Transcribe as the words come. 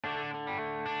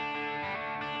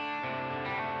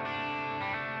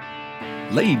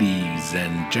Ladies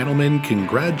and gentlemen,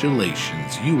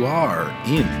 congratulations. You are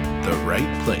in the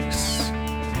right place.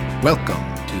 Welcome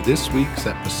to this week's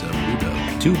episode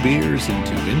of Two Beers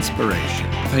into Inspiration.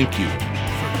 Thank you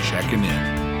for checking in.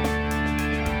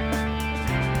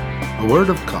 A word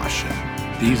of caution.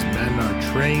 These men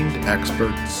are trained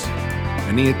experts.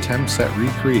 Any attempts at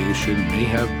recreation may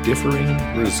have differing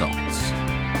results.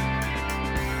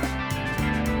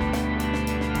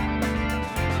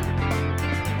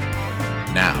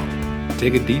 Now,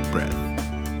 take a deep breath,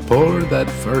 pour that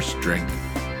first drink,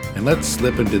 and let's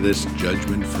slip into this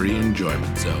judgment-free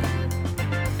enjoyment zone.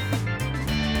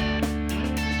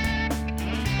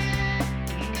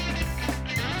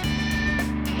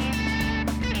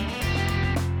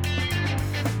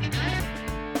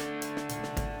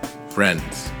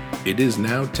 Friends, it is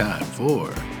now time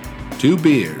for Two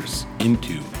Beers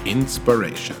into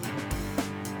Inspiration.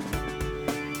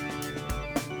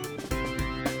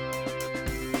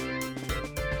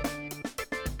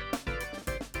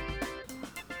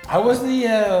 How was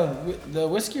the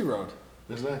whiskey road?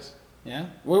 It was nice. Yeah?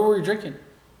 What were you drinking?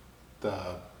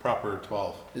 The proper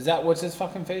 12. Is that what's his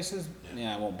fucking face is?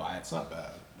 Yeah, I won't buy it. It's not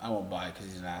bad. I won't buy it because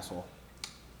he's an asshole.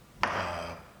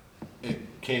 It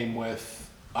came with,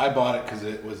 I bought it because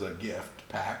it was a gift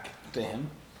pack. To him?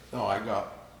 No, I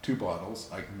got 2 bottles.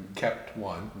 I kept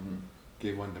one,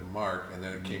 gave one to Mark, and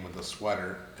then it came with a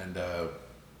sweater and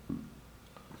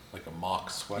like a mock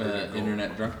sweater.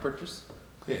 Internet drunk purchase?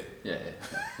 Yeah.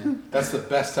 That's the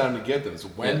best time to get them. So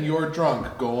when you're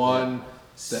drunk, go on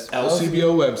the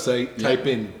LCBO website, type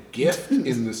in gift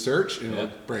in the search, and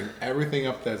it'll bring everything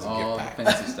up that's a gift pack.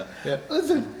 Fancy stuff. Yeah.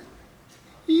 Listen,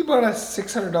 he bought a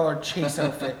 $600 Chase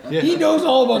outfit. He knows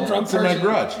all about drunk It's in my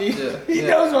garage. He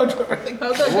knows about drunk.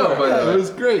 How'd that go, by the way? It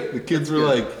was great. The kids were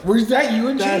like, Was that you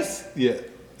and Chase? yeah.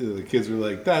 The kids were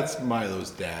like, that's Milo's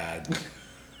dad.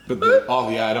 But all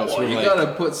the adults were You like,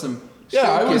 gotta put some.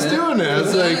 yeah, I was shake in doing it. I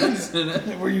was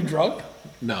like, Were you drunk?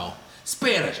 no.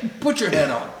 Spanish. Put your head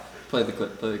on. Play the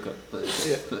clip. Play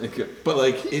the clip. But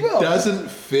like, it doesn't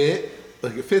fit.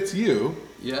 Like, it fits you.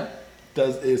 Yeah.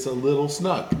 It's a little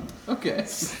snug. Okay.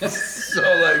 So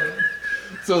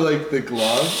like the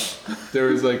gloves, there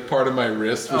was like part of my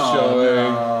wrist was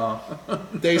showing. No.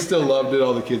 They still loved it.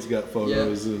 All the kids got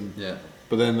photos and. Yeah.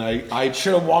 But then I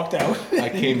Should have walked out. I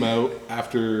came out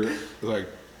after like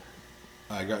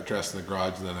I got dressed in the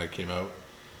garage and then I came out.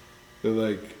 They're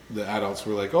like, the adults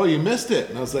were like, "Oh, you missed it,"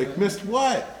 and I was like, "Missed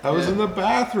what? I was in the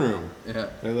bathroom." Yeah.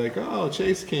 They're like, "Oh,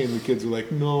 Chase came." The kids were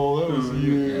like, "No, that was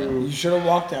you." You should have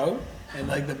walked out and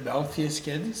like the mouthiest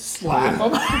kid slap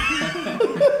him.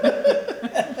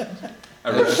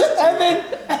 and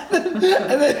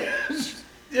then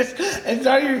it's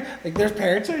not your like there's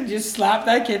parents who just slap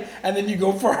that kid and then you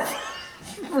go for it.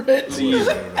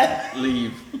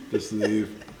 Leave. Just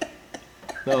leave.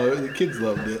 No, the kids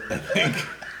loved it, I think.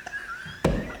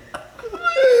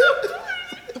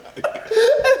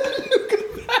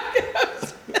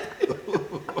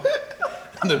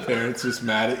 And the parents just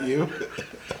mad at you. Never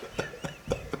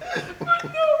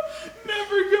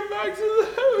come back to the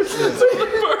house until the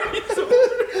party's over.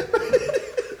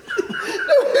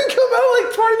 No, you come out like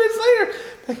 20 minutes later.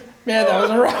 Like, man, that was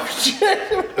a rough shit.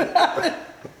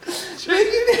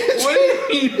 What do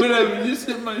you mean when I'm just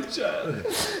hit my child? No,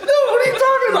 what are you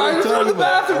talking about? I was in the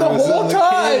bathroom the whole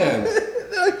time.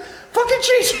 Like, fucking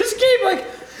Chase just came. Like,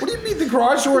 what do you mean the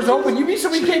garage door is open? You mean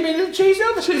somebody came in and Chase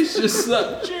out? Chase just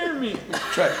slapped Jeremy.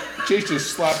 Chase just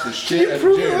slapped the Can shit you out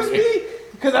prove of it was Jeremy. me?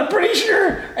 Because I'm pretty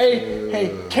sure. Hey,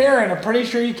 Karen, I'm pretty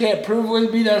sure you can't prove it was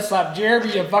me that slapped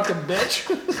Jeremy, you fucking bitch.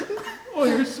 Oh,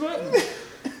 you're sweating.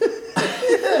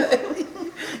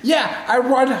 Yeah, I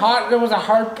run hot and it was a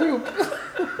hard poop.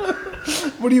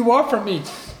 What do you want from me?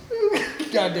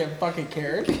 Goddamn fucking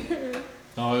Karen.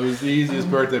 No, it was the easiest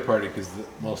birthday party because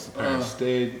most of the parents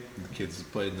stayed. The kids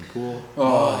played in the pool.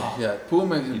 Oh, yeah. Pool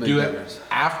makes a big Do difference. it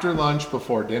after lunch,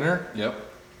 before dinner. Yep.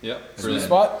 Sweet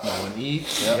spot. No one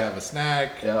eats. Yep. You have a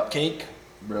snack. Yep. Cake.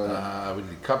 Brilliant. We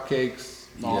did cupcakes.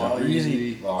 Oh,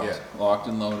 breezy. Locked. Yeah. Locked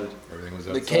and loaded. Everything was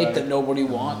The outside. cake that nobody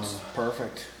wants.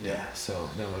 Perfect. Yeah. So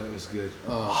no, it was good.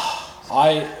 Can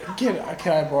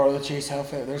I borrow the Chase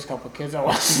outfit? There's a couple of kids I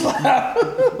want to slap.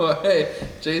 Well, hey,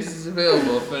 Chase is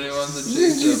available if anyone's a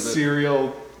Chase of it.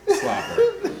 Serial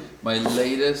slapper. My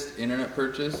latest internet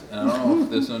purchase, and I don't know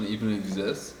if this one even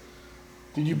exists.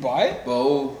 Did you buy it?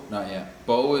 Bo, not yet.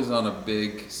 Bo is on a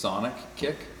big Sonic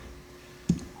kick,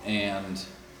 and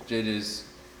there's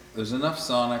enough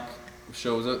Sonic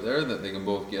shows out there that they can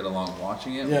both get along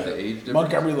watching it with the age difference.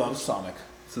 Montgomery loves Sonic.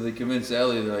 So they convinced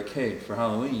Ellie, they're like, hey, for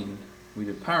Halloween, we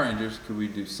did Power Rangers, could we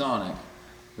do Sonic?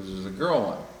 Because there's a girl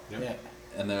one. Yep. Yeah.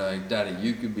 and they're like, Daddy,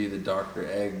 you could be the Dr.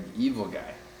 Egg evil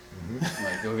guy. I'm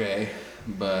like, okay,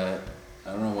 but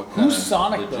I don't know what kind Who's of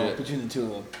Sonic though between the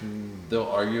two of them? They'll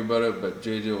argue about it, but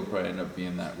JJ will probably end up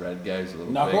being that red guy. He's a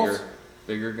little Knuckles?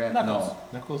 bigger guy. Knuckles.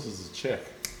 Knuckles is a chick.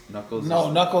 Knuckles.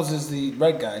 Knuckles is the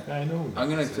red guy. I know. I'm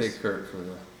gonna take Kurt for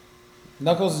the.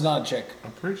 Knuckles is not a chick.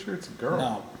 I'm pretty sure it's a girl.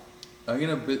 No. I'm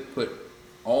gonna put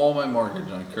all my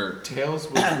mortgage on Kurt. Tails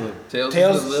was the. Tails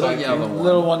Tails is the little is yellow one.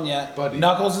 Little one, yeah. Buddy.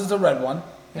 Knuckles is the red one.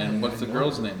 And what's the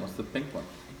girl's name? What's the pink one?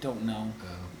 I don't know.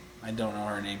 I don't know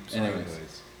her name. Sorry.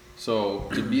 Anyways. So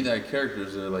to be that character,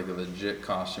 is there like a legit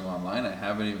costume online? I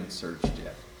haven't even searched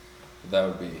yet.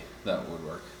 That would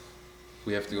work.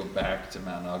 We have to go back to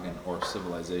Mount Elgin or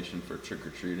Civilization for trick or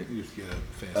treating. You just get a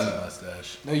fancy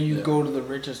mustache. No, you go to the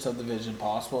richest subdivision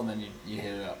possible and then you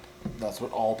hit it up. That's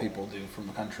what all people do from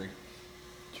the country.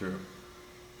 True.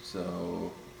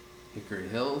 So Hickory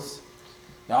Hills.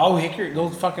 No, Hickory,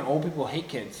 those fucking old people hate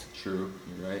kids. True,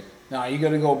 you're right. No, you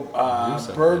gotta go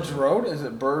Birds Road. Is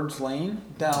it Birds Lane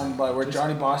down by where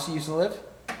Johnny Bossy used to live?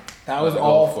 That was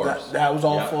all. That was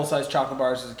all full size chocolate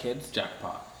bars as kids.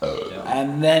 Jackpot. Yeah.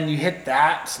 And then you hit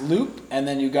that loop, and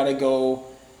then you gotta go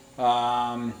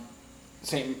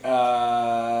St.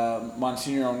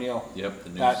 Monsignor O'Neill. Yep,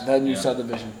 the new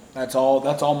subdivision. That's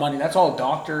all money. That's all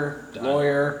doctor,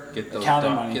 lawyer,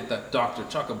 accounting money. Get that Dr.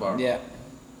 Chocolate bar. Yeah.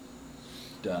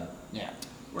 Done. Yeah.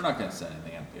 We're not gonna set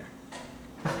anything up here.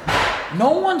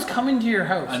 No one's coming to your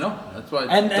house. I know. That's why.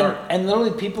 And dark. and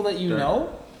literally people that you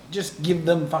know, just give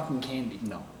them fucking candy.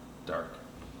 No, dark.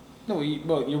 No,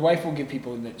 well, your wife will give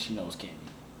people that she knows candy.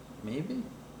 Maybe.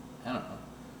 I don't know.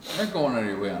 You're not going out of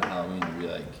your way on Halloween to be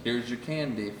like, here's your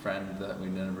candy, friend that we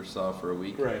never saw for a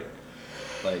week. Right.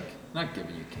 Like, not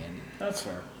giving you candy. That's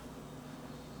fair.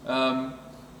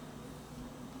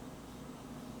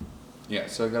 Yeah,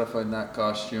 so I gotta find that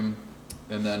costume.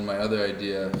 And then my other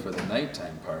idea for the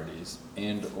nighttime parties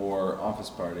and or office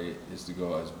party is to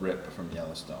go as Rip from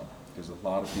Yellowstone. Because a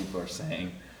lot of people are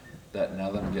saying that now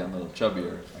that I'm getting a little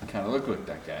chubbier, I kind of look like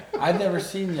that guy. I've never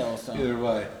seen Yellowstone. Either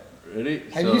way. Ready?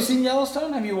 Have you seen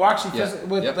Yellowstone? Have you watched it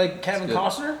with Yep. like Kevin It's good.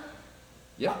 Costner?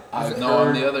 Yeah. I've No, I'm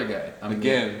heard- the other guy. I'm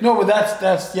Again. No, but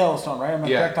that's Yellowstone, right? Am I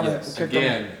Yeah. correct on yes. correct on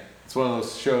Again, it's one of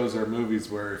those shows or movies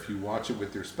where if you watch it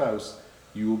with your spouse,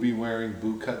 you will be wearing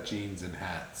bootcut jeans and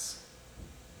hats.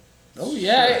 Oh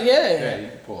yeah. Yeah, you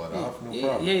can pull it off, no Yeah,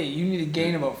 problem. you need to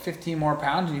gain about 15 more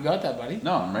pounds, and you got that, buddy.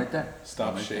 No, I'm right there. Stop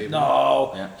I'm right there. shaving.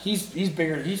 No, Yeah. he's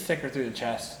bigger. He's thicker through the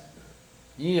chest.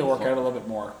 You need to work out a little bit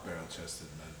more. Barrel chested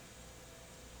man.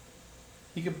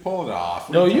 You can pull it off.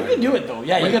 No, you can do it though.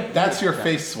 Yeah, you got. That's your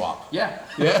face swap. Yeah.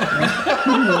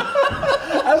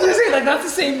 I was gonna say like that's the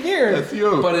same gear. That's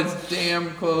you. But it's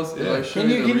damn close. If I show Can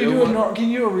you the real do one? can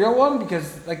you do a real one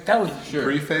because like that was Sure.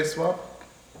 Pre-face swap?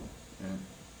 Yeah.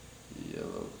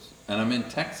 Yellows. And I'm in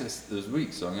Texas this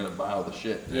week, so I'm gonna buy all the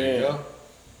shit. There you Yeah. go.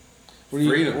 Where are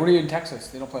you Freedom. in Texas?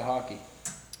 They don't play hockey.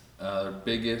 Their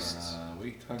biggest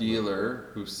We dealer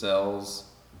who sells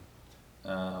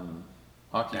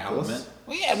hockey Dallas? equipment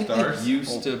Well, yeah, Stars?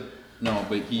 used to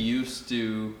he used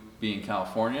to be in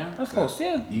California. That's close.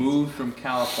 Yeah. Moved from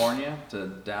California to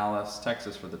Dallas,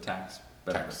 Texas for the tax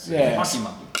benefits. Yeah. Hockey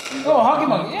monkey. Oh, hockey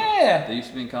monkey. Yeah. They used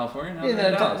to be in California. Now Yeah.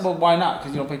 they're in Dallas. Well, why not?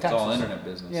 Because you don't pay It's taxes. all internet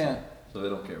business. Yeah. So they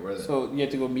don't care where they. So you have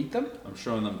to go meet them, I'm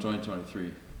showing them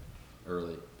 2023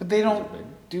 early. but they Those are don't big.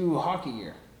 do hockey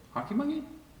gear. Hockey monkey?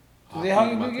 Do they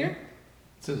hockey gear?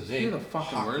 It's a Hear name. the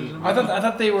fucking Hockey. words in I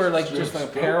thought they were like Sure, just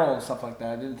like sure. apparel and stuff like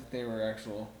that. I didn't think they were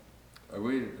actual. Are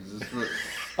we? Is this what?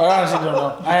 I honestly don't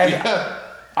know.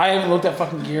 I haven't looked at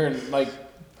fucking gear in like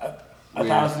a Weird.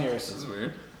 1,000 years. This is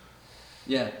weird.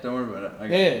 Yeah, don't worry about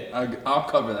it. Yeah. I'll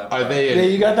cover that. Are part. they Yeah,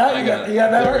 in, you got that? I You got got, it. you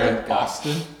got that they're right? in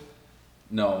Boston?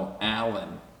 No,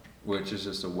 Allen, which is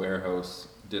just a warehouse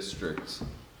district.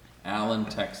 Allen,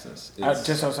 Texas. It's,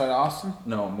 Just outside Austin?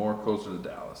 no, more closer to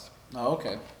Dallas. Oh,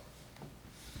 okay.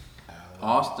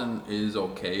 Austin is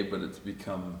okay, but it's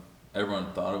become,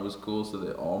 everyone thought it was cool, so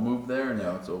they all moved there, and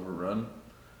now it's overrun.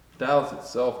 Dallas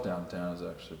itself downtown is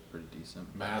actually pretty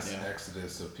decent. Mass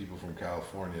exodus of people from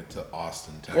California to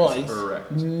Austin, Texas. Well, it's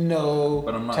Correct. no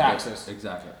But I'm not taxes. There,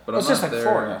 exactly. But Well, it's I'm just not like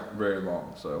there Florida. very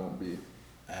long, so I won't be.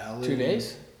 2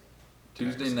 days?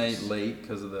 Tuesday night late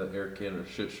because of the Air Canada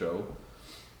shit show.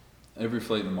 Every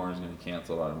flight in the morning is going to be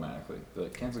canceled automatically. They're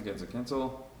like, cancel.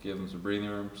 Give them some breathing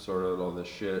room, sort out all this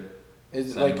shit.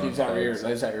 Is Send like them is that, on your,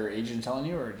 flights. is that your agent telling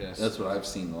you or just? That's what I've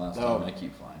seen the last Oh. time I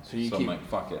keep flying. So you I'm keep- like,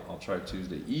 fuck it. I'll try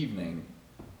Tuesday evening,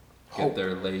 get Hope.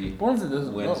 there late. What if it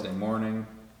doesn't Wednesday go? morning,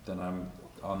 then I'm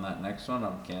on that next one.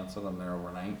 I'm canceled. I'm there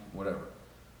overnight, whatever.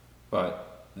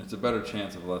 But And it's a better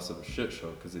chance of less of a shit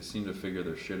show because they seem to figure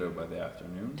their shit out by the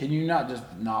afternoon. Can you not just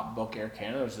not book Air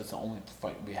Canada, or is this the only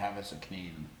flight we have as a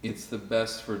Canadian? It's the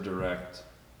best for direct,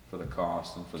 for the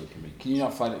cost and for the convenience. Can you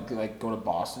not fly to, like, go to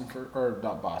Boston or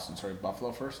not Boston, sorry,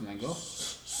 Buffalo first and then go?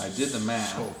 I did the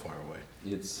math. So far away.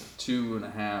 It's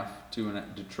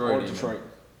 2.5, Detroit. Or even. Detroit.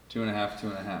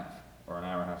 2.5, or an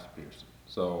hour and a half to Pearson.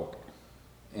 So,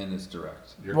 and it's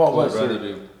direct. Well, I'd rather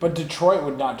do. But Detroit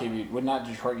would not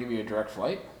Detroit give you a direct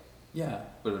flight? Yeah,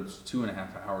 but it's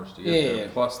 2.5 hours to get Yeah, there, yeah.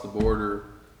 plus the border,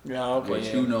 Yeah, okay. which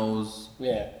who knows,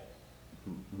 Yeah.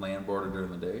 land border during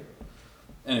the day.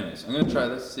 Anyways, I'm gonna try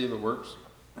this, see if it works.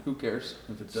 Who cares?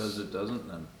 If it does, it doesn't.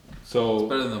 Then it's So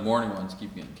better than the morning ones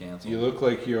keep getting canceled. You look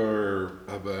like you're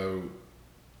about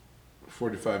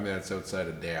 45 minutes outside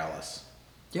of Dallas.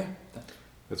 Yeah.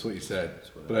 That's what you said.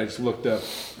 That's what But I just looked up.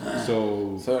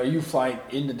 So So are you flying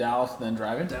into Dallas and then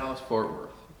driving? Dallas, Fort Worth.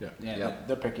 Yeah, Yep.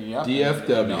 they're picking you up.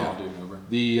 DFW. No, I'll do an Uber.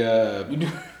 The You do.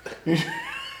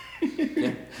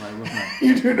 Yeah, my roommate.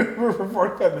 You do an Uber for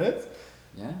 45 minutes?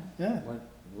 Yeah. Yeah.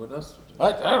 What else?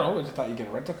 I don't know. I just thought you get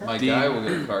a rental car. My guy will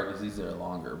get a car because he's there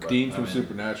longer. But Dean I from mean-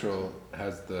 Supernatural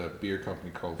has the beer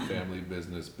company called Family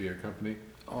Business Beer Company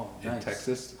Oh, in nice.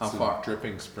 Texas. How It's in far?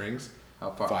 Dripping Springs.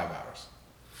 How far? 5 hours.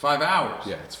 5 hours.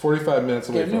 Yeah, it's 45 minutes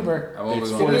away Get an from. Uber. I'm only It's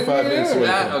going- 45 minutes away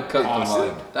That'll from. cut the Austin.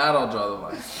 line. That'll draw the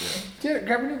line. Get it,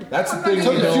 grab an Uber. That's the thing.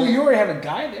 So You know, you already have a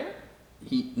guy there?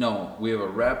 No, we have a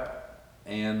rep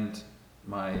and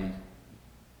my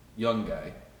young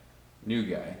guy, new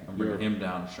guy. I'm bringing Your him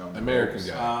down to show him the American ropes.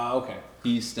 guy. Okay.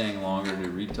 He's staying longer to do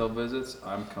retail visits.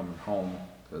 I'm coming home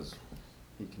because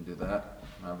he can do that.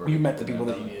 I've already You met the been people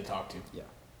there, that you done need to talk to. it. Yeah,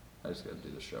 I just got to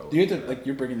do the show. Do you have to, like,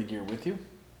 you're bringing the gear with you?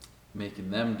 Making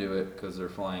them do it because they're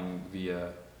flying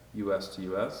via US to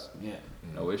US. Yeah.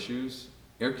 No issues.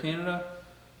 Air Canada,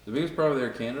 the biggest problem with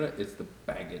Air Canada is the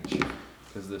baggage.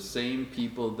 Because the same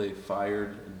people they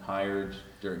fired and hired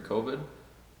during COVID,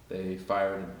 they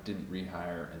fired and didn't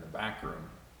rehire in the back room.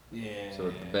 Yeah. So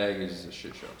the baggage is a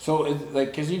shit show. So, it's like,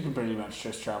 because you can pretty much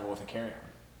just travel with a carry-on.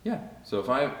 Yeah. So if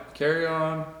I carry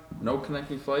on, no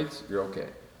connecting flights, you're okay.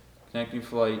 Connecting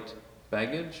flight,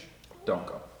 baggage, don't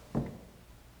go.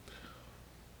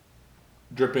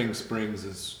 Dripping Springs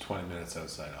is 20 minutes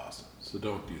outside Austin, so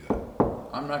don't do that.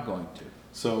 I'm not going to.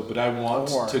 So, but I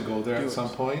want Or to go there do at it. some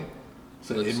point.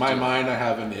 So Let's in my do it. mind, I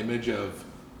have an image of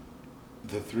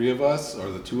the three of us or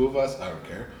the two of us. I don't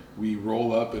care. We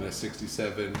roll up in a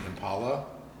 '67 Impala,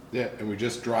 yeah, and we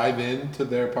just drive into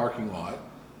their parking lot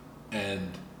and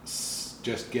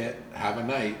just have a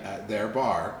night at their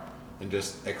bar and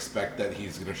just expect that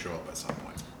he's gonna show up at some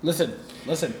point. Listen.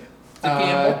 a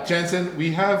gamble. Jensen,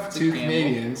 we have It's a two gamble.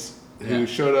 Canadians who Yeah.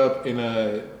 showed up in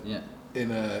a Yeah.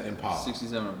 Impala.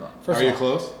 67 and above. First Are you of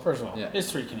all, close? First of all, Yeah.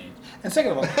 it's 3 Canadians. And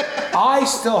second of all, I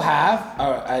still have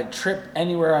a trip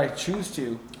anywhere I choose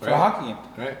to for a Right. hockey game.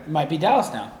 Right. It might be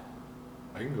Dallas now.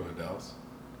 I can go to Dallas.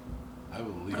 I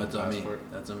will leave That's a on me. passport.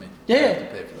 That's on me. Yeah. I have to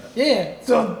pay for that. Yeah.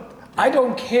 So I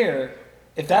don't care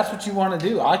if that's what you want to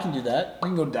do. I can do that. We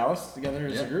can go to Dallas together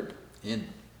as Yeah. a group. In.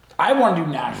 I want to do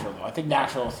Nashville though. I think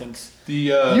Nashville thinks. The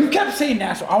You kept saying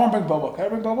Nashville. I want to bring Bobo. Can I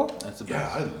bring Bobo? That's the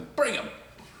yeah, best. Bring him.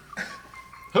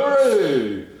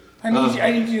 hooray!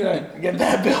 I need you to get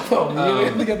that bill though. You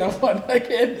have to get that one.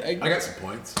 I got some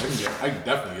points. I can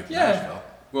definitely get to Yeah. Nashville.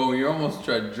 Well, you almost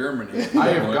tried Germany. I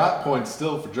have got points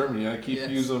still for Germany. I keep Yes.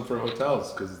 using them for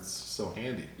hotels because it's so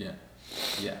handy. Yeah.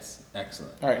 Yes.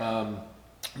 Excellent. All right.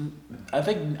 I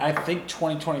think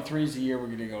 2023 is the year we're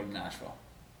gonna go to Nashville.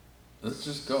 Let's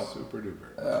just go. Super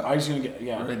duper. I'm just gonna get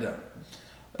Right down.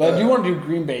 But you want to do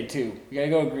Green Bay too. You gotta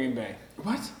go to Green Bay.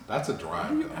 What? That's a drive.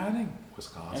 What are you though. adding? I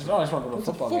Wisconsin. just want to go to a It's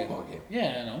a football, football game. game.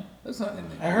 Yeah, I know. That's not in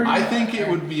I there. heard. I think it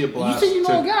would be a You blast. think you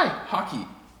know a to, guy? Hockey.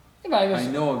 Yeah, but I I just,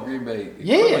 know a Green Bay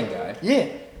yeah, equipment guy. yeah.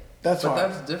 That's But why.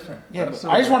 that's different. Yeah, That's but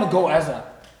so I just want to different. go as a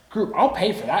group. I'll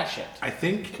pay for that shit. I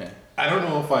think. Okay. I don't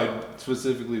know if I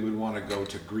specifically would want to go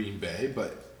to Green Bay,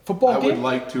 but Football I would game?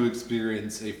 like to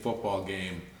experience a football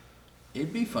game.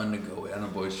 It'd be fun to go on a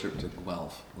boys trip to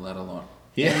Guelph, let alone.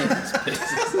 Yeah. any of these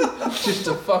places. Just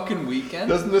a fucking weekend.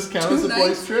 Doesn't this count 2 as a nights?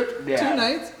 boys trip? Yeah. 2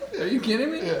 nights? Are you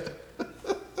kidding me? Yeah.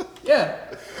 Yeah.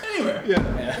 Anywhere. Yeah.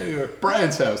 Anyway,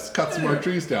 Brian's house. Cut some more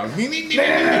trees down. Anything.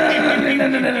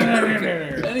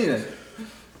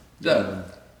 Done.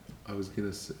 I was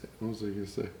gonna say. What was I gonna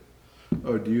say?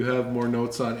 Oh, do you have more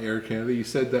notes on Air Canada? You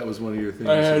said that was one of your things.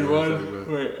 I had you were one. talking about.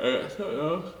 Wait, I got something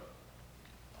else.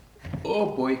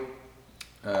 Oh boy.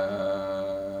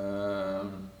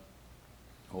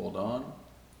 Hold on.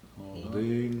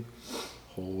 Holding.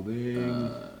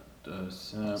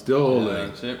 Still Still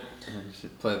holding.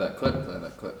 Play that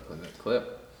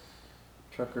clip.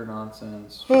 Try Trucker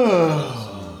nonsense. Trucker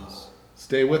nonsense.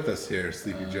 Stay with us here,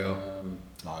 Sleepy Joe.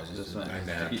 No, I was just I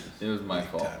napped. It was my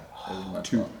fault. It was my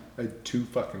fault. I had 2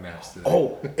 fucking naps today.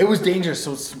 Oh, it was dangerous.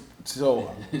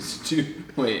 So It's two.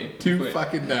 Wait. Two wait.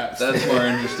 fucking naps. That's more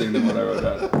interesting than what I wrote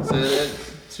down. So that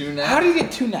 2 naps. how do you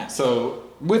get 2 naps? So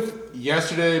With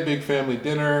yesterday, big family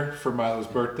dinner for Milo's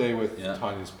birthday with Yeah.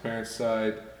 Tanya's parents'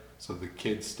 side. So the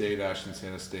kids stayed, Ash and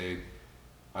Santa stayed.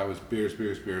 I was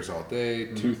beers all day.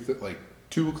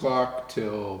 2 o'clock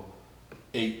till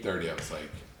 8:30. I was like,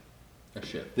 Oh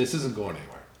shit. this isn't going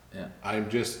anywhere. Yeah. I'm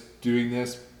just doing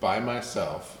this by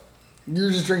myself. you're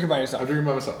just drinking by I'm yourself, drinking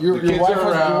by myself. Your- The your kids wife are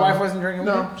wasn't- your around. wife wasn't drinking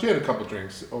with No, she had a couple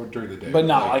drinks during the day. but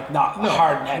not not no,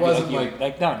 hard and heavy. it wasn't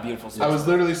like not a beautiful. I was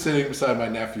literally sitting beside my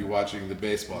nephew watching the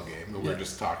baseball game, and we were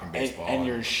just talking baseball. and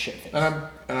you're shit faced.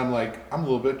 And I'm like, I'm a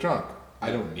little bit drunk.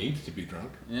 I don't need to be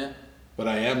drunk, Yeah. but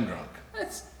I am drunk.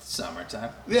 It's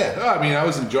summertime. Yeah, I mean, I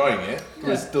was enjoying it. It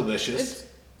was delicious.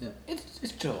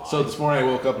 It's July. So this morning I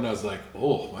woke up and I was like,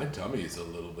 oh, my tummy is a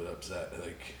little bit upset.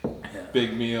 Like,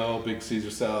 big meal, big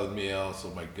Caesar salad meal, so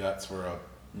my guts were up.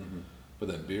 But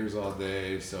then beers all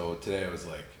day. So today I was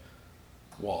like,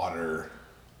 water,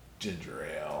 ginger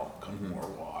ale, a couple more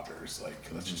waters. Like,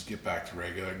 let's just get back to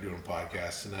regular doing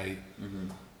podcasts tonight.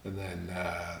 And then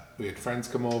we had friends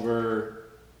come over.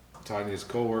 Tanya's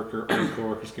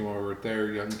coworkers came over with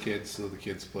their young kids, so the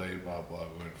kids played, blah, blah.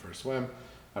 We went for a swim.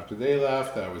 After they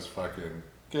left, I was fucking,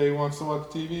 okay, who wants to watch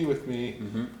TV with me?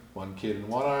 One kid in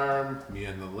one arm, me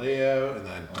on the layout, and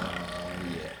then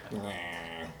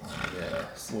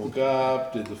woke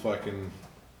up, did the fucking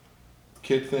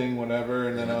kid thing, whatever,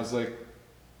 and then I was like,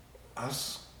 I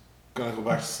was gonna go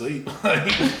back to sleep.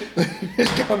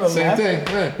 Same thing.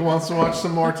 Yeah, who wants to watch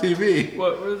some more TV?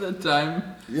 What were the time?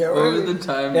 Yeah, What were the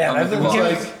time? Yeah, on that's the what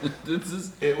clock? like- This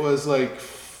is. It was like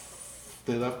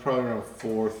they left probably around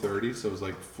 4:30, so it was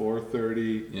like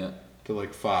 4:30 Yeah. to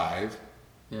like 5.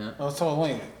 Yeah. Oh, so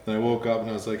late. Then I woke up and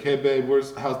I was like, "Hey babe,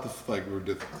 how's we were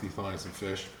deflying some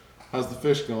fish. How's the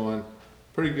fish going?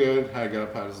 Pretty good." I got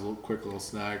up, had a quick little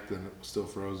snack, then it was still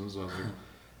frozen, so I was like,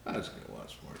 "I'm just gonna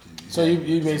watch more TV." So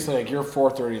you basically like you're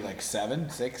 4:30, like 7,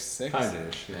 6.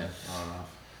 Kind-ish, yeah. On and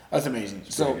off. That's amazing.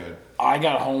 So pretty good. I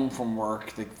got home from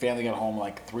work. The family got home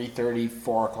like 3:30,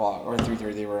 4 o'clock, or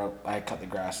 3:30. They were up. I had cut the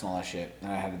grass and all that shit,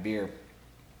 and I had a beer.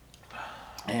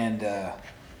 And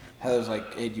Heather was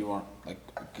like, "Hey, do you want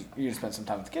you gonna spend some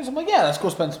time with the kids?" I'm like, "Yeah, let's go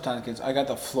spend some time with the kids." I got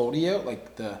the floaty out,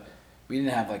 we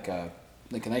didn't have like a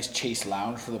nice chase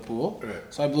lounge for the pool, Right.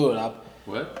 so I blew it up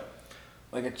What?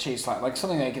 like a chase lounge, like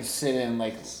something I could sit in,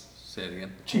 like Say it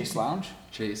again. chase lounge.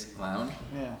 Chase lounge.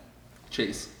 Yeah.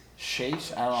 Chase.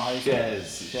 Chase. I don't know how you say it.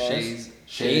 Chaise.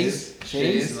 Chaise.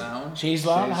 Chaise lounge. Chase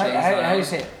lounge. Chaise How do you lounge.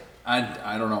 say it?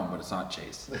 I don't know, but it's not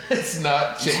Chase. It's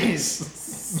not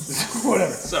Chase.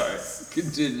 Whatever. Sorry.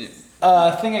 Continue.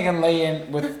 Thing I can lay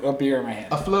in with a beer in my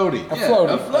hand. A floaty. A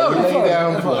floaty. a floaty. Lay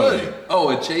down floaty. Good. Oh,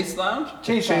 a Chase lounge?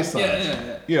 Chase Chase lounge. lounge.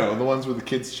 Yeah. You know, the ones where the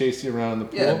kids chase you around the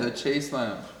pool. Yeah, the Chase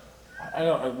lounge. I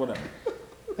don't. Whatever.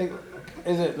 Like,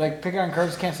 is it like pick on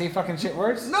cards can't say fucking shit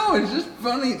words? No, it's just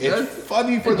funny. It's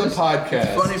funny for the podcast.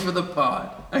 It's funny for the pod.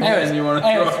 Anyways, Again, you want to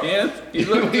anyways. throw hands? He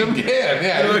looked We at me. can,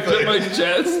 yeah. He looked at my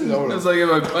chest. No, no. It's like if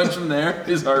I punch him there,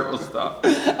 his heart will stop.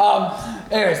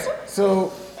 Anyways,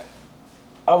 so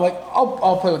I'm like,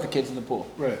 I'll play with the kids in the pool.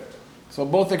 Right. So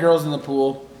both the girls in the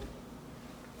pool.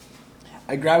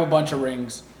 I grab a bunch of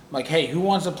rings. I'm like, hey, who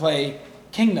wants to play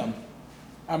Kingdom?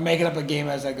 I'm making up a game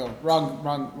as I go.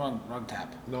 Wrong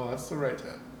tap. No, that's the right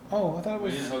tap. Oh, I thought it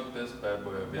was. hook this bad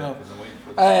boy up No. because I'm waiting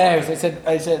for Anyways,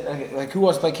 I said, okay, like, who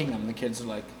wants to play Kingdom? The kids are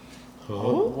like,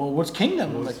 well, what's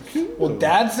Kingdom? I'm like, well,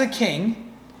 Dad's the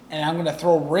king, and I'm gonna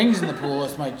throw rings in the pool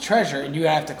as my treasure, and you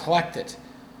have to collect it.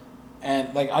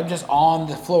 And like, I'm just on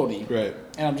the floaty, Right.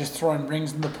 and I'm just throwing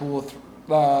rings in the pool.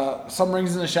 Some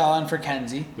rings in the shallow end for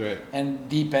Kenzie, Right. and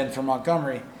deep end for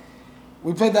Montgomery.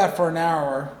 We played that for an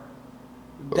hour.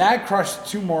 Dad crushed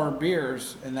 2 more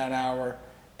beers in that hour,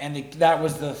 and that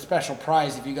was the special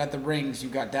prize. If you got the rings, you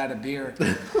got Dad a beer.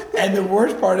 And the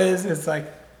worst part is, it's like,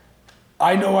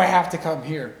 I know I have to come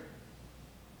here.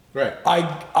 Right.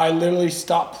 I literally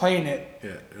stopped playing it,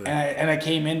 Yeah. and I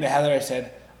came into Heather. I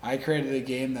said, I created a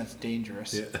game that's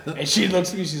dangerous. Yeah. And she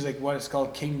looks at me. She's like, "What? It's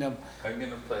called Kingdom." I'm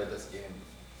gonna play this game.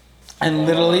 And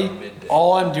literally, midday.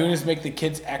 all I'm doing is make the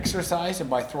kids exercise, and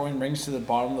by throwing rings to the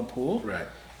bottom of the pool. Right.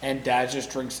 And Dad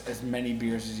just drinks as many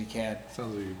beers as he can.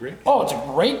 Sounds like a great. Oh, it's a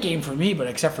great game for me, but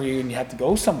except for you, and you have to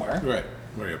go somewhere. Right.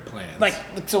 What are your plans? Like,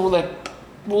 so like,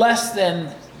 less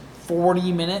than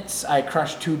 40 minutes, I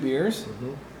crushed 2 beers,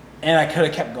 and I could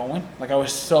have kept going. Like, I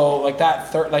was so, like,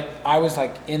 that third, like, I was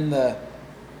like in the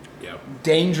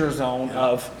danger zone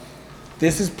of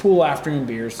this is pool afternoon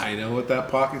beers. I know what that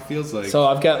pocket feels like. So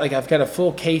I've got a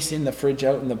full case in the fridge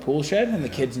out in the pool shed, and the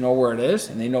kids know where it is,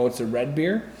 and they know it's a red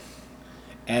beer,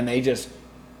 and they just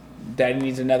Daddy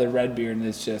needs another red beer, and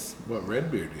it's just What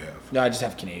red beer do you have? no, I just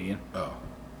have Canadian. Oh,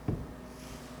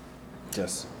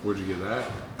 Just where'd you get that?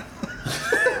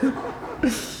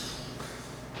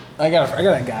 I got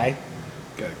a guy.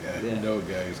 Got a guy. Yeah. You know a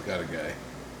guy who's got a guy.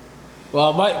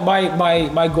 Well,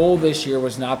 my goal this year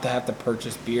was not to have to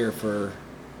purchase beer for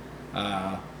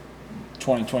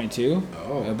 2022.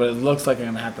 Oh. But it looks like I'm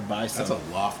gonna have to buy some. That's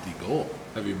a lofty goal.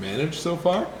 Have you managed so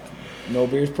far? No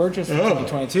beers purchased for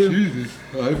 2022. Jesus.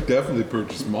 I've definitely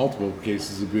purchased multiple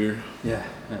cases of beer. Yeah,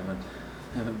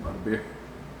 I haven't bought a beer.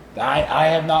 I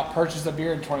have not purchased a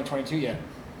beer in 2022 yet.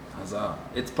 Huzzah.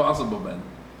 It's possible, Ben.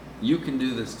 You can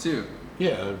do this too.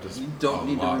 Yeah, I'm just You don't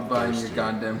need to a be lot buying your thirstier.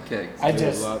 goddamn kegs. I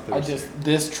Still a just lot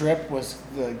this trip was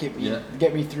the get Yeah.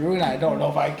 me through, and I don't know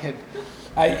if I could.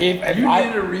 If You I,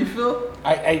 need a refill?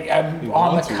 I'm You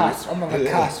on want the to. cusp. I'm on the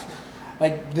Yeah. cusp.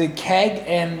 Like the keg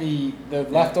and the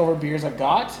leftover beers I've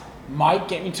got might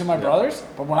get me to my brother's,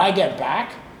 but when I get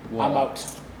back, I'm Well, out.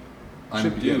 I'm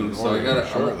Should be getting due, so I ordered gotta.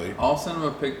 shortly. I'll send him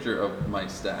a picture of my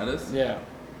status, Yeah.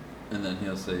 and then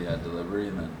he'll say delivery,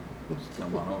 and then we'll just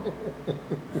come on over.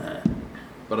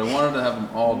 But I wanted to have them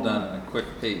all done in a quick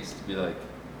pace to be like,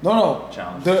 No.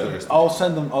 Challenge Thursday. I'll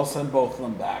send them. I'll send both of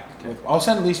them back. I'll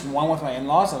send at least one with my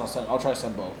in-laws, and I'll try to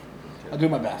send both. I'll do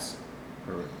my best.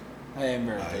 perfect. I am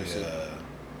very I thirsty.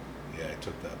 yeah, I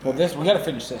took that. Well, back. we got to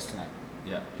finish this tonight.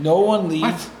 Yeah, No one leaves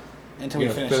What? until You're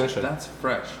we gonna finish. finish a that's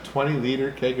fresh.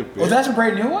 20-liter keg of beer. Oh, that's a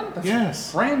brand new one.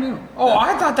 yes. Brand new. Oh,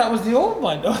 I thought that was the old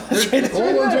one. Oh, that's right. That's The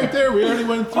old one's there. right there. We already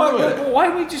went through Oh, it. but why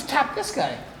didn't we just tap this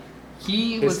guy?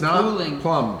 He was It's not cooling.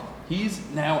 plumbed. He's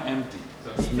now empty.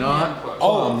 It's not Oh.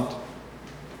 plumbed.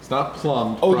 It's not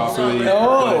plumbed Oh, properly,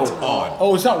 no. but it's on.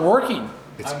 Oh, it's not working.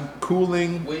 It's I'm-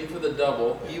 cooling. Wait for the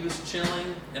double. He was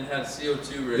chilling and had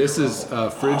CO2 ready. This to is roll.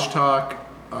 fridge talk.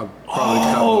 I'll probably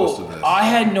cut most of Oh, this. I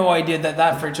had no idea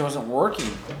that fridge wasn't working.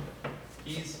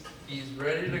 He's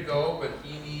ready to go, but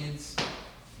he needs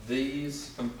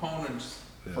these components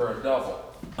Yeah. for a double.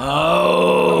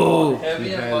 Oh. Heavy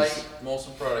He and has- light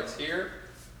Molson products here,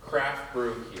 craft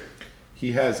brew here.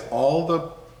 He has all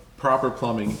the proper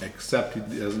plumbing except he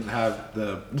doesn't have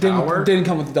the tower. Didn't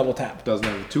come with the double tap. Doesn't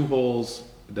have the 2 holes.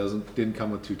 It didn't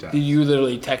come with 2 taps. Did you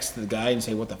literally text the guy and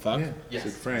say, "What the fuck"? Yeah. Yes,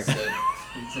 Said Frank. He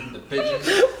said, the pigeon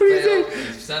do you failed.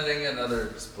 He's sending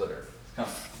another splitter. It's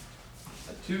coming.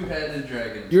 A 2-headed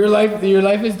dragon. Your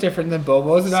life is different than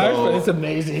Bobo's and ours, So- but it's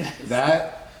amazing.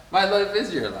 That My life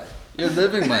is your life. You're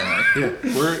living my life. yeah,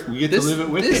 we get This, to live it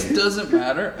with this him. doesn't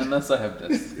matter unless I have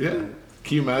this. Yeah.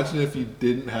 Can you imagine if you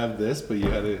didn't have this, but you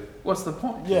had to? What's the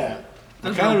point? Yeah. I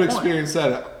There's kind no of point. experienced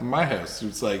that at my house.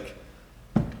 It's like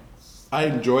I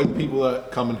enjoy the people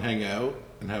that come and hang out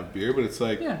and have beer, but it's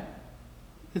like Yeah.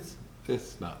 it's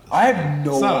not. The I same. have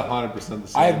no. It's not 100% the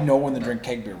same. I have no one to drink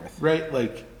keg beer with. right.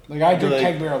 Like Like I drink like,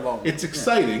 keg beer alone. It's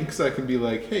exciting because I can be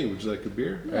like, hey, would you like a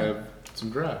beer? I Yeah. have some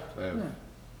draft. I have Yeah.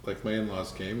 like my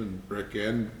in-laws came and Rick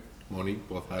and Monique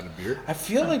both had a beer. I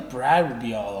feel like Brad would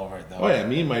be all over it though. Oh yeah,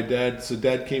 me and my dad. So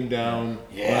dad came down.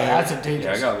 Yeah, that's a Yeah, I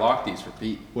dangerous. gotta lock these for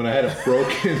Pete. When I had a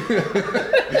broken.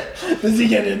 Does he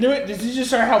get into it? Does he just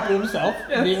start helping himself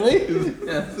immediately?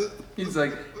 Yeah. He's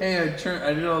like, hey,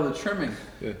 I did all the trimming.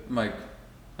 Yeah. I'm like,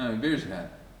 how many beers you had?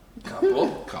 Couple.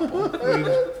 couple. I mean,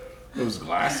 it was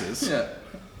glasses. Yeah.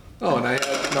 Oh, and I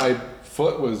had my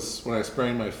foot was when I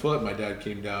sprained my foot. My dad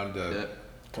came down to. Yeah.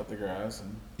 Cut the grass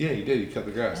and Yeah, he did. He cut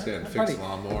the grass. Yeah, and My fixed buddy.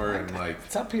 lawnmower and like.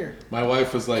 it's up here. My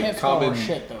wife was like, Can't "Come swallow and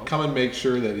shit, though. come and make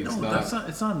sure that he's No, not." that's not.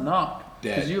 It's not knock.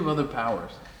 Dead. Because you have other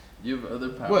powers. You have other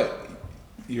powers. What?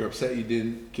 You're upset you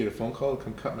didn't get a phone call to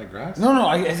come cut my grass? No,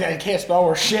 I can't spell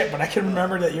or shit, but I can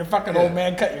remember that your fucking Yeah. old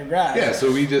man cut your grass. Yeah,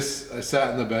 so I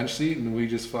sat in the bench seat and we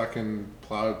just fucking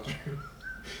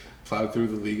plowed through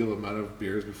the legal amount of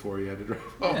beers before he had to drive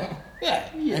home. Yeah.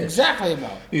 Yeah, exactly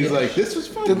about. He's like, "This was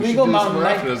fun. The we should legal do this amount more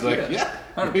of often." I was like, Yeah. "Yeah,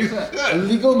 100%. A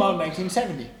legal amount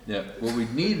 1970. Yeah. What we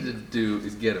needed to do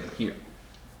is get him here.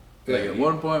 Like Yeah, at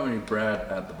one point when he Brad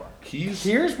at the bar. He's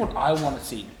Here's what I want to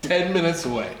see. 10 minutes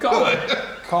away. Call him.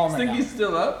 Call him Think right he's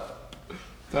still up?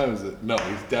 Time is it? No,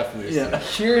 he's definitely Yeah. now.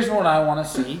 Here's what I want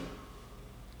to see.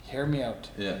 Hear me out.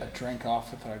 Yeah. A drink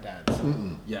off with our dads.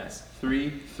 Yes.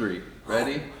 3-3.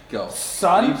 Ready? Go.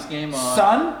 Son, Leafs game on.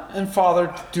 son and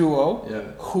father duo. Yeah.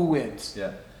 Who wins?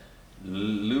 Yeah.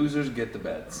 Losers get the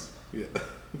bets. Yeah.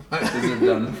 Because they're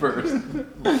done first.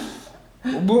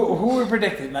 Who are we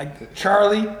predicting? Like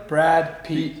Charlie, Brad,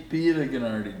 Pete. Pete can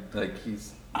already, like,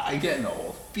 he's I getting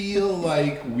old. feel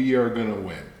like we are gonna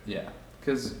win. Yeah,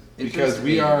 because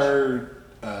We are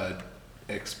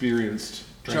experienced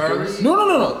drinkers.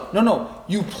 Charlie? No.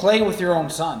 You play with your own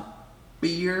son.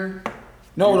 beer.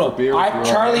 No.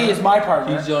 Charlie is my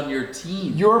partner. He's on your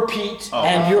team. You're Pete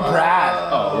and you're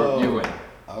Brad. You win.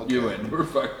 Okay. You win. We're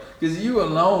fucked. Because you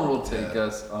alone will take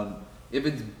us on. If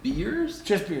it's beers,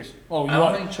 Just beers. Oh, I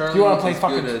don't think Charlie you want to play is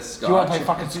fucking? good as Do you want to play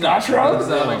Scotch. fucking Scotch, Rob?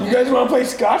 No. You guys want to play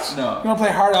Scotch? No. You want to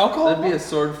play hard alcohol? that'd be a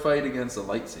sword fight against a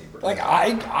lightsaber. Like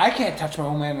I can't touch my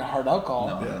own man in hard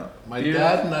alcohol. No. Yeah. My Beer.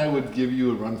 dad and I would give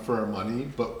you a run for our money,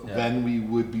 but then we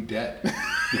would be dead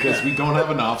because we don't have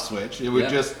an off switch. It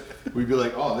would we'd be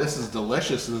like, oh, this is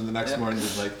delicious, and then the next morning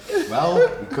we'd be like, well,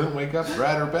 we couldn't wake up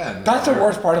Brad or Ben. That's the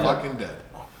worst part of it. Fucking dead.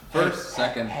 First,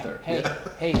 second, third.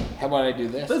 Hey, how about I do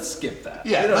this? Let's skip that.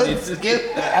 Yeah, We don't let's need to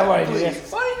skip that. How about I do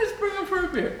this? Why don't you just bring him for a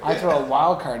beer? I throw a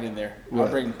wild card in there. I'll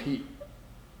What? bring Pete.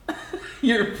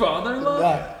 Your father-in-law?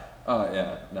 Yeah. Oh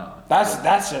yeah, no.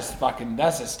 That's just fucking.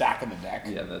 That's a stack in the deck.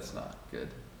 Yeah, that's not good.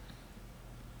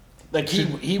 Like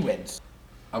he wins.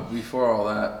 Before all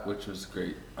that, which was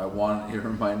great, it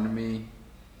reminded me.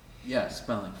 Yeah,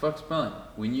 spelling. Fuck spelling.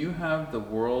 When you have the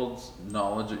world's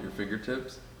knowledge at your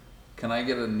fingertips, can I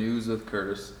get a news with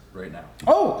Curtis right now?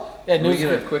 Oh, yeah. Can we News.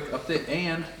 get a quick update?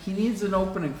 And he needs an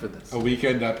opening for this. A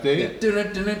weekend update.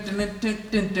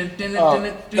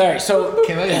 All right. So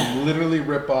Can I literally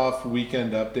rip off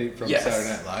weekend update from Yes. Saturday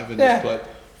Night Live and Yeah. just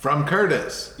put from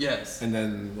Curtis, Yes. and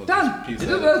then we'll Done. just It piece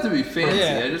doesn't that have to be fancy.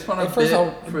 yeah. I just want a Hey, first bit of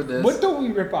all, for this. What don't we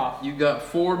rip off? You got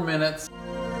 4 minutes.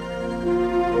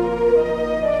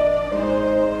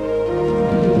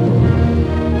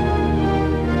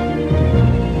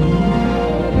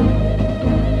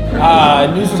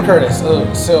 News with Curtis.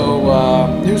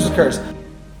 News with Curtis.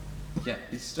 Yeah,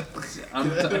 I'm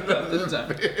done about this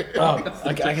time. Oh,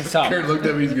 I can stop. Kurt looked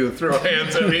at me, he's gonna throw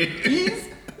hands at me. He's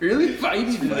really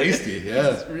fighty today. Feisty,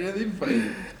 yeah. He's really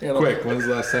fighty. Quick, when's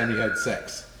the last time you had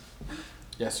sex?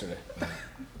 Yesterday.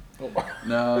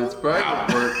 No, it's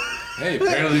private work. Hey,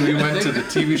 apparently we went to the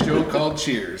TV show called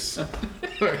Cheers.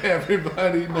 Where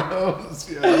everybody knows.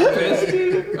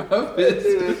 How pissed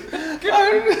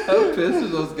are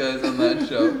those guys on that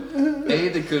show? A,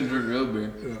 they couldn't drink real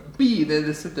beer. B, they had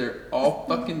to sit there all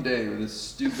fucking day with this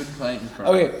stupid pint in front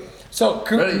of them. Okay, so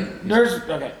Ready?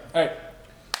 okay, all right.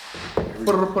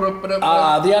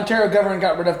 The Ontario government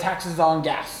got rid of taxes on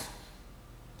gas.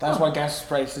 That's why gas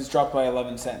prices dropped by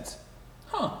 11 cents.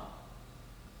 Huh.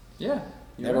 Yeah.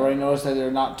 Everybody knows that they're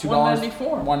not $2.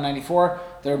 $1.94. $1.94.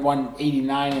 They're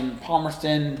 $1.89 in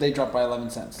Palmerston. They dropped by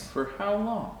 11 cents. For how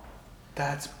long?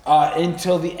 That's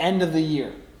Until the end of the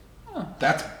year.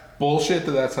 that's bullshit.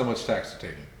 That's how much tax they're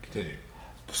taking. Continue.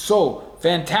 So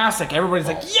fantastic! Everybody's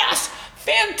like, yes,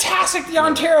 fantastic! The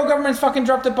Ontario government's fucking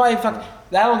dropped it by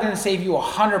that'll gonna save you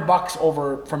 $100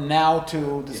 over from now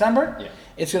to December. Yeah.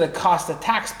 It's gonna cost the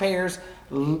taxpayers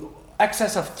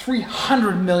excess of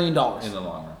 $300 million In the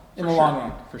long run. in the long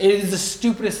run. It is the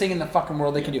stupidest thing in the fucking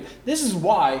world they can do. This is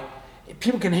why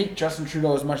people can hate Justin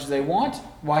Trudeau as much as they want.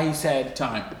 Why he said,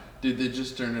 Time. Did they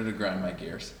just turn it to grind my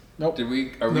gears? Nope. Are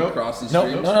we Nope. crossing no,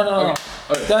 streams? no. Okay.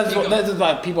 Okay. That's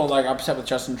why people are like upset with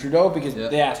Justin Trudeau because Yeah.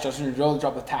 they asked Justin Trudeau to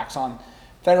drop the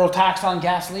federal tax on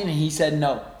gasoline, and he said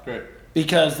no Great.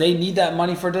 because they need that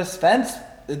money for defense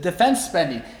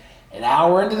spending. And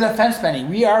now we're into defense spending.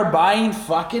 We are buying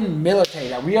fucking military.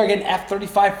 Now we are getting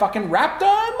F-35 fucking wrapped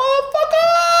on,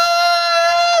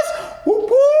 motherfuckers. Whoop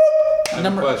whoop. I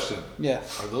have a question. Yeah.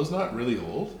 Are those not really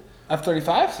old?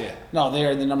 F-35s? Yeah. No, they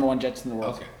are the number one jets in the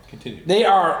world. Okay, continue.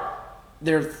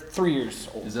 They're 3 years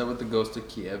old. Is that what the Ghost of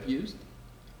Kiev used?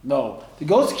 No, the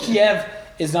Ghost of Kiev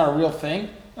is not a real thing.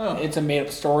 Oh. It's a made-up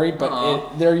story, but Aw.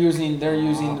 they're using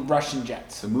Russian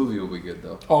jets. The movie will be good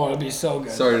though. Oh, it'll be so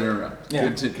good. Sorry to interrupt. Yeah.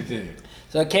 Continue.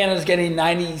 So Canada's getting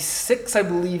 96, I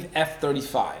believe,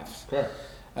 F-35s. Correct.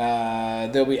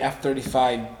 There'll be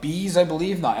F-35Bs, I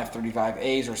believe, not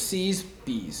F-35As or Cs,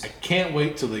 Bs. I can't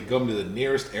wait till they come to the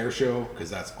nearest air show because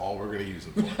that's all we're gonna use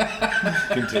them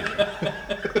for. Continue.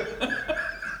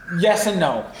 Yes and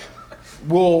no.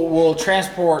 We'll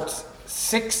transport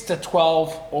 6 to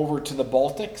 12 over to the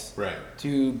Baltics Right.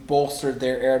 to bolster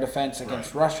their air defense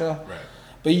against Right. Russia. Right.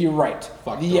 But you're right.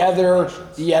 Fuck The those other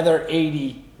Russians.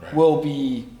 80 Right. will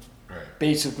be Right.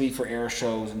 basically for air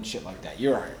shows and shit like that.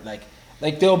 You're right.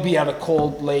 Like they'll be out of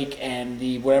Cold Lake and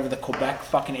the whatever the Quebec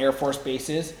fucking Air Force base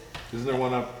is. Isn't there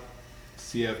one up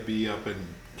CFB up in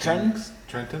Trenton?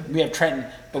 Trenton? We have Trenton,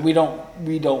 but we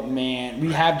don't man.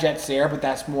 We have jets there, but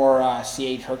that's more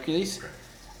C8 Hercules.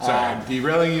 Sorry, I'm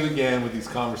derailing you again with these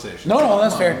conversations. No,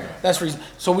 that's fair. That's the reason.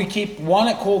 So we keep one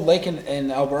at Cold Lake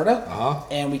in Alberta,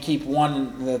 and we keep one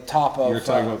in the top of. You're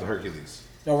talking about the Hercules.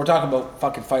 No, we're talking about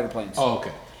fucking fighter planes. Oh,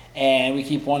 okay. And we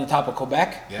keep one on top of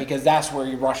Quebec because that's where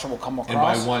Russia will come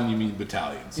across. And by one, you mean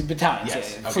battalions? Battalions,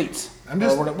 yes. yeah, fleets. I'm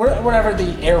just or whatever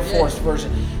the Air Force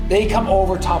version. They come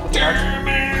over top of the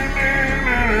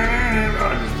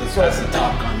So that's the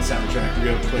Top Gun soundtrack. We're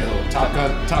gonna play a little Top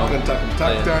Gun.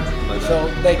 So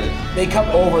they come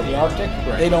over the Arctic.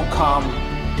 Right. They don't come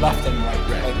left and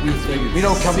right. Like we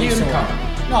don't come east and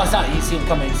west. No, it's not easy and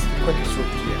coming. It's the quickest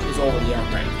route is over the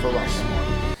Arctic for Russia.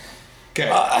 Okay.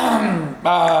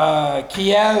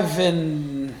 Kiev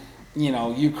and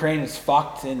Ukraine is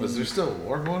fucked. And was there still a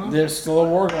war going on? There's still a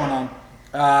war going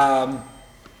on.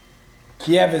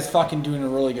 Kiev is fucking doing a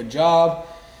really good job.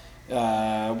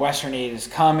 Western aid is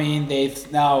coming.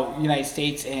 They've now United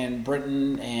States and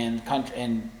Britain and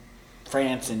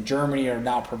France and Germany are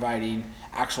now providing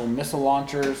actual missile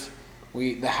launchers.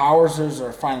 The howitzers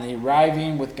are finally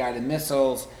arriving with guided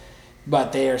missiles,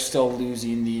 but they are still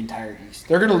losing the entire East.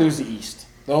 They're going to lose the East.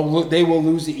 They will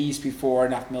lose the East before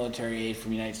enough military aid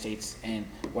from the United States and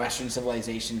Western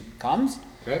civilization comes.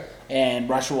 Okay. And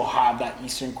Russia will have that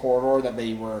Eastern corridor that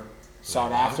they were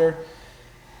sought after.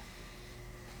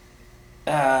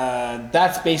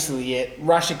 That's basically it.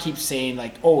 Russia keeps saying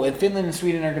and Finland and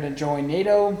Sweden are going to join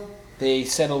NATO. They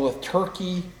settle with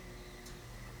Turkey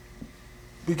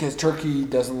because Turkey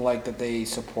doesn't like that they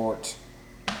support.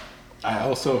 I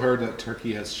also heard that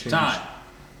Turkey has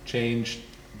changed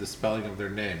the spelling of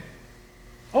their name.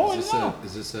 Oh, Is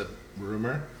this a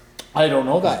rumor? I don't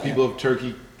know that. People of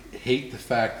Turkey hate the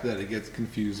fact that it gets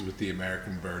confused with the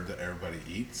American bird that everybody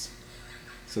eats.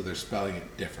 So they're spelling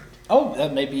it different. Oh,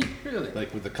 that may be. Really?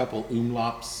 Like with a couple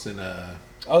umlauts and a...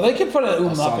 Oh, they could put an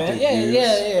umlaut in it.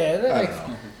 Yeah. I don't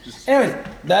know. Anyways,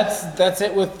 that's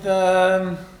it with...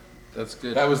 That's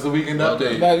good. That was the weekend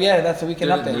update. That's the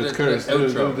weekend update. It's Curtis.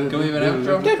 Outro. Can we have an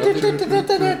outro? Yeah,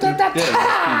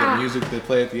 the music they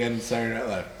play at the end of Saturday Night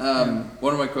Live.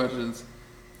 One of my questions,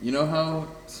 you know how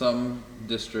some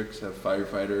districts have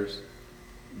firefighters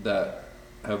that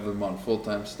have them on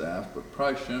full-time staff, but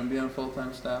probably shouldn't be on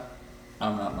full-time staff?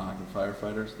 I'm not knocking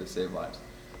firefighters, they save lives.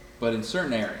 But in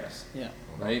certain areas,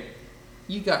 right,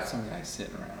 you got some guys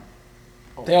sitting around.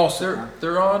 They all sit around.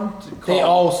 They're on to call. They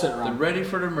all sit around. They're ready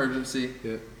for an emergency.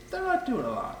 Yeah. They're not doing a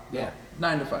lot. Yeah.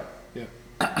 9 to 5. Yeah.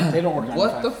 They don't work 9 to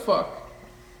 5. What the fuck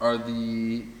are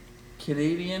the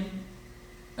Canadian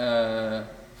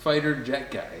fighter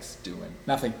jet guys doing?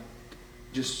 Nothing.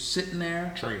 Just sitting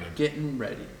there, training, getting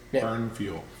ready. Yeah. Burn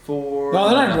fuel. No,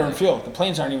 they're not burning fuel. The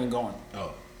planes aren't even going.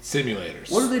 Oh, simulators.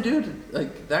 What do they do?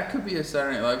 That could be a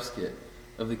Saturday Night Live skit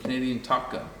of the Canadian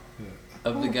Top Gun.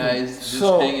 Of the guys just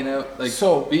hanging out, beach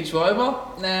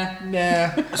volleyball?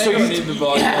 Nah. So you don't need the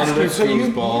volleyball. So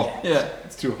you ball. Yeah.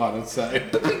 It's too hot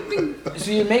outside.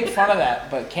 So you make fun of that,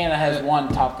 but Canada has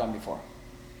won Top Gun before.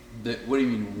 What do you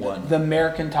mean one? The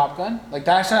American Top Gun?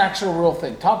 That's an actual real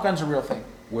thing. Top Gun's a real thing.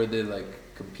 Where they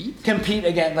compete? Compete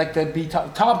again,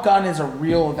 Top Gun is a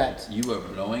real event. You are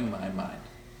blowing my mind.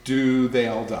 Do they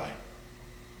all die?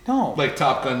 No. Like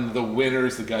Top Gun, the winner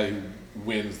is the guy who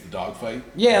wins the dogfight.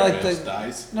 Yeah,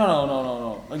 dies.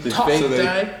 No. They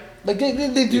die. They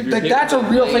do. That's a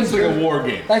real thing. It's like a war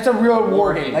game. That's a real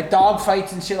war game. Like dog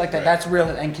fights and shit like that. Right. That's real.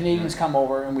 And Canadians come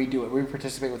over and we do it. We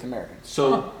participate with Americans.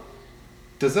 So,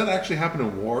 does that actually happen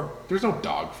in war? There's no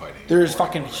dog fighting. There's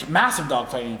fucking massive dog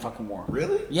fighting in fucking war.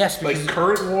 Really? Yes. Like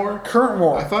current war? Current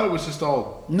war. I thought it was just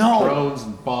all drones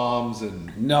and bombs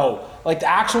and... No. Like the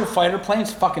actual fighter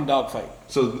planes, fucking dog fight.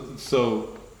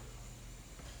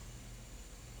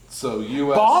 So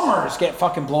U.S. bombers get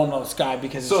fucking blown out of the sky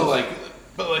because but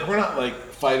we're not like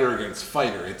fighter against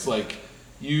fighter. It's like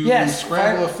you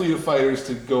scramble a fleet of fighters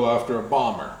to go after a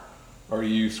bomber, or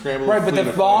you scramble. Right, but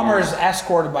the bomber is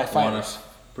escorted by fighters.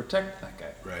 Protect that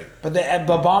guy. Right. But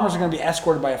bombers are going to be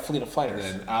escorted by a fleet of fighters.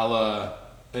 And then, a la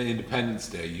Independence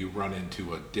Day, you run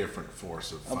into a different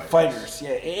force of fighters. Fighters,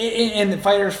 yeah, and the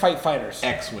fighters fight fighters.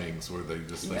 X-wings, where they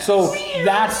just like. So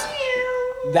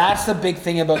that's the big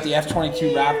thing about the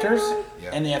F-22 Raptors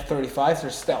and the F-35s.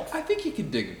 They're stealth. I think you could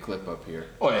dig a clip up here.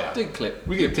 Oh yeah, dig a clip.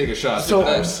 We could take a shot at the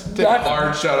mouse. Take a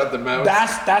hard shot at the mouse.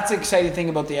 That's the exciting thing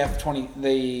about the F-22 and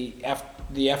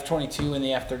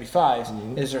the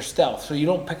F-35s is their stealth. So you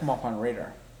don't pick them up on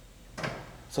radar.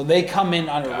 So they come in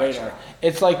under radar.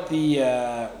 It's like the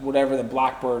the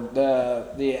Blackbird,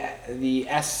 the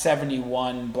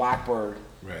S-71 Blackbird.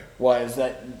 Right.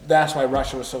 That's why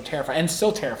Russia was so terrified and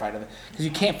still terrified of it because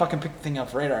you can't fucking pick the thing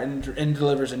off radar and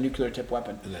delivers a nuclear tipped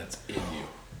weapon. And that's in you.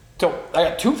 So I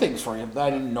got two things for you that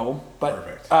I didn't know, but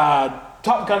Perfect.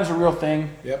 Top Gun's a real thing.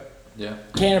 Yep. Yeah.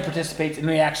 Canada participates and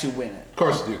we actually win it. Of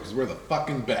course we do, because we're the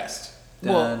fucking best.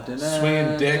 Well,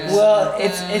 Swinging dicks. Well,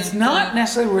 it's not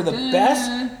necessarily we're the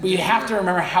best, but you have to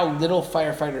remember how little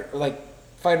fighter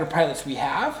pilots we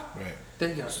have. Right.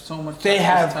 They got so much. They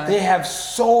have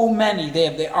so many. They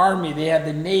have the Army, they have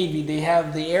the Navy, they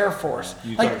have the Air Force.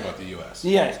 You talking about the U.S.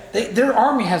 Yes, their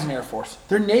Army has an Air Force.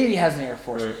 Their Navy has an Air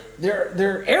Force. Right.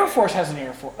 Their Air Force has an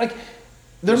Air Force. Like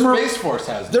The Space Force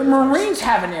has an their Air Force. Marines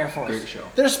have an Air Force. Great show.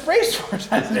 Their Space Force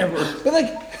has an Air Force. But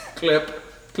like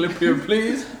clip here,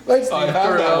 please. like I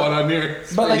have that one on here.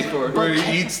 But like- where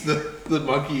he eats the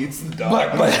monkey eats the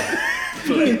dog. but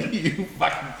You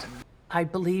fucking. I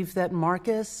believe that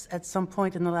Marcus, at some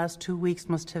point in the last 2 weeks,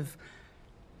 must have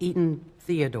eaten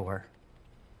Theodore.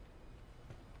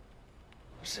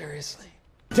 Seriously.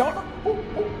 Do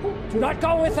not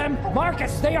go with them,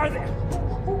 Marcus. They are.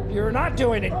 You're not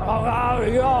doing it.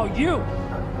 Oh, you,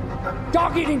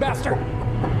 dog-eating bastard.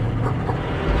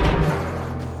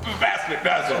 Bastard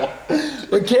asshole.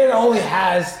 But Canada only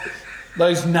has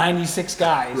those 96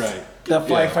 guys Right. that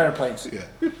fly Yeah. fighter planes.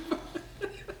 Yeah.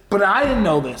 But I didn't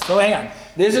know this. So hang on.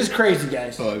 This is crazy,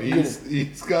 guys. Oh,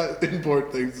 he's got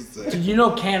important things to say. Did you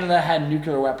know Canada had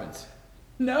nuclear weapons?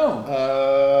 No.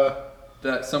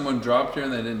 That someone dropped here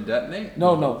and they didn't detonate?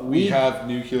 No. We have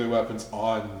nuclear weapons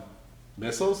on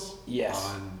missiles.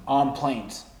 Yes. On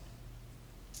planes.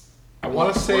 I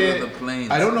want to What say are the planes?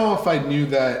 I don't know if I knew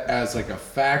that as like a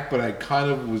fact, but I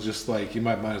kind of was just like in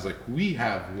my mind, I was like, we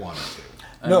have one or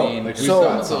two. No, like we've so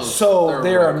got some. so they're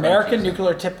third world American countries.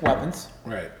 nuclear tipped weapons,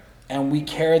 Right. and we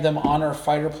carry them on our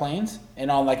fighter planes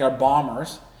and on like our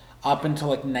bombers up until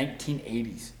like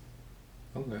 1980s.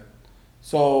 Okay.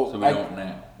 So, So we don't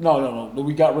now. No.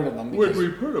 We got rid of them. Where'd because we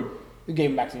put them? we gave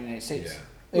them back to the United States.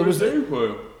 Yeah. It was they put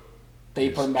them? they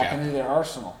put them back Captain. into their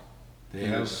arsenal. They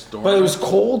have But it was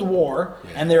Cold War,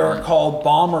 and they were called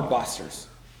bomber busters.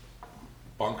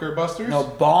 bunker busters. No,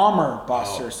 bomber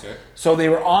busters. okay. So they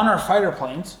were on our fighter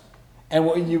planes, and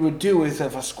what you would do is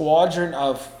if a squadron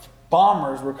of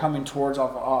bombers were coming towards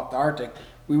off the Arctic,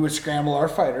 we would scramble our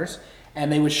fighters,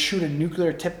 and they would shoot a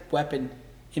nuclear tipped weapon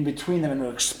in between them and it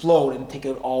would explode and take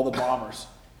out all the bombers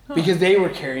because they were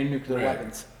carrying nuclear Right.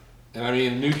 weapons. And I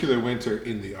mean, nuclear winter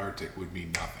in the Arctic would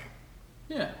mean nothing.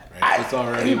 Yeah. Right? It's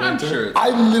already I'm winter. sure it's-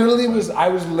 I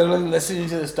was literally listening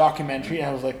to this documentary and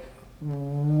I was like,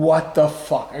 what the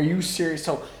fuck? Are you serious?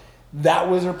 So that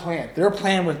was their plan. Their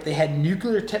plan was they had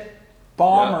nuclear tipped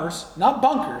bombers, not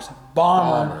bunkers,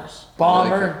 bomber,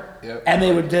 Like it. Yep. and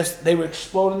they would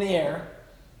explode in the air.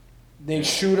 They'd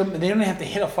shoot them. They didn't have to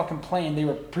hit a fucking plane. They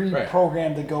were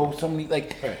pre-programmed to go so many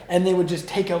Right. and they would just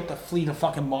take out the fleet of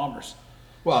fucking bombers.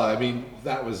 Well, I mean,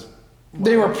 that was.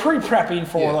 They were pre-prepping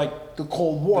for Yeah. like the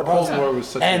Cold War. The Cold War was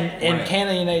such a and brand.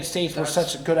 Canada and the United States were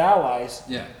such good allies.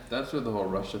 Yeah, that's where the whole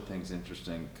Russia thing's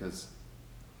interesting because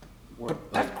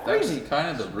that's crazy. That's kind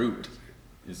of the route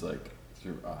is like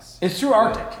through us. It's through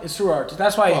Arctic. It's through Arctic.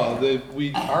 That's why. Well,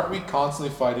 aren't we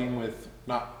constantly fighting with,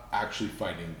 not actually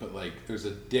fighting, but like there's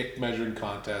a dick measuring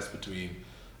contest between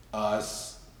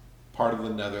us, part of the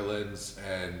Netherlands,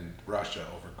 and Russia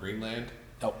over Greenland.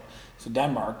 Nope. So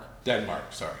Denmark.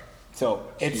 Sorry. So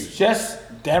it's Huge. just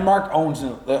Denmark owns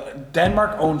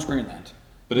Greenland.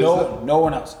 But no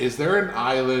one else. Is there an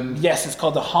island? Yes, it's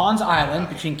called the Hans Island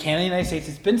between Canada and the United States.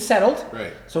 It's been settled.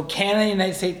 Right. So Canada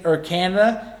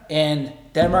and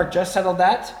Denmark just settled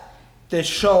that to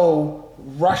show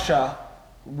Russia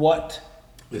what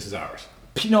This is ours.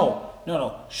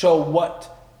 show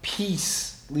what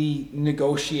peacefully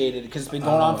negotiated because it's been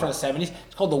going on for the 70s.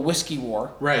 It's called the Whiskey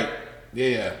War. Right.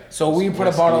 Yeah. So we put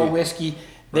a bottle of whiskey.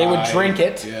 They would drink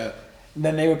it. Yeah. And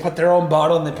then they would put their own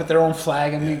bottle and they put their own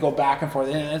flag and we go back and forth.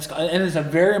 And it's a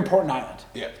very important island.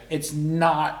 Yeah. It's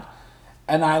not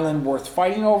an island worth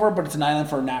fighting over, but it's an island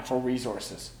for natural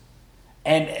resources.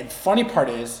 And the funny part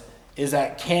is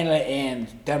that Canada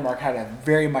and Denmark had a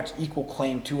very much equal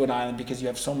claim to an island because you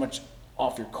have so much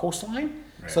off your coastline.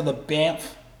 Right. So the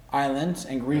Banff Islands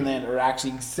and Greenland are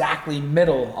actually exactly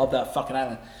middle of that fucking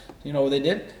island. You know what they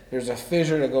did? There's a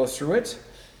fissure that goes through it,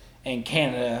 and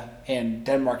Canada and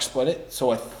Denmark split it.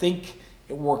 So I think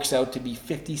it works out to be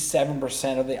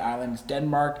 57% of the island's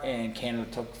Denmark, and Canada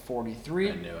took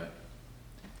 43. I knew it.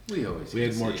 We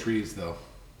had more trees though.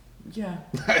 Yeah.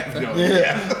 I have no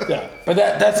idea. Yeah, but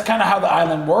that's kind of how the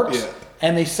island works. Yeah.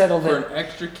 And they settled For it. an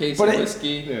extra case But of it-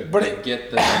 whiskey, but they it-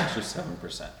 get the extra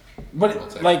 7%. But We'll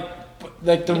take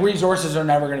like the resources are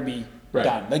never going to be Right.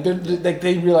 done. Like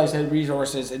they realize that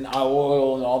resources and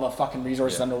oil and all the fucking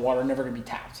resources Yeah. underwater are never going to be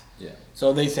tapped. Yeah.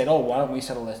 So they said, oh, why don't we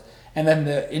settle this? And then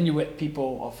the Inuit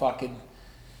people of fucking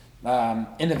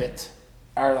Inuit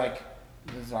are like,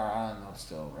 this is our island though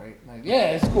still, right? Like,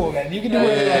 yeah, it's cool, man. You can do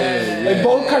it. Like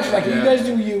both countries, like you guys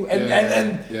do you, and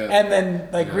then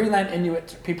like Greenland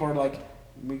Inuit people are like,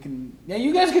 we can,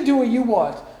 you guys can do what you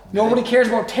want. Nobody cares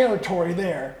about territory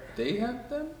there. They have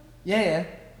them? Yeah.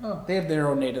 Oh. They have their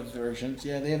own native versions.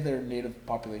 Yeah, they have their native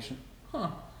population. Huh.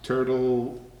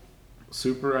 Turtle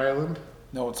Super Island?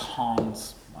 No, it's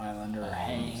Hans Island or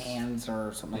Hans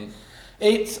or something.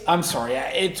 I'm sorry.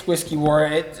 It's Whiskey War.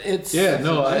 It's. Yeah,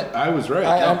 no, I was right.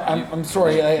 I'm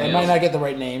sorry. I might not get the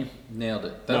right name. Nailed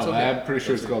it. No, That's okay. I'm pretty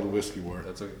sure it's called Whiskey War.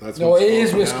 That's okay. That's No, what it it's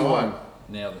is called Whiskey from now War. on.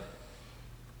 Nailed it.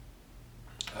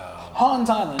 Hans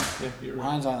Island. Yeah, you're right.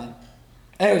 Hans Island.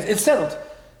 Anyways, it's settled.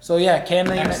 So yeah,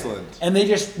 Canada. Excellent. And they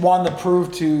just wanted to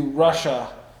prove to Russia,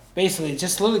 basically, it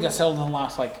just literally got settled in the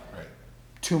last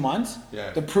 2 months.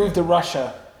 Yeah. To prove to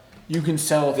Russia, you can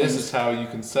sell This things. is how you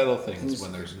can settle things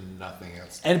when there's nothing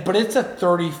else. But it's a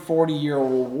 30,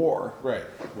 40-year-old war. Right.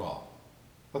 Well,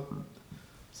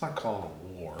 it's not called a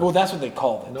war. Well, that's what they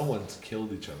called it. No one's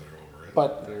killed each other over it.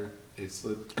 But it's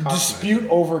the dispute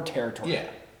over territory. Yeah,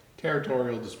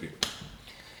 territorial dispute.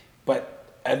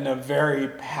 But in a very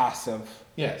passive.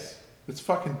 Yes, it's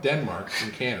fucking Denmark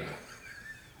and Canada.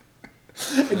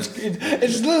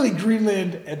 It's literally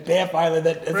Greenland and Banff Island.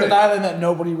 It's Right. an island that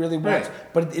nobody really wants.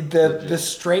 Right. But the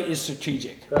strait is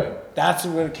strategic. Right. That's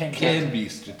what it can Be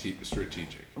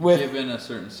strategic. with. Given a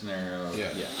certain scenario. Yeah.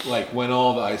 Like when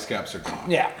all the ice caps are gone.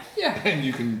 Yeah. And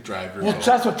you can drive your Well, boat.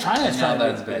 that's what China's Now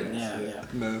trying to that's do. Vegas. Yeah.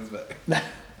 No, it's back.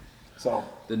 So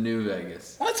The new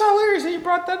Vegas. that's hilarious that you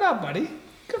brought that up, buddy.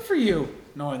 Good for you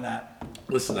knowing that.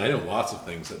 Listen, I know lots of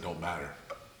things that don't matter.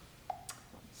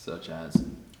 Such as.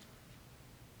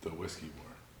 The Whiskey War.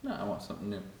 No, I want something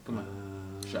new. Come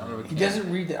on. Shot out of a He can.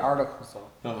 doesn't read the articles though.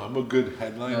 No, I'm a good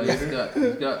headline No, writer.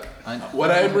 he's got. What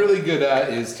I'm really good at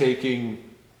is taking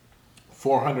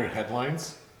 400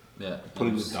 headlines,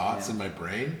 putting the dots in my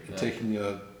brain, and taking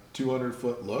a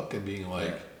 200-foot look and being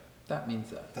like, that means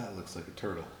that. that looks like a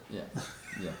turtle. Yeah.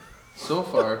 So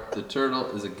far, the turtle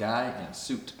is a guy in a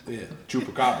suit. Yeah,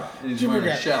 chupacabra. And he's wearing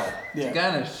a Chupacabra. shell. Yeah. It's a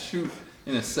guy in a suit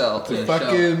in a cell. In a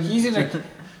Fucking. He's in a.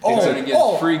 gonna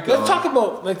get freak let's on. talk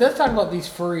about these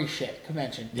furry shit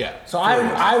convention. Yeah. So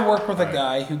I work with a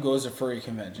guy who goes to furry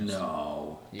conventions.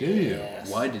 No. Do you? Yes.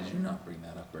 Why did you not bring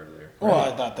that up earlier? Well,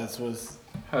 I thought this was.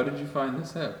 How did you find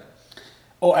this out?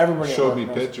 Oh, everybody. at Showed work me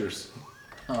knows. pictures.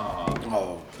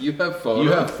 Oh, You have photos?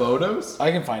 You have photos?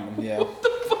 I can find them. Yeah.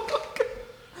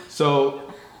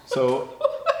 So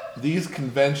these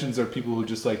conventions are people who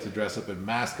just like to dress up in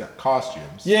mascot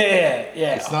costumes. Yeah.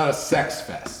 It's not a sex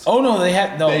fest. Oh no, they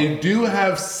have no. They do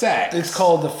have sex. It's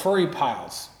called the Furry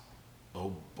Piles.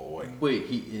 Oh boy. Wait,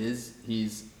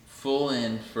 he's full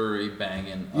in furry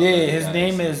banging. Yeah, other his guys.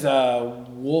 name is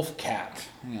Wolf Cat.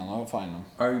 Hang on, I'll find him.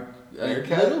 Are a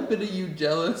Bearcat? little bit of you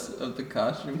jealous of the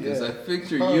costume? Because Yeah, I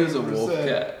picture you as a 100%. wolf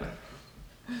cat.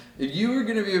 If you were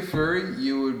gonna be a furry,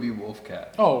 you would be wolf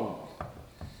cat. Oh,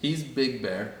 He's Big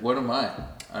Bear. What am I?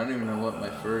 I don't even know what my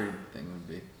furry thing would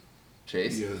be.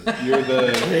 Chase? You're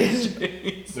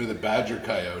the badger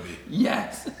coyote.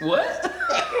 Yes. What?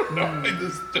 No, I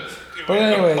just but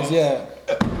anyways, yeah.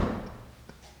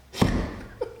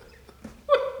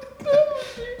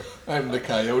 I'm the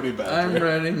coyote badger. I'm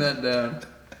writing that down.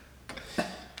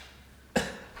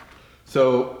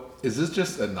 So, is this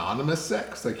just anonymous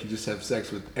sex? Like you just have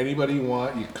sex with anybody you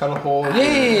want? You cut a hole.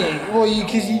 Yeah. Well,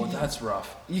 because Oh, that's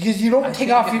rough. you don't I take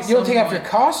think off at you don't some take off your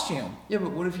point- costume. Yeah,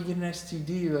 but what if you get an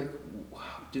STD? You're like, wow,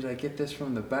 did I get this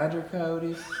from the badger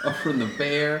coyote, or from the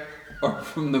bear, or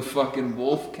from the fucking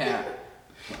wolf cat?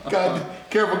 God,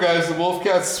 careful guys, the wolf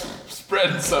cat's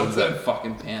spreading What's something. that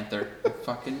fucking panther? I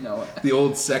fucking know it. The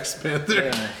old sex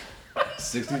panther.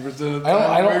 60% of the time.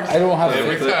 I don't have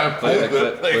Every time. Play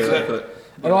that clip.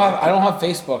 I don't have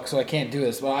Facebook, so I can't do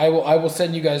this. But I will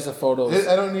send you guys the photos.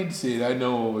 I don't need to see it. I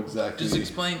know exactly. Just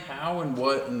explain how and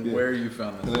what and where you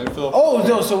found And this. I feel Oh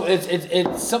no! So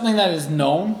it's something that is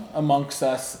known amongst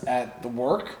us at the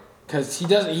work because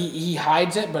he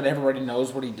hides it, but everybody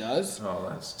knows what he does Oh,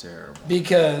 that's terrible.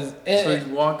 because So he's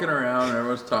walking around and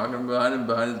everyone's talking behind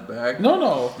his back.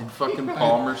 no. In fucking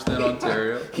Palmerston,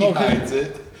 Ontario. he hides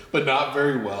it, but not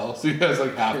very well. So he has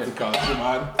like half the costume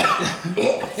on.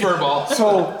 Furball.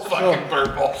 So Fucking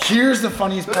purple. here's the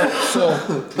funniest part. So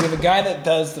we have a guy that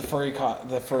does the furry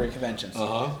conventions.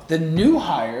 Uh-huh. The new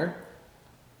hire,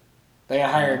 they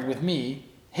got hired with me.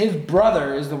 His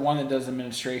brother is the one that does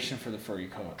administration for the furry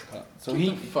con. So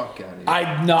Get the fuck out of here.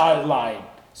 I'm not lying.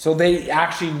 So they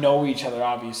actually know each other,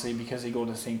 obviously, because they go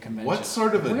to the same convention. What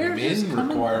sort of Where's this admin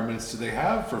coming requirements do they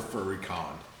have for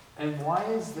FurryCon? And why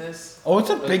is this? Oh,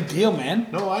 it's a big deal, man.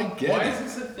 No, I get Why it.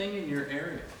 is this a thing in your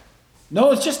area?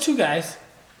 No, it's just two guys.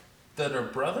 That are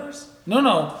brothers?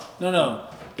 No. They're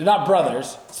not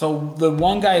brothers. So the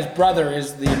one guy's brother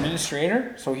is the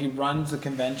administrator, so he runs the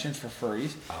conventions for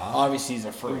furries. Obviously, he's a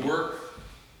The furry.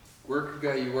 work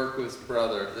guy you work with's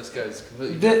brother. This guy's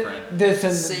completely different. This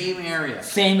is Same area.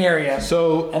 same area.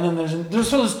 So And then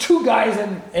there's two guys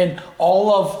in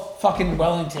all of fucking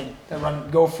Wellington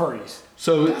that go furries.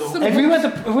 so If we went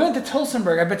to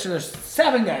Tilsonburg, I bet you there's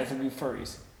 7 guys that do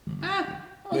furries.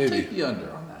 I'll Maybe. take the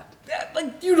under on that.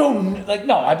 Like you don't like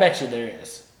no, I bet you there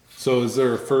is. so is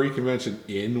there a furry convention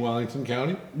in Wellington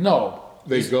County? No,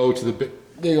 They go to the big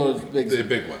they go to the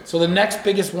big ones. So the next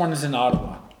biggest one is in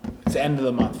Ottawa. It's the end of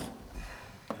the month.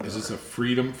 Is this a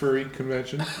freedom furry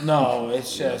convention? No,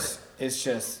 it's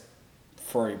just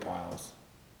furry piles.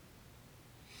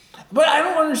 But I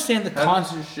don't understand the How does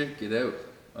concept. your shit get out?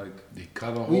 Like, They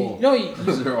cut a hole.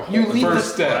 is there a you hole? leave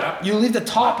First the step. you leave the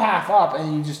top half up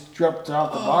and you just drop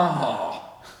out the bottom half.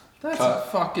 That's a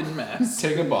fucking mess.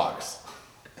 Take a box.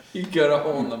 You got a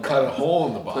hole in the Cut a box. hole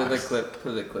in the box. Play the clip.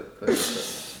 Play the clip.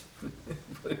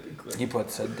 Play the clip. He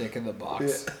puts a dick in the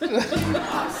box.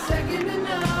 Second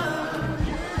enough.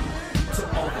 To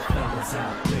all the fellas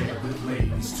out there with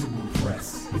ladies to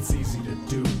impress, it's easy to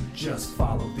do, just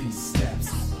follow these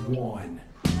steps. 1,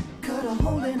 Cut a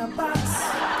hole in a box.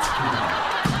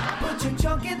 Put your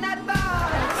junk in that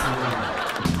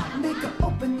box. Make her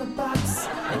open the box.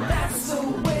 And that's the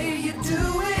way you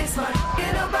do it. It's like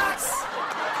in a box.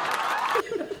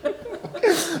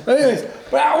 But anyways,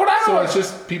 what I So don't, it's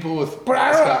just people with but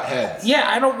I don't, mascot heads. yeah,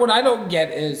 I don't. What I don't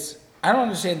get is I don't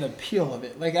understand the appeal of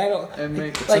it. Like I don't. It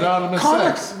makes- It's anonymous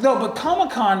sex. No, but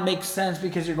Comic-Con makes sense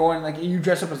because you're going like you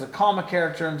dress up as a comic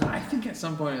character and I think at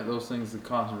some point those things, the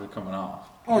costumes are coming off.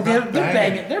 oh, they're not banging.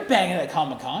 banging. They're banging at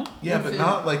Comic-Con. Yeah, but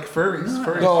not like furries.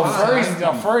 Furries. No, fine.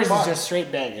 furries Fine. is just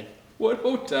straight banging. What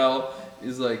hotel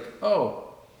is like,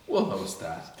 oh, we'll host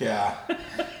that? Yeah,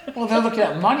 Well, they're looking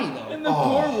at money though. And the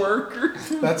poor workers.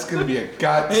 that's gonna be a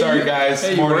sorry guys.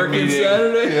 Hey, you morning working meeting.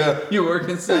 Saturday? Yeah. You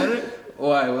working Saturday?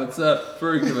 Why? What's up?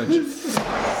 Furry convention.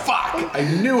 Fuck!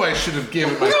 I knew I should have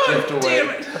given my gift away. Damn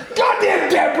it! Goddamn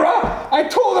Deborah! I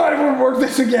told her I wouldn't work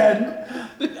this again.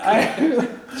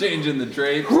 Changing the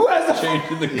drapes. Who has the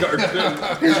Changing the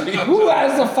carpet. Who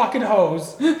has the fucking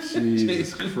hose?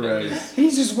 Jesus Christ!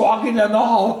 He's just walking down the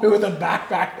hallway with a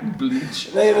backpack and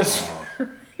Bleach. they just.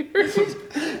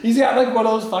 He's got like one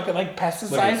of those fucking like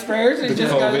pesticide Like sprayers. And The he's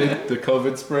just got, the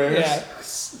COVID sprayers. yeah,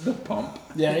 The pump.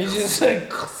 yeah. He's just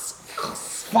like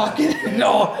fucking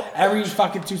no. Every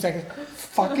fucking 2 seconds,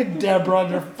 fucking Deborah,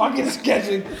 they're fucking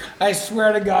scheduling. I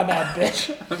swear to God, that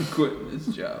bitch. I'm quitting this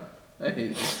job. I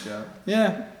hate this job.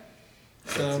 Yeah.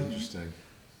 That's So interesting.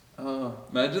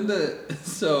 Imagine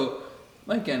so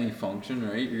like any function,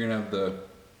 right? You're gonna have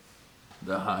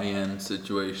the high end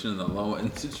situation and the low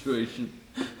end situation.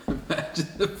 Imagine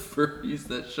the furries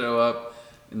that show up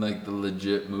in like the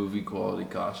legit movie quality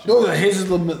costume. no, his is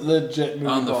legit movie.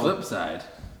 On the quality. flip side,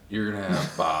 you're gonna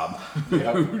have Bob,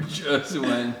 Yep. who just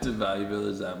went to Value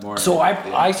Village that morning. So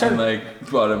I started and like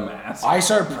bought a mask. I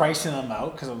started pricing them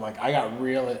out because I'm like, I got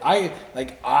real.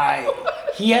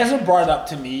 He hasn't brought it up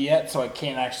to me yet, so I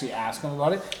can't actually ask him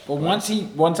about it. But once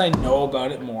I know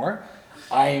about it more,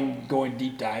 I am going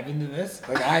deep dive into this.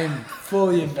 Like I am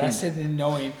fully invested in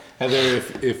knowing. Heather,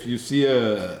 if you see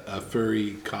a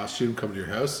furry costume come to your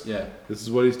house, Yeah. this is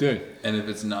what he's doing. And if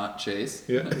it's not Chase,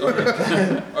 Yeah.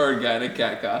 or a guy in a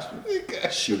cat costume,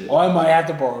 shoot it. Well, I might have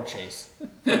to borrow Chase for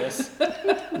this.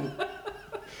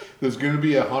 There's going to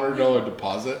be $100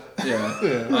 deposit. Yeah.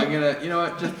 I'm gonna, you know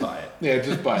what? Just buy it. Yeah,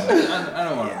 just buy that. I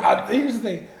don't want to buy it. Here's the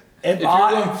thing: if If you're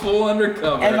going full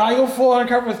undercover, if I go full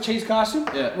undercover with Chase costume,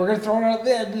 Yeah. we're gonna throw it out at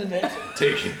the end of it.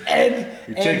 Take it. And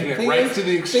You're taking it thing right to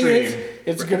the thing is, extreme.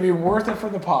 it's gonna be worth it for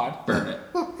the pod. burn it.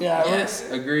 Yeah. Yes,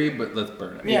 agree, but let's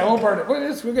burn it. Yeah, we'll burn it.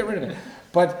 We'll get rid of it.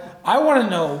 But I want to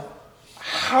know,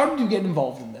 how did you get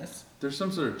involved in this? There's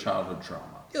some sort of childhood trauma.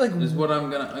 Like- is what I'm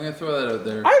gonna throw that out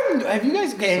there. Have you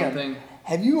guys Something-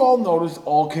 have you all noticed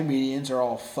all comedians are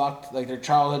all fucked? Like their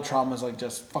childhood trauma is like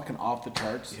just fucking off the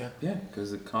charts. Yeah,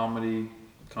 because the comedy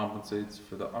compensates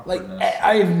for the Like awkwardness.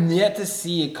 I've yet to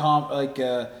see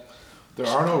a There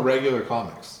are no regular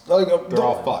comics. they're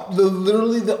all fucked.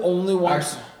 Literally the only one.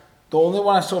 Actually- The only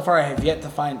one so far I have yet to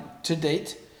find to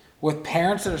date with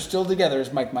parents that are still together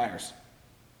is Mike Myers.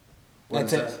 What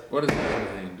That's is it. that? What does that have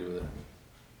anything to do with it?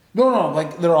 No,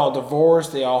 like they're all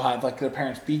divorced. They all have like their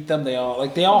parents beat them. They all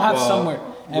have Well, somewhere.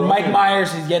 And Rogan- Mike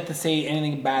Myers has yet to say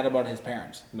anything bad about his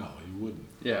parents. No, you wouldn't.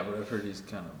 Yeah, but I've heard he's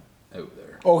kind of out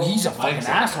there. Oh, he's a fucking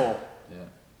so. asshole. Yeah.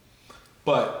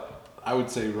 But I would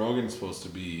say Rogan's supposed to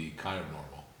be kind of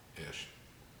normal-ish.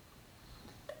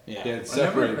 Yeah. He had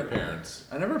separated parents.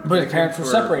 I never. But pegged his parents him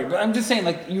were for- separated. But I'm just saying,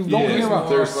 like, you don't hear about.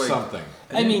 there's like- something.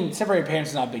 I mean, separated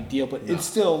parents is not a big deal, but it's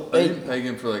still. I didn't peg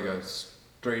him for like a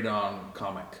straight-on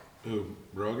comic. Who,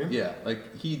 Rogan? Yeah,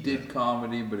 like he did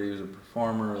comedy, but he was a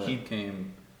performer that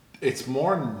came. It's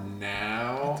more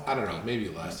now. I don't know, maybe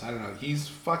less. I don't know. He's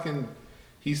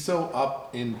so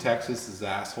up in Texas'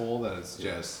 asshole that it's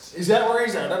just. Is that where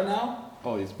he's at now?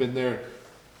 Oh, he's been there.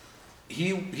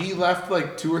 He left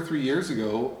like 2 or 3 years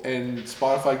ago, and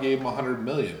Spotify gave him $100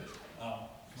 million. Oh.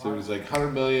 So he's like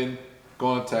 $100 million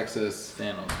going to Texas.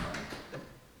 Thanos money.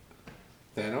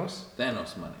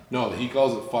 Thanos? Money. No, he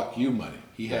calls it "fuck you" money.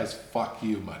 He has "fuck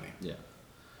you" money. Yeah.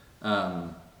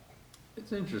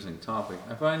 It's an interesting topic.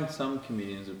 I find some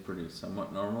comedians are pretty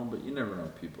somewhat normal, but you never know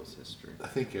people's history. I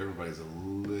think everybody's a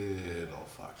little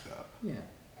fucked up. Yeah.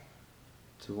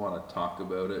 To want to talk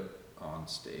about it on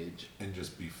stage. And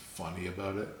just be funny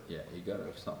about it. Yeah, you gotta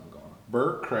have something going on.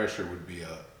 Bert Kreischer would be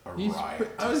a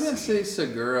riot. I was gonna say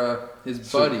Segura, his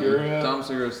Segura, buddy. Tom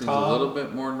Segura seems a little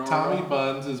bit more normal. Tommy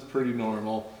Buns is pretty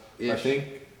normal. I Ish. think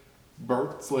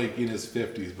Bert's like in his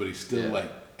 50s, but he's still Yeah.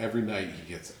 like every night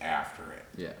he gets after it.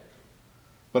 Yeah.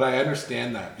 But I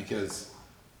understand that because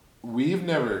we've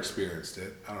never experienced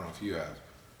it. I don't know if you have,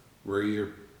 where you're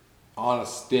on a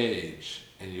stage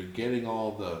and you're getting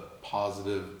all the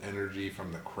positive energy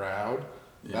from the crowd.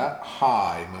 Yeah. That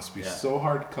high must be Yeah. so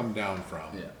hard to come down from.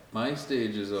 Yeah. My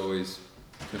stage is always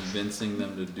convincing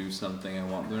them to do something I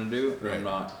want them to do. Right. I'm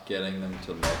not getting them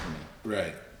to love me.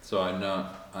 Right. So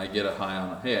I get a high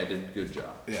on, hey, I did a good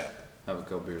job. Yeah. Have a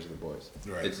couple beers with the boys.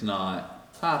 Right. It's not,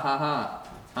 ha ha ha,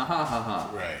 ha ha ha ha.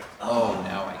 Right. Oh,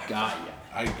 now I got ya.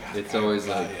 It's always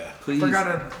like, please. Forgot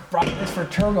to brought this for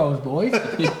turbos, boys.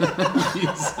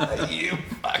 You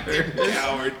fucking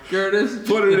coward. Curtis.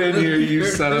 Put it in here, you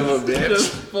son of a bitch.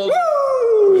 Just pulled,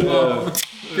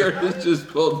 Curtis just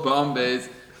pulled Bombays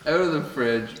out of the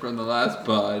fridge from the last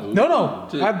pod. No,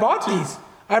 I bought these.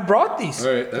 I brought these.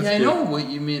 All right, that's Yeah, I good. know what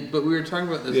you mean, but we were talking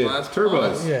about this Yeah, last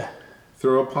turbos. pod. Yeah.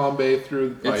 Throw a Pombe through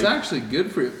the pipe. It's actually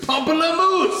good for you.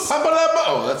 Pamplemousse!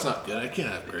 Oh, that's not good. I can't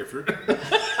have grapefruit.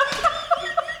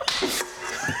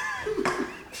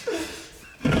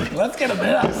 Let's get a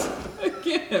mess. I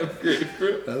can't have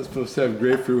grapefruit. I was supposed to have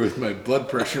grapefruit with my blood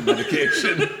pressure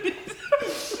medication.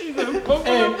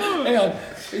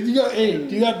 Hey,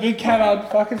 do you got Big Cat on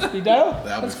fucking speed dial?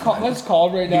 That'll be Let's call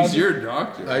him right now. He's your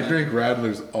doctor. I drink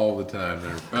Radlers all the time.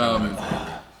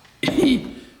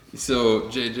 So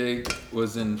JJ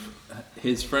was in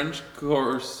his French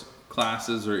course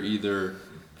classes are either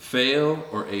fail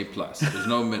or A+. There's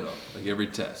no middle, like every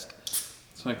test.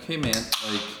 It's like, hey man,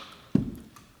 like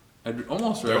I'd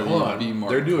almost rather Hold on. be more.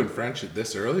 They're doing French at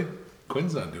this early?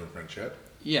 Quinn's not doing French yet.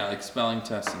 Yeah, like spelling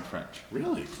tests in French.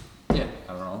 Really? Yeah,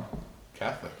 I don't know,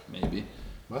 Catholic. maybe.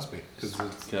 Must be. Because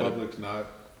it's Gotta- public's not.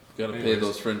 Got to pay Anyways.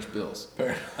 those French bills.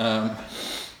 Fair.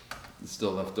 It's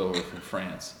still left over from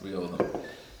France. We owe them.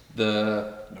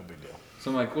 The No big deal.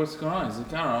 So I'm like, what's going on? He's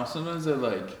like, I don't know. Sometimes I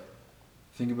like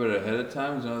think about it ahead of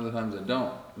time, and other times I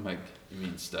don't. I'm like, you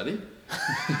mean study?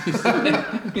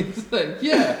 he's like,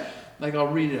 yeah. Like I'll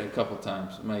read it a couple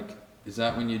times. I'm like, is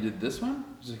that when you did this one?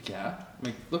 He's like, yeah. I'm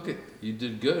like, look it, you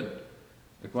did good.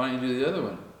 Like, why don't you do the other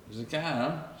one? He's like, I don't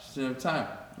know, just didn't have time.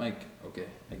 I'm like, okay,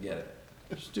 I get it.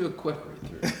 Just do a quick read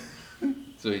through.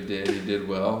 So he did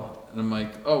well. And I'm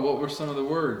like, oh, what were some of the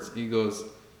words? He goes,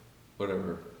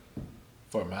 whatever.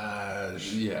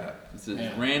 Fromage. Yeah, it's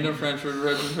a random French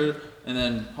word, and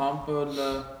then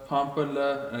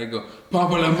pampala, and I go,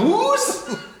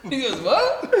 pamplemousse? He goes,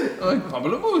 what? I'm like,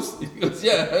 pamplemousse. He goes,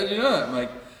 yeah, how'd you know that? I'm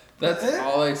like, that's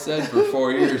all I said for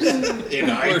 4 years. In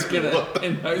high school.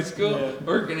 In high school,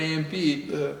 working AMP,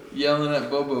 yelling at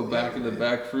Bobo back in the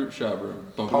back fruit shop room.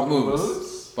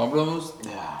 Pamplemousse. Pamplemousse?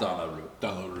 Dans la rue.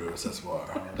 Dans la rue, ce soir.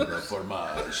 Le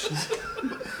fromage.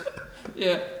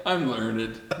 Yeah, I'm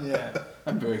learned. Yeah.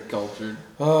 I'm very cultured.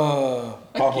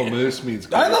 Pamplemousse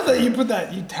means. I love that you put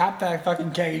that. You tapped that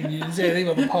fucking keg and you didn't say anything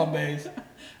about the palm bays.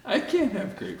 I can't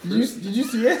have grapefruit. Did you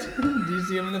see it? Did you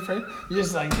see him in the frame? You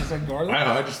just ignored them.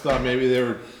 I just thought maybe they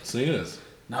were seeing us.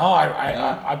 No,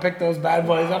 I picked those bad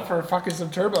boys up for fucking some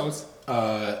turbos.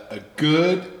 A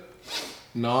good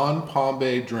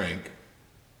non-Pombe drink,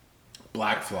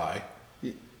 Black Fly.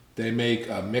 They make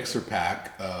a mixer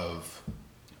pack of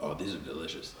Oh, these are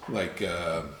delicious. like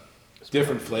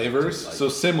different flavors, so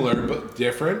similar but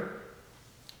different,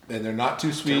 and they're not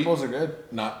too sweet. Turbos are good.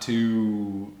 Not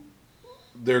too.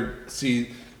 The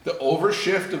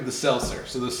overshift of the seltzer.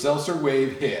 So the seltzer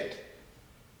wave hit,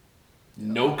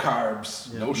 No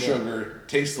carbs, no sugar,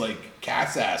 tastes like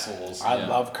cat's assholes. I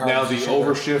love carbs. Now and the sugar.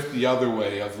 overshift the other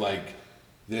way of like,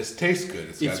 this tastes good.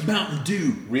 It's got Mountain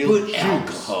Dew. real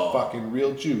juice, fucking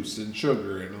real juice and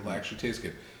sugar, and it'll actually taste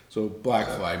good. So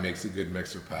Blackfly makes a good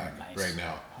mixer pack right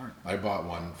now. I bought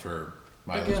one for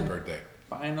Milo's birthday.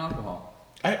 Buying alcohol.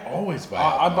 I always buy.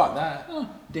 I alcohol. bought that. Oh,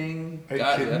 ding. Are you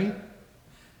Got kidding ya. me?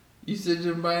 You said you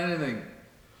didn't buy anything.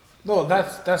 No,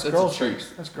 that's a girls' treat.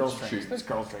 drinks. That's girls' That's a drinks. treat. That's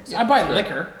girls' drinks. Yeah, I buy that's fair.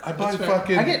 liquor. I buy fair.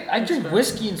 fucking. I drink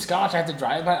whiskey and scotch. I have to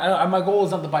drive. But my goal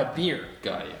is not to buy beer.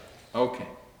 Got you. Okay.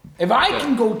 If I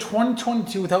can go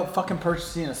 2022 without fucking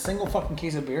purchasing a single fucking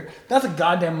case of beer, that's a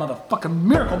goddamn motherfucking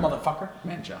miracle, motherfucker.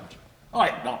 Man challenge.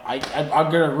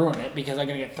 I'm gonna ruin it because I'm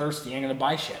gonna get thirsty. I'm gonna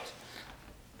buy shit.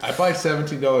 I buy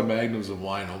 $17 magnums of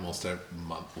wine almost every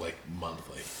month, like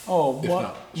monthly. Oh, If what?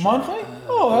 not, sure. Monthly?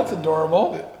 Oh, that's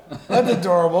adorable. That's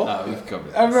adorable. We've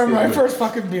covered I this. remember my first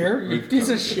fucking beer. You We've piece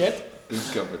of covered shit.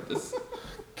 We've covered this.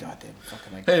 Goddamn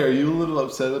fucking. Hey, are you a little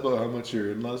upset about how much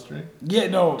your in-laws drink? Yeah,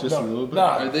 no, Just no, a little bit?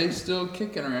 Are No, they still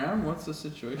kicking around? What's the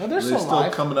situation? no, they're Are they still still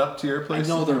alive. coming up to your place?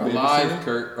 No, they're for alive, babysitting?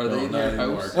 Kurt. Are No, they in not your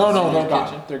anymore. house? No, In they're your gone.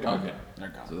 kitchen? They're gone. Okay. They're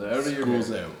gone. So they're out of your School's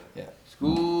head. out. Yeah.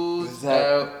 School's that-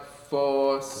 out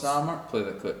for summer. Play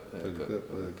the clip. Play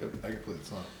the clip. I can play the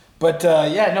song. But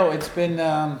yeah, no, it's been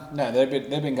no, they've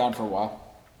been gone for a while.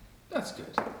 That's good.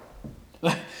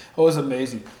 It was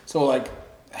amazing. So like,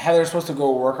 Heather's supposed to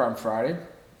go work on Friday,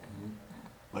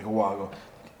 like a while ago,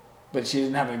 but she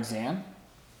didn't have an exam.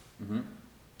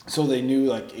 So they knew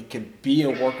like it could be a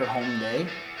work at home day.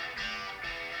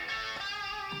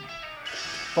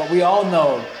 But we all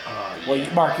know,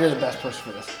 well, Mark, you're the best person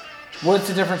for this. What's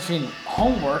the difference between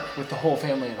homework with the whole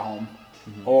family at home,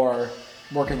 or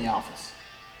work in the office?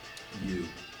 You.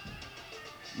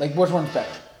 Like, which one's better?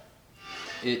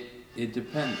 It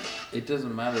depends. It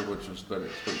doesn't matter which one's better.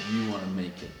 It's what you want to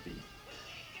make it be.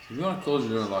 If you want to close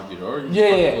your door and lock your door, you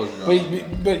Yeah. close your door and lock your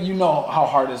door. But you know how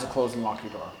hard it is to close and lock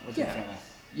your door with your family.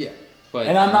 Yeah. But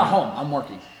And I'm not home. I'm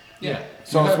working. Yeah.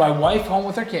 So it's my wife home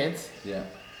with her kids, Yeah.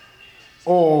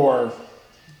 or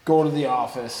go to the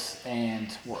office and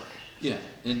work. Yeah.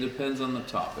 It depends on the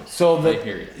topic. So I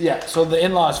hear you. so the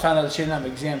in-laws found out that she didn't have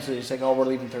exams, so they're just like, oh, we're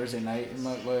leaving Thursday night. And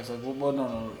my wife's like, well,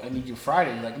 no, I need you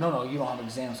Friday. Like, no, you don't have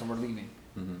exams, so we're leaving.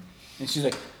 And she's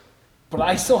like, but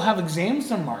I still have exams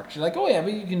in March. She's like, oh yeah,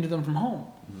 but you can do them from home.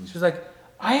 She's like,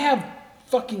 I have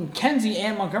fucking Kenzie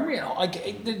and Montgomery at home.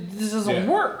 Like, this doesn't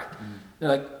work. They're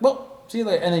like, well, see you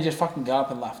later. And they just fucking got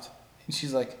up and left. And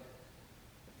she's like,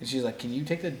 can you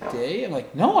take the day? I'm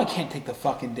like, no, I can't take the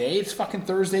fucking day. It's fucking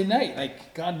Thursday night.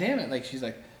 Like, god damn it. Like, she's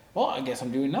like, well, I guess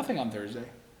I'm doing nothing on Thursday.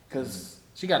 Because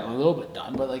she got a little bit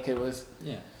done, but like it was.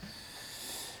 Yeah.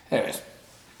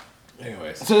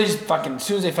 Anyways. So they just fucking, as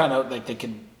soon as they found out, like, they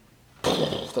could,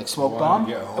 like, smoke Wanted bomb.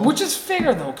 to get home. Which is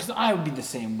fair, though, because I would be the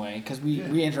same way. Because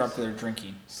we interrupted their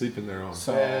drinking. Sleep in their own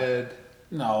So- bed.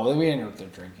 No, we interrupted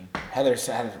their drinking. Heather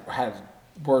had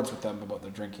words with them about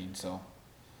their drinking, so.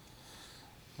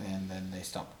 And then they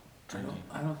stopped drinking.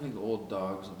 I don't think old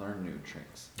dogs learn new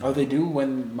tricks. Oh, they do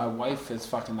when my wife is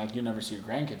fucking like, you never see your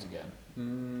grandkids again.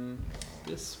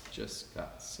 This just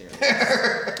got serious.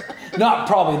 Not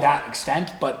probably that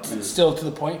extent, but still to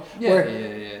the point. Yeah, where,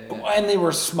 yeah. And they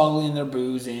were smuggling their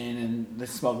booze in, and they're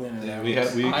smuggling it out. We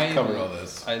covered all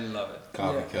this. I love it.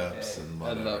 Coffee cups and I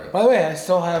whatever. love it. By the way, I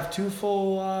still have 2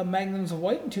 full magnums of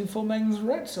white and 2 full magnums of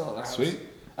red still at the house. Sweet.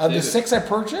 Of the Save it. 6 I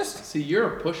purchased. See,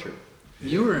 you're a pusher.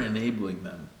 You are enabling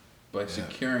them by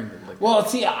securing the liquor. Well,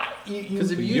 see,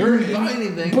 Because if you you're didn't buy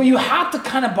anything, but you have to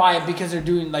kind of buy it because they're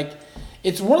doing like,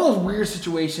 it's one of those weird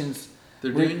situations.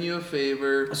 they're where- doing you a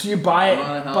favor. So you buy it, You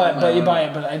wanna help but you them buy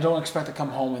out. it, but I don't expect to come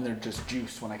home and they're just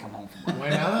juiced when I come home from work.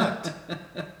 Why not?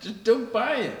 Just don't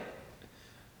buy it.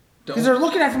 Because they're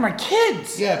looking after my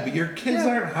kids. Yeah, but your kids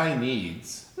aren't high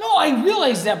needs. No, I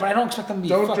realize that, but I don't expect them to be.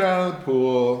 Don't fucking, drown in the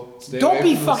pool. Stay Don't away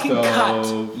be from the fucking cut.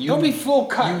 stove. Don't be full You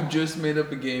cut. just made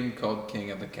up a game called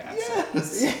King of the Castle.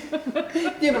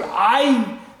 Yeah,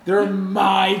 but they're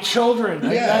my children.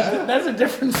 Like, Yeah. that's a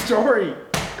different story.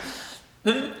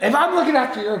 If I'm looking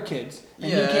after your kids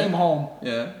and you Yeah. came home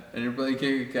Yeah, and you're playing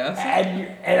King of the Castle.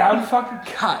 and I'm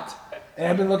fucking cut and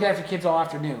I've been looking after kids all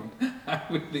afternoon. I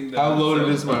would think that. How was loaded so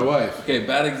is my wife? Okay,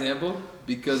 bad example.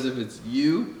 Because if it's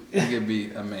you, it could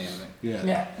be amazing.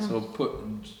 Yeah. So put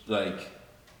like,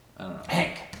 I don't know.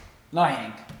 Hank. Not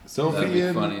Hank. Sophie That'd be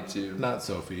and funny too. not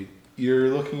Sophie. You're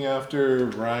looking after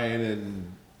Ryan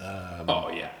and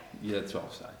Oh yeah, yeah,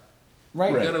 12 side.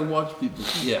 Right? You Right. gotta watch people.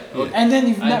 Yeah. Okay. And then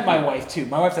you've I met my agree. wife too.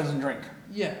 My wife doesn't drink.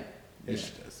 Yeah. yeah,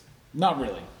 she does. Not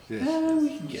really. Yeah,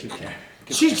 Get there.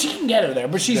 She can get her there,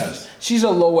 but Yes. she's a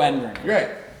low end drinker. You're right.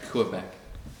 Quebec.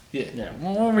 Yeah. Yeah,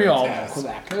 well, we all know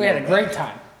Quebec. We had a great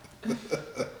time.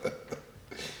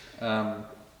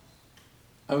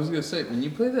 I was gonna say, when you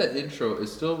play that intro, it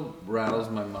still rattles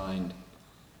my mind.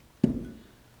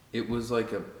 It was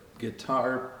like a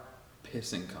guitar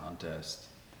pissing contest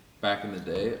back in the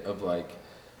day of like,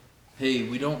 hey,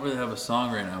 we don't really have a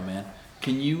song right now, man.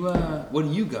 Can you, what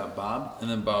do you got, Bob? And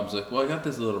then Bob's like, well, I got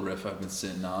this little riff I've been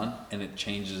sitting on, and it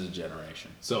changes a generation.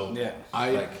 So Yeah.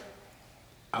 I'm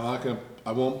not gonna.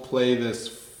 I won't play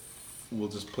this. We'll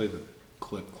just play the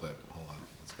clip. Hold on.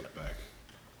 Let's get back.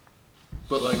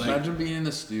 But like, imagine being in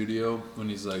the studio when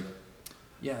he's like,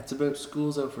 yeah, it's about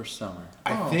school's out for summer.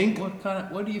 I think-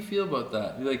 what do you feel about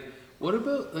that? You're like, what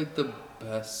about like the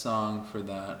best song for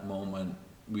that moment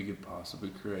we could possibly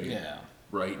create? Yeah.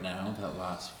 Right now, that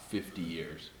lasts 50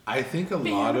 years. I think a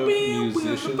lot of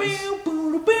musicians.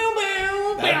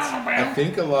 I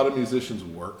think a lot of musicians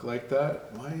work like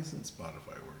that. Why isn't Spotify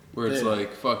working? Where it's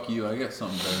like, fuck you, I got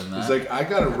something better than that. It's like I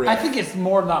got a riff. I think it's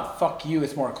more not fuck you,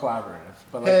 it's more collaborative.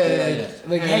 But like,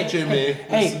 Hey, Jimmy,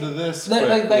 listen to this.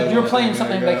 Like you're playing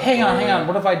something like, hang on,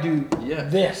 what if I do yeah.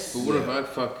 this? But what if I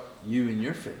fuck you in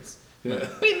your face? Yeah.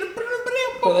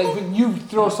 But like when you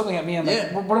throw something at me, I'm like,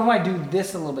 Yeah. what if I do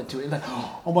this a little bit to it? Like,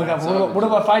 oh my That's god, what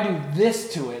if I do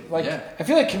this to it? Like, Yeah. I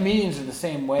feel like comedians are the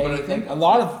same way. But I think- a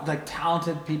lot of like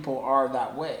talented people are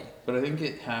that way. But I think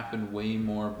it happened way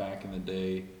more back in the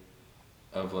day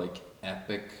of like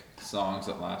epic songs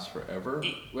that last forever.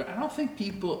 Where I don't think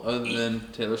people other than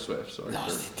Taylor Swift, sorry,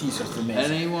 T-shirt's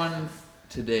amazing. anyone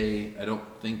today, I don't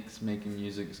think is making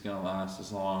music is gonna last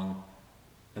as long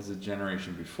as the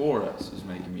generation before us is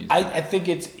making music. I think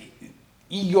it's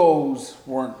egos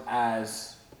weren't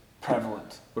as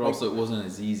prevalent. But also it wasn't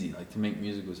as easy. Like to make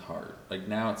music was hard. Like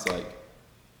now it's like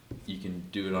you can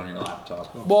do it on your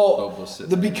laptop. Well, Go sit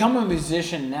to there. become a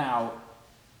musician now,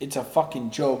 it's a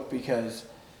fucking joke because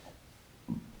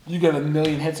you get a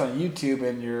million hits on YouTube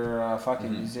and you're a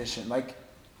fucking musician. Like,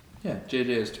 Yeah,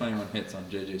 JJ has 21 hits on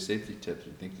JJ Safety Tips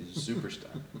and thinks he's a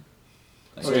superstar.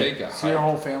 Like, Okay, take a so your hike.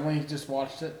 whole family just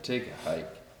watched it. Take a hike.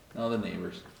 All the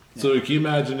neighbors. So can you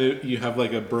imagine it? You have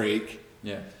like a break.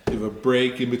 Yeah. You have a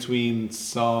break in between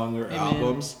song or Hey, man.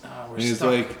 albums, We're and it's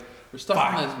stuck. like We're stuck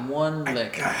on this one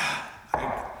lick.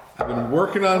 I've been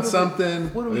working on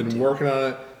something. what do we I've been do? working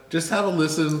on it. Just have a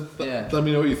listen. Yeah. Let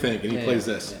me know what you think. And he Yeah, plays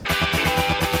yeah, this.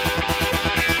 yeah.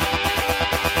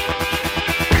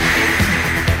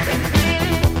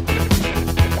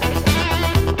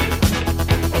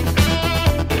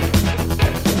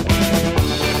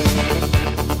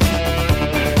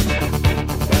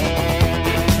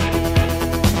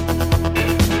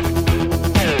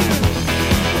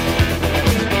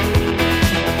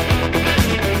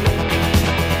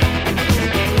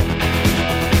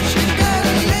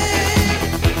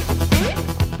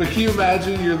 But can you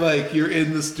imagine you're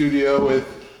in the studio with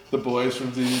the boys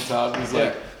from ZZ Top? He's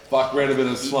like, fuck, rid of in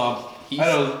a slump. I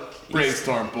don't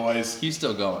brainstorm, boys. He's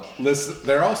still going. Listen,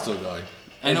 they're all still going.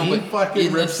 I know, And he but fucking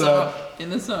in the rips song, up.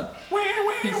 in the song,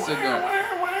 he's still going.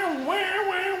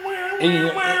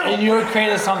 And you would create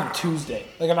a song on Tuesday,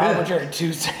 like an arbitrary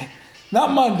Tuesday,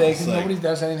 not Monday, because It's like- nobody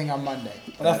does anything on Monday.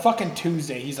 But that fucking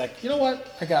Tuesday, he's like, you know what?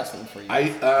 I got something for you. I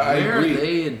Where agree. are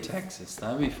they in Texas?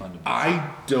 That'd be fun to be.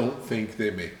 I don't think they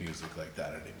make music like that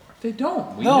anymore. They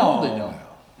don't. We No. know they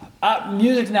don't.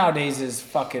 Music nowadays is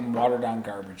fucking watered down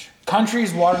garbage.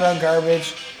 Country's watered down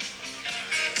garbage.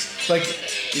 Like,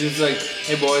 he's like,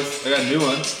 hey boys, I got a new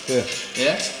one. Yeah.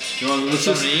 Yeah? You want to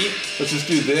listen to eat? Let's just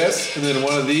do this and then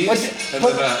one of these and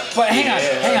then that. But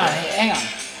hang on.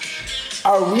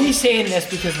 Are we saying this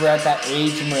because we're at that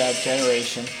age and we're at that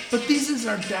generation? But this is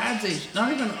our dad's age,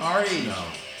 not even our age. No.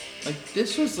 Like,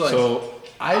 this was like. So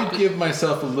I give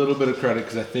myself a little bit of credit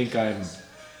because I think I'm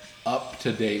up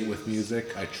to date with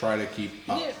music. I try to keep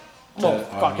up. Well,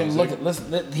 on fucking music.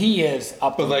 listen. He is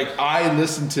up. But like I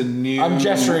listen to new I'm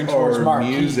gesturing towards or Mark.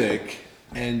 music,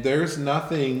 and there's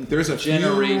nothing. There's a few-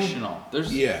 generational.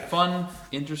 There's Yeah. fun,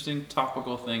 interesting,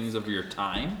 topical things of your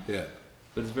time, Yeah.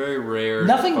 but it's very rare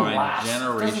Nothing to find lasts.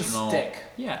 generational. Doesn't stick.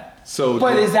 Yeah. So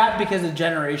But did, is that because the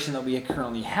generation that we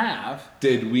currently have,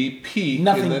 did we peak?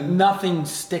 nothing in the, nothing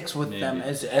sticks with them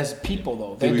Maybe. as people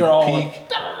though. did we They're all peak?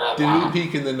 like, Did we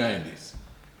peak in the '90s?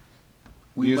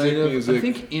 We might have. Music. I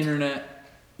think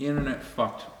internet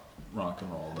fucked rock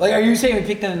and roll. like, are you saying we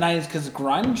peaked in the '90s because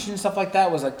grunge and stuff like that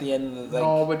was like the end of the? Like,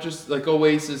 No, but just like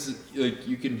Oasis, like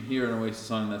you can hear an Oasis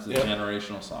song that's a Yep.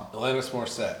 generational song. Alanis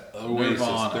Morissette, Oasis.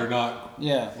 Nirvana. They're not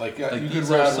yeah. like, Like you could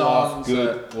these are rattle off songs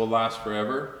good. that will last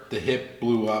forever. The hip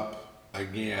blew up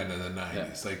again in the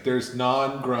 '90s. Like there's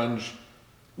non-grunge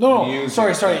No,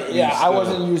 music sorry. that Yeah, I used to-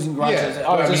 wasn't using grunge. Yeah,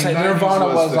 I was just saying 90s Nirvana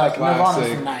was the like Nirvana's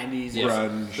classic the 90s. Yes.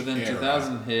 grunge But then era.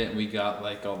 2000 hit, and we got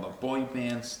like all the boy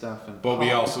band stuff and. But we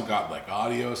pop- also got like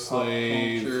Audio pop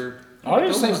Slave. culture. Audio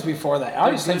Those Slave's are- before that. they're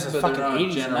Audio good, Slave's is but fucking they're not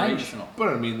 80s and 90s. generational. But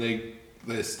I mean,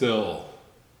 they still.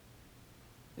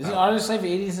 Isn't Audio Slave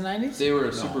 80s and 90s? They were a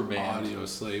No, super band. Audio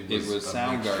Slave It was was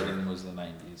a mixture. Soundgarden was the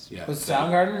 90s. Yeah. Was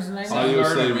Soundgarden in the 90s? Audio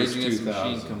Soundgarden Slave and was Rage Against the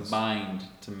Machine 2000s. combined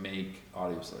to make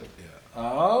Audio Slave. Yeah.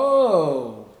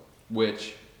 Oh.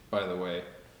 Which, by the way,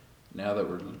 now that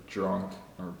we're drunk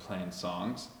and we're playing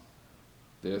songs,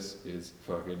 this is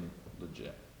fucking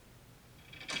legit.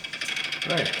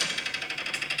 Right.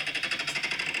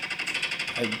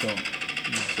 I don't.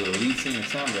 So the lead singer of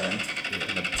Soundgarden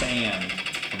and the band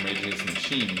from Rage Against the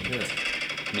Machine Here.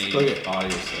 made Look at- Audio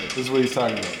Slave. This is what he's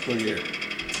talking about. Look here.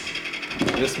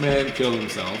 This man killed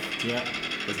himself. Yeah.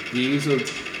 But these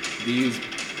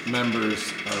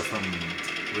members are from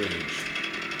Rage.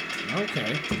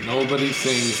 Okay. Nobody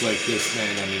sings like this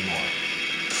man anymore.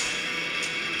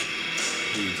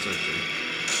 Please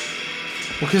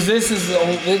search Because this is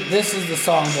the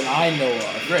song that I know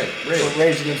of. Right, For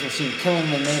Rage Against the Machine, killing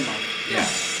the name of. Yeah.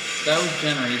 That was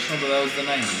generational, but that was the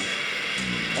 90s.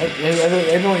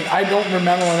 I don't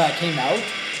remember when that came out.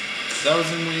 That was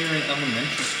when we were in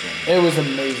elementary school. It was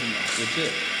amazing.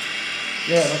 Legit.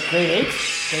 Yeah, like grade 8,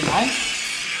 grade 9.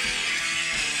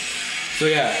 So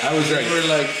yeah, I was right. We were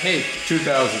like, hey,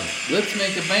 2000. let's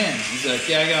make a band. He's like,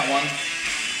 yeah, I got one.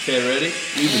 Okay, ready?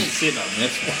 We've been sitting on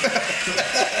this one.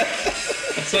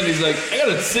 Sonny's like, I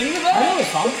gotta sing to I that? know the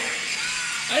song.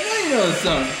 I know you know the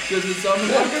song, because it's on the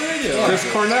fucking radio. Chris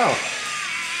Cornell.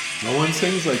 No one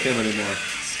sings like him anymore.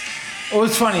 It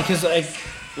was funny because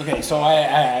okay, so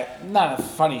I not a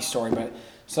funny story, but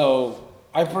so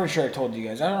I'm pretty sure I told you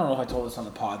guys. I don't know if I told this on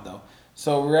the pod though.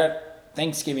 So we're at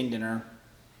Thanksgiving dinner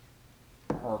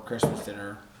or Christmas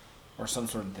dinner or some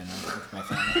sort of dinner with my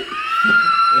family.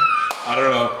 I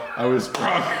don't know. I was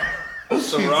drunk.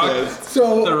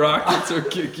 The Rockets are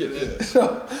kicking in.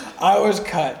 So I was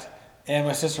cut, and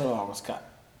my sister-in-law was cut,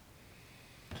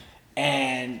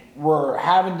 and we're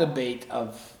having debate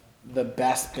of the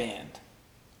best band,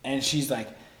 and she's like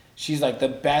the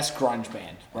best grunge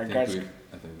band, right, guys?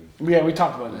 Yeah, we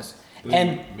talked about this,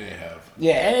 and may have.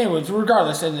 yeah. Anyways,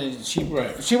 regardless, and then she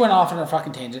went off on her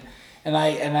fucking tangent, and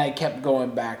I kept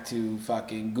going back to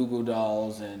fucking Goo Goo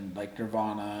Dolls and like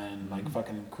Nirvana and like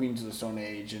fucking Queens of the Stone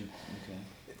Age and.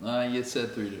 You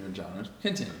said 3 different genres.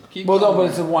 Continue. Keep Well, no,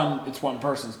 going. but it's one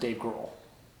person's Dave Grohl.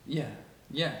 Yeah.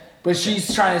 But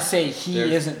she's trying to say he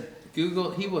isn't.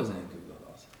 Google. He wasn't in Google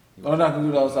Dolls. Oh, not Goo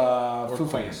Goo Dolls. Foo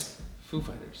Fighters. Foo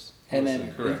Fighters. And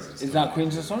then Correct. it's not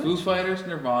Queens of Stone Foo Age? Fighters,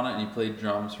 Nirvana, and he played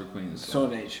drums for Queens of Stone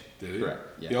Stone Age. Did he? Correct,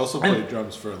 yes. He also played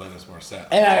drums for Alanis Morissette.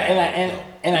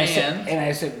 And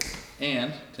I said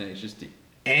and Tenacious D.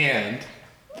 And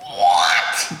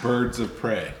what? Birds of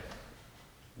Prey.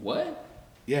 What?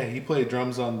 Yeah, he played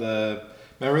drums on the.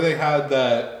 Remember they had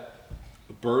that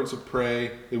Birds of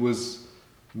Prey. It was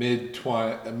mid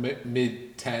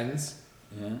 10s.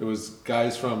 Yeah. It was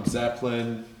guys from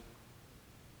Zeppelin,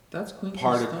 That's Queens.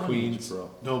 part of of Stone Queens. Age, bro.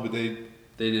 No, but they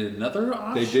did another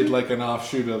offshoot? did like an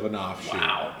offshoot of an offshoot.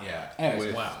 Wow. Yeah.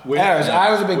 Anyways, With-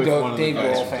 I was a big with one of the Dave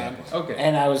guys Grohl from fan. Zeppelin. Okay.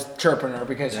 And I was chirping her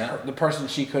because Yeah. the person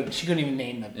she couldn't even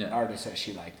name the Yeah. artist that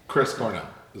she liked. Chris Cornell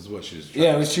is what she was trying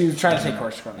Yeah, to she was trying to say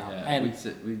Chris Cornell. Yeah, And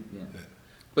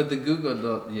But the Google,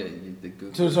 the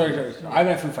Google. so sorry, I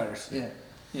meant Foo Fighters. Yeah.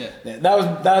 Yeah, that was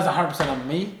 100% on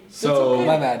me. So- okay.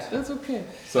 My bad. That's okay.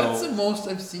 So- That's the most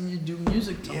I've seen you do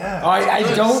music. Tom. Yeah. I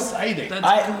That's don't. exciting.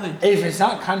 That's good. If it's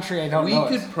not country, I don't We know.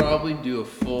 could it. probably do a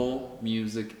full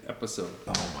music episode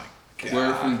Oh my god. where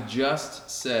if we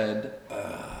just said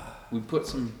we put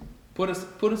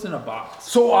us in a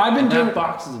box. So I've been And that doing.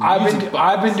 box is a I've music been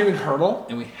box. doing hurdle.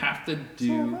 And we have to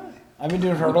do. I've been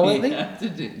doing hurdle We lately. have to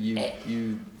do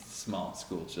you small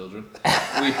school children.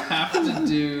 We have to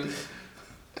do.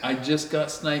 I just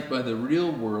got sniped by the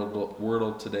real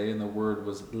Wordle today, and the word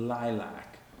was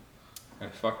lilac. I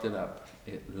fucked it up.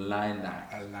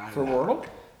 Lilac. For Wordle?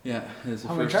 Yeah, it's the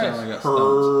How many first time tries? I got You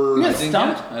stumped. got I didn't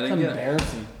stumped? get it. I didn't That's get it.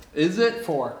 embarrassing. Is it?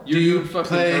 4. You're Do you doing fucking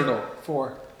play- hurdle.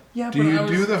 4. Yeah, Do but you I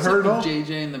was do the sitting with hurdle? JJ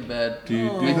in the bed. Do you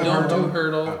do I the don't hurdle? do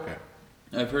hurdle. Okay.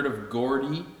 I've heard of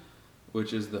Gordy,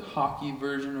 which is the hockey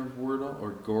version of Wordle,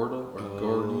 or Gordle, or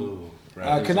Gordy.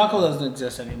 Right. Knuckle doesn't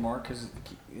exist anymore because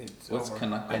it's What's over.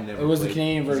 Knuckle? It was the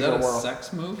Canadian Is version that of a Wordle.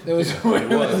 sex move? It was. It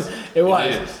was. It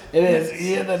was. is. It is.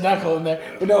 You had the knuckle in there.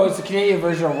 But no, it's the Canadian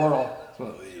version of Wordle.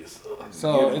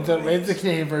 So it's a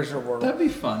Canadian version of Wordle. That'd be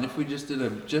fun if we just did a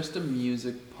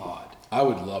music pod. I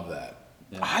would love that.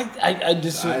 I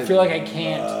just feel like I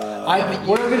can't.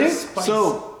 What I'm gonna do?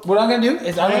 So What I'm gonna do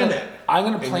is I'm plan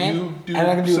gonna it. plan you and do I'm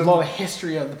gonna do a some- little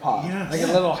history of the pod, Yes. like a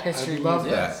little history. I'd love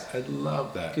music. that. I'd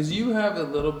love that. Because you have a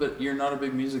little bit. You're not a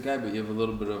big music guy, but you have a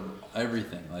little bit of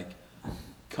everything, like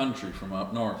country from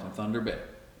up north in Thunder Bay.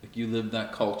 Like you live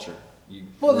that culture. You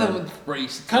Well, then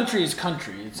embraced it. country is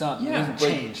country. It's not. It Yeah, doesn't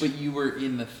change. but you were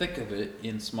in the thick of it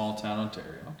in small town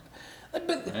Ontario. But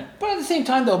Right. at the same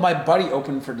time, though, my buddy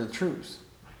opened for the Trues.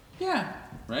 Yeah,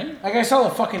 right. Like I saw the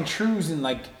fucking Trues in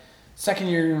like second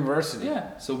year university.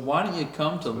 Yeah. So why don't you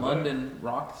come to London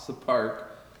Rocks the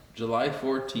Park, July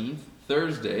 14th,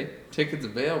 Thursday? Tickets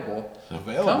available. Come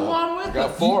on with I got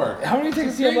us. 4. How many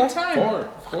tickets do you Great have left? time.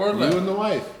 4 left. You and the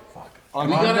wife. We on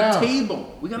got down. a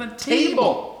table. We got a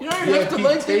table. You don't even have to VIP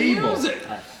like the table. music.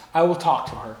 I will talk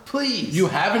to her. Please. You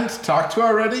haven't talked to her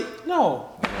already? No.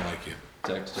 I don't like you.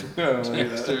 text Yeah, her. look at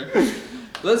Text her.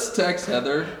 Let's text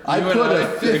Heather. I You and put a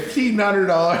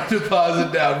 $1,500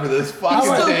 deposit down for this fucking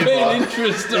Still paying table.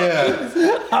 interest on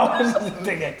Yeah, How much is the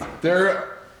ticket? they're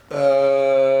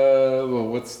well,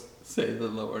 what's? Say the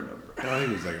lower number. I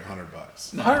think it was like $100.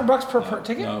 $100 per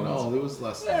ticket? No, No, it was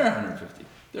less. they're Than 150.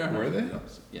 They're Were they?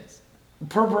 $150. Yes.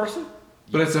 Per person?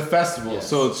 But it's a festival, Yes.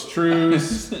 so it's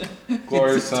Trues,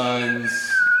 Glory Sons.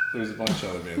 There's a bunch of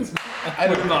other bands. I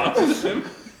don't know.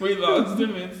 We lost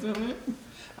him instantly.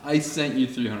 I sent you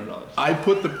 $300. I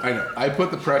put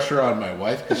the pressure on my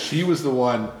wife because she was the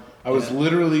one. I was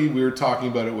literally, we were talking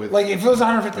about it with. Like if it was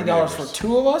 $150 for neighbors.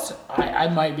 2 of us, I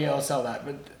might be able to sell that.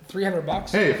 But $300?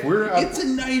 Hey, if we're up, It's a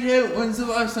night out. When's the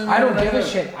last time I you don't had give a a night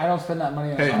out? shit. I don't spend that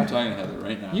money on Hey, I'm content. talking to Heather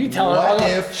right now. You tell What her.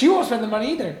 if- She won't spend the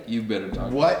money either. You better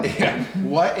talk. what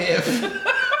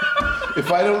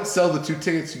if I don't sell the 2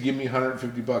 tickets, you give me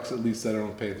 $150, at least I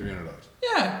don't pay $300.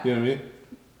 Yeah. You know what I mean?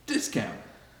 Discount.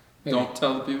 Maybe. Don't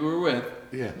tell the people we're with,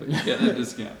 Yeah. but you get a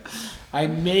discount. I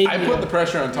made. I put the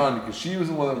pressure on Tanya because she was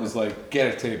the one that was like,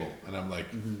 get a table. And I'm like,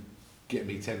 get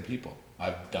me 10 people.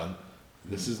 I've done,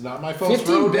 this is not my folks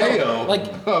 15 rodeo like,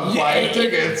 of yeah, buying it-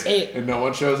 tickets it- and no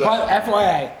one shows But up.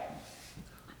 FYI,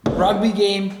 rugby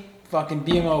game, fucking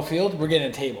BMO field, we're getting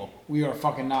a table. We are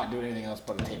fucking not doing anything else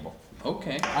but a table.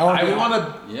 Okay. I want to I be want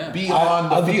to Yeah. be on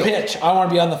the field. pitch. I want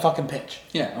to be on the fucking pitch.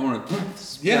 Yeah, I want to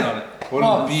spit Yeah. on it. Want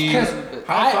Well, to be 'cause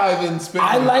high five and spin.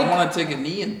 I like- I want to take a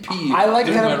knee and pee. I like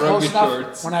in that my I'm close rugby enough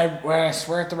shorts. when I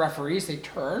swear at the referees, they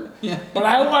turn. Yeah. But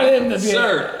I want him to be.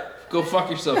 Sir, go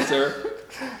fuck yourself, sir.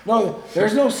 No,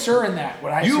 there's no sir in that.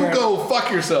 When I You swear, go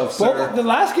fuck yourself, sir. Bobo, the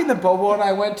last game that Bobo and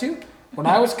I went to, when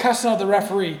I was cussing out the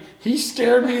referee, he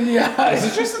stared me in the eyes.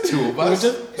 It's just the 2 of It was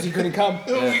us. just because he couldn't come.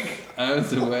 Yeah, I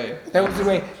was away. That was the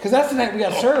way. Because that's the night we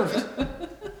got served.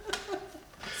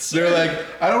 They're like,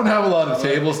 I don't have a lot of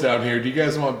tables down here. Do you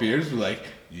guys want beers? We're like,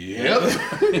 yep.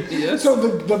 Yes. So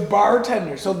the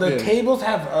bartender, so the Yeah. tables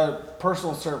have a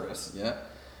personal service, Yeah.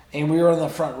 and we were in the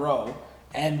front row,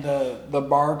 and the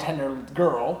bartender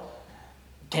girl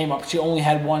came up. She only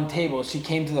had 1 table. She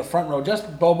came to the front row,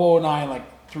 just Bobo and I and like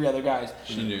 3 other guys.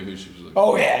 She knew who she was looking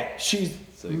Oh yeah, she's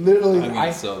It's like, literally. I'm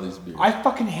gonna sell these beers. I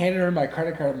fucking handed her my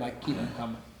credit card. I'm like, keep them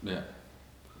coming. Yeah.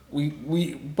 We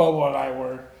Bobo and I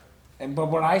were,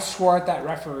 but when I swore at that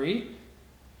referee,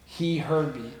 he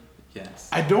heard me. Yes.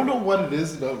 I don't know what it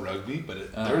is about rugby,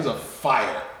 but there's a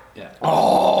fire. Yeah.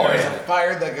 Oh, There's a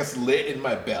fire that gets lit in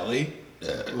my belly,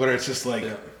 where it's just like,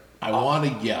 I want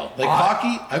to yell. Like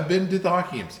hockey, I've been to the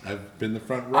hockey games. I've been the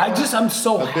front row. I'm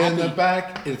so I've been in the happy.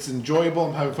 back. It's enjoyable.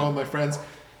 I'm having fun with my friends.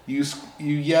 You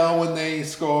yell when they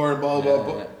score, blah, blah,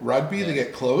 blah. Yeah. Rugby, they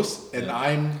get close, and Yeah.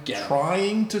 I'm Get 'em.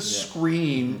 trying to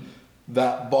scream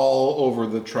that ball over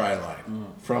the try line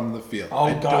from the field. Oh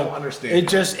I God! don't understand.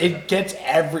 It gets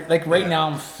like right now.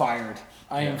 I'm fired.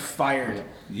 I am fired.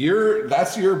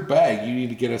 That's your bag. You need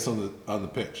to get us on the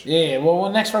pitch. Yeah. Well,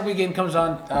 when next rugby game comes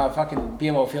on, fucking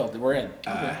BMO field, we're in.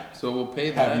 So we'll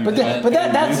pay Have that. you- But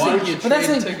that's Why don't you but that's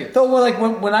trade the tickets? though. Like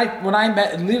when I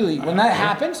met literally when that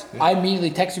happens, I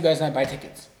immediately text you guys and I buy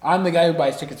tickets. I'm the guy who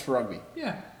buys tickets for rugby.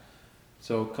 Yeah.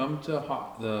 So come to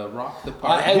the Rock the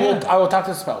Park. I will talk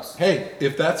to the spouse. Hey,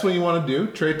 if that's what you want to do,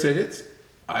 trade tickets.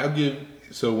 I'll give.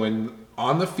 So when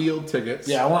on the field tickets,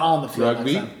 Yeah, I want on the field.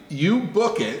 rugby, next time. you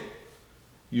book it.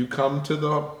 You come to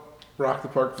the Rock the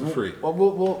Park for free.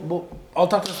 Well, I'll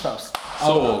talk to the spouse.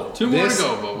 So 2 more to This,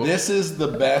 go, Bobo. this is the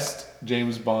best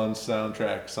James Bond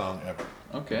soundtrack song ever.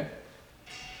 Okay.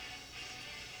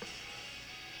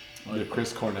 The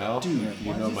Chris Cornell. Dude,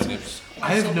 you know my name.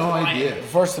 I have no idea.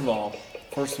 First of all,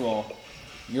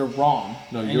 you're wrong.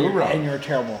 No, And you're wrong. And you're a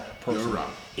terrible person. You're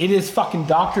wrong. It is fucking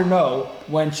Dr. No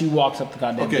when she walks up the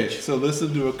goddamn Okay, beach. so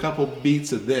listen to a couple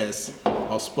beats of this.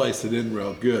 I'll splice it in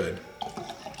real good.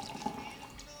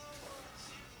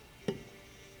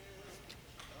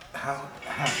 How?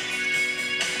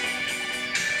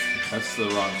 That's the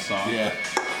wrong song. Yeah.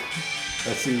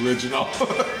 That's the original.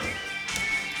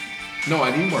 No,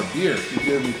 I need more beer. You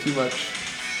gave me too much.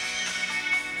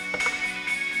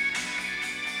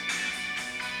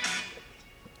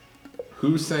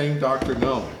 Who sang Dr.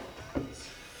 No?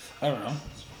 I don't know.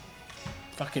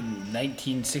 Fucking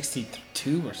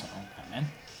 1962 or something like that, man.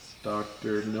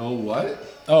 Dr. No what?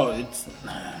 Oh, it's.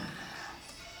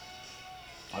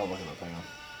 I'll look it up. Hang on.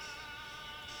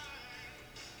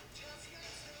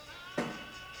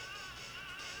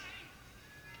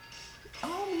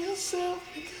 Own yourself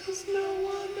because no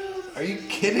one knows. Are you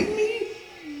kidding me?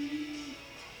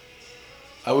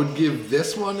 I would give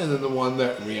this one, and then the one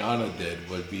that Rihanna did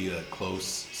would be a close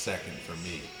second for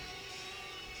me.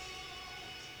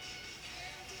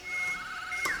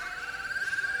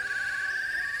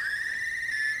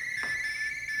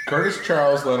 Curtis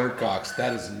Charles, Leonard Cox.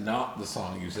 That is not the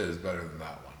song you said is better than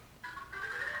that one.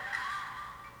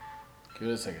 Give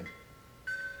it a second.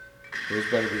 Those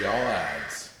better be all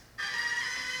ads.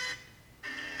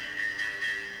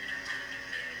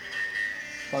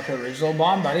 Fucking original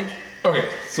Bond, buddy. Okay,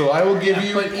 so I will give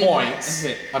you but points.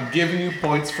 okay. I'm giving you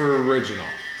points for original.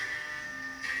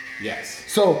 Yes.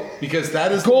 So, Because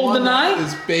that is the one that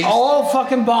is GoldenEye, based all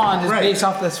fucking Bond is Right. based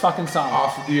off this fucking song.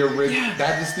 off of the original.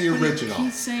 That is the But original.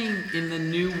 He's saying in the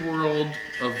new world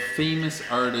of famous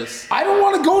artists. I don't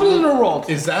want to go to the New World.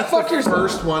 Is that Fuck the yourself.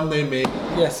 first one they made?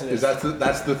 Yes, it is. That's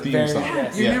the theme Very song?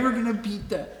 yes. You're Yeah. never gonna beat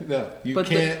that. No, you but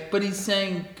can't. but he's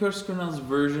saying Chris Cornell's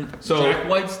version. So- Jack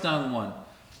White's done one.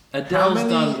 Adele's many-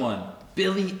 done one.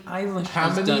 Billie Eilish How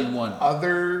has many done one.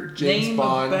 other James Name a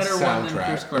Bond better one than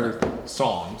Chris soundtrack or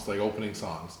songs, like opening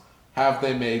songs, have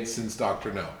they made since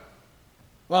Dr. No?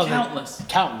 Well, Countless.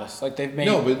 Countless. Like they've made.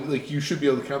 No, but like you should be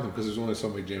able to count them because there's only so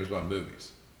many James Bond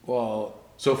movies. Well,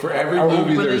 So for every Are we-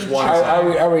 movie, but there's they- one are,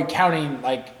 song. are we counting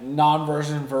like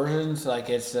non-version versions? Like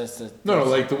it's just. No,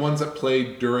 like the ones that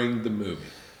played during the movie.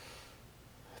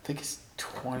 I think it's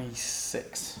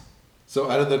 26. So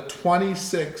out of the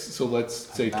 26, so let's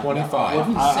say What 25.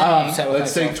 he's I'm saying. upset with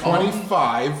Let's say myself.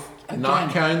 25, not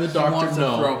Again, counting the he Dr. wants to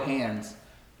No. throw hands.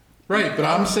 Right, but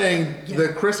I'm saying the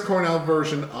Chris Cornell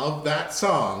version of that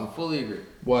song Fully agree.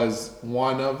 was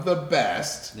one of the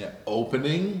best Yeah.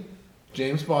 opening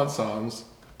James Bond songs.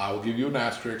 I will give you an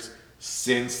asterisk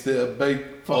since the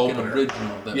big Fucking opener.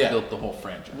 original that Yeah. built the whole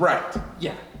franchise. Right.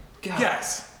 Yeah. God.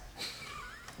 Yes.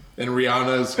 And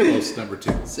Rihanna's close number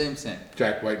 2. Same.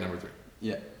 Jack White number 3.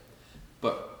 Yeah.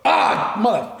 But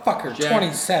Motherfucker, Jack,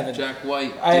 27. Jack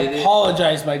White I did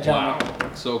apologize, my it. gentleman.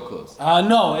 Wow. So close.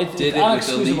 No, it's Did it with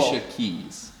unexcusable. Alicia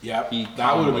Keys. Yep, He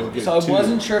that would have been comboed. good So I too.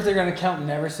 wasn't sure if they're gonna count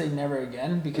Never Say Never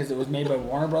Again because it was made by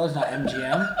Warner Brothers, not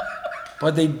MGM.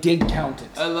 But they did count it.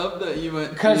 I love that you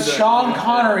went Because through that. Sean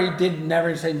Connery did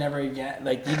Never Say Never Again.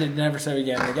 Like he did Never Say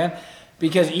Again and again.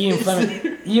 Because Ian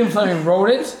Fleming wrote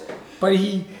it, but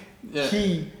he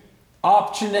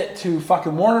optioned it to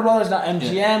fucking Warner Brothers, not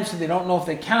MGM, so they don't know if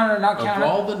they count it or not Of count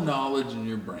all it. the knowledge in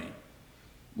your brain,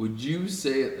 would you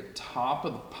say at the top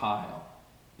of the pile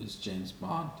is James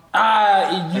Bond? It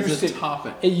As used a to.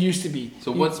 topic. It used to be.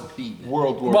 So what's beating it?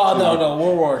 World War Well, II. no,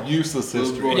 World War. Useless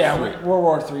history. World War Yeah, III. World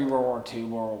War III, World War II,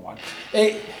 World War One.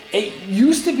 It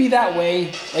used to be that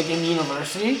way, like in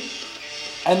university,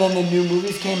 and then the new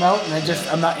movies came out, and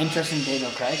I'm not interested in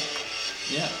Daniel Craig.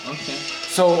 Yeah, okay.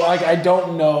 So like I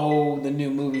don't know the new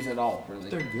movies at all, really.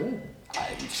 They're good.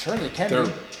 I'm sure they can They're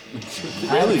be.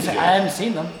 really good. I haven't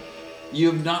seen them.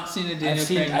 You have not seen a Daniel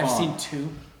Craig I've seen Bond. 2.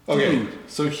 Okay, Dude.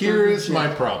 so here is my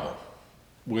problem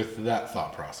with that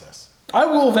thought process. I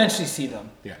will eventually see them.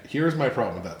 Yeah, here's my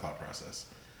problem with that thought process.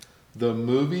 The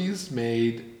movies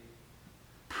made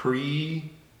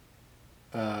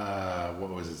what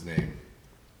was his name?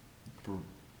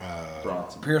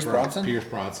 Bronson. Pierce Bronson. Pierce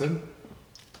Bronson.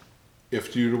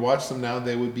 If you were to watch them now,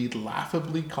 they would be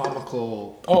laughably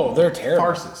comical Oh, they're terrible.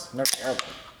 farces. They're terrible.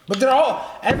 But they're all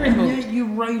every And movie. yet you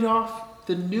write off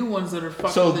the new ones that are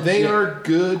fucking So legit. they are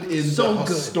good in So the good.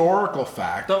 historical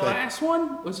fact. The that- last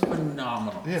one was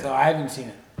phenomenal. Yeah. So I haven't seen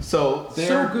it. So So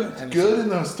they're good. good in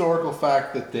the historical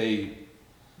fact that they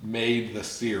made the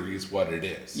series what it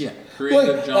is. Yeah, create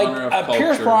a genre of culture.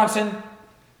 Pierce Bronson,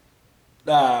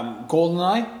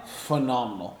 GoldenEye,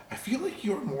 phenomenal. I feel like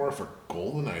you're more of a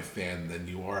GoldenEye fan than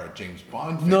you are a James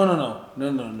Bond fan.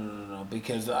 No.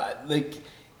 Because that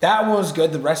one was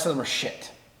good. The rest of them are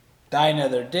shit. Die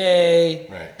Another Day.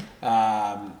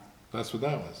 Right. That's what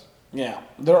that was. Yeah,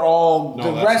 they're all No,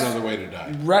 the that's rest. another way to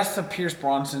die. Rest of Pierce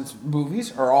Bronson's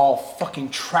movies are all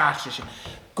fucking trash as shit.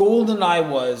 GoldenEye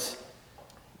was.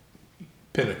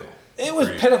 Pinnacle. It was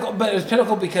pinnacle, but it was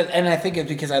pinnacle because, and I think it's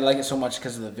because I like it so much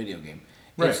because of the video game.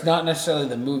 Right. It's not necessarily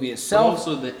the movie But itself.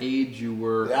 also the age you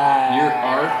were, your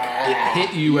arc. It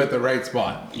hit you at the right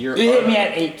spot. Your It hit arc. me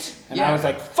at 8, and I Yeah. was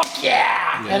like, "Fuck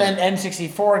yeah!" And then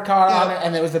N64 caught on it,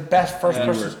 and it was the best first And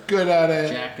person. Good at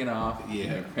it. Jacking off in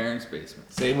Yeah. your parents'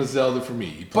 basement. Same with Zelda for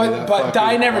me. You play that But fucking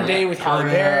Die Never Day with Halle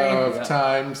Ocarina Berry. of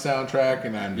Time soundtrack,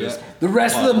 and I'm just The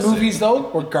rest of the Honestly. movies though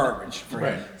were garbage for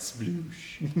him. right.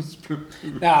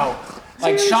 Sploosh. Now,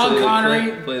 like Sean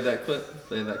Connery, Play that clip.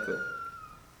 Play that clip.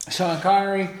 Sean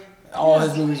Connery, all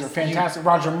his movies are fantastic.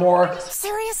 Roger Moore.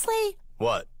 Seriously?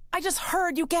 What? I just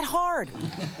heard you get hard.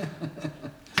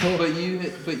 But you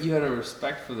had a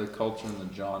respect for the culture and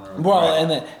the genre. Well, and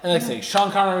like I say,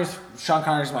 Sean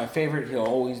Connery's my favorite. He'll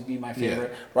always be my favorite.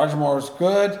 Yeah. Roger Moore's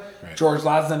good. Right. George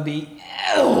Lazenby,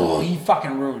 he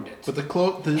fucking ruined it.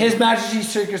 But His Majesty's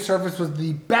Secret Service was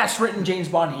the best written James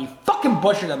Bond. He fucking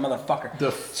butchered that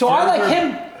motherfucker. So I like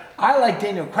him. I like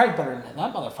Daniel Craig better than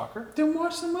that motherfucker. Then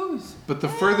watch the movies. But the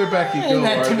further back you go, And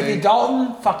then are Timothy they?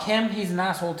 Dalton, fuck him. He's an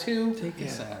asshole too. Take a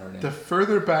Saturday. The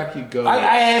further back you go, I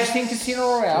have seen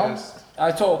Casino Royale. Just-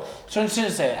 I told. So I'm just gonna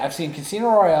say it. I've seen Casino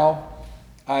Royale.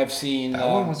 I've seen. that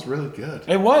one was really good.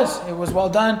 It was well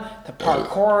done. The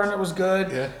parkour in it was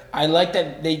good. Yeah. I like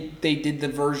that they did the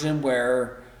version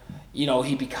where, you know,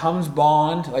 he becomes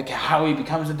Bond, like how he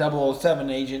becomes a 007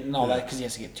 agent and all that, because he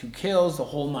has to get 2 kills, the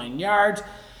whole 9 yards.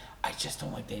 I just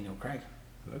don't like Daniel Craig,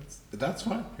 That's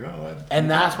fine. You're not allowed. and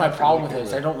that's my problem with care this.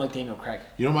 about I don't like Daniel Craig.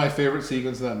 You know, my favorite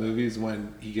sequence in that movie is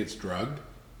when he gets drugged.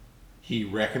 He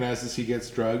recognizes he gets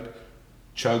drugged,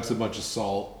 chugs a bunch of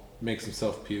salt, makes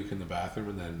himself puke in the bathroom,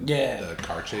 and then the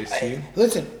car chase scene.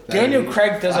 Listen, Daniel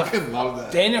Craig does love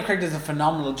that. Daniel Craig does a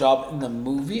phenomenal job in the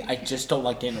movie. I just don't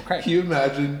like Daniel Craig. Can you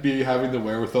imagine having the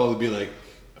wherewithal to be like,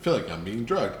 I feel like I'm being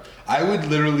drugged. I would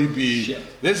literally be,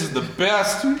 this is the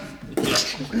best.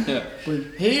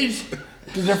 He's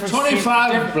the difference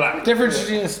 25 black. difference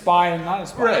between a spy and not a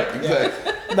spy. Right,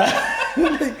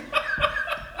 exactly.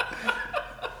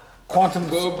 Quantum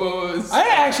Bobos.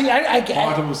 I can't.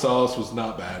 Quantum of Solace was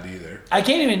not bad either. I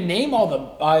can't even name all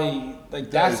the.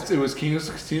 That's It was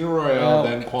Casino Royale,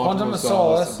 then Quantum of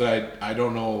Solace, but I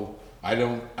don't know. I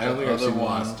don't think I've seen the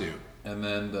last 2. And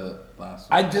then the last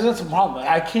one. that's a problem.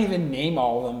 I can't even name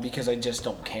all of them because I just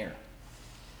don't care.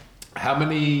 How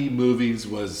many movies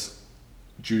was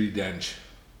Judi Dench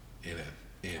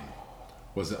in?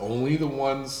 Was it only the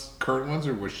current ones,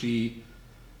 or was she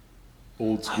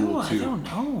old school too? I don't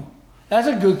know. That's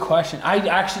a good question. I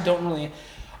actually don't really.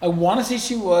 I want to say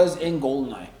she was in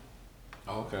Goldeneye.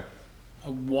 Oh, okay. I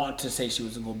want to say she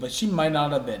was in Goldeneye, but she might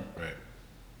not have been. Right.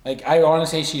 Like I want to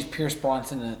say she's Pierce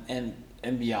Bronson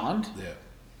and beyond. Yeah.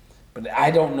 But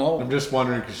I don't know. I'm just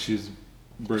wondering because she's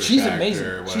British She's actor amazing.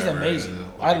 or She's whatever, amazing.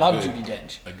 and I love a good- Judi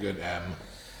Dench. A good M.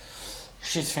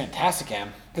 She's fantastic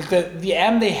M. The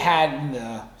M they had in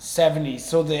the 70s,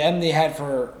 so the M they had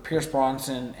for Pierce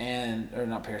Bronson or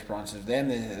not Pierce Bronson, the M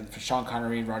they had for Sean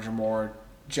Connery, Roger Moore,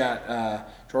 George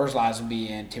Lazenby,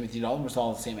 and Timothy Dalton was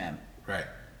all the same M. Right.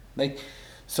 Like,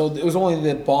 so it was only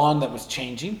the Bond that was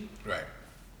changing. Right.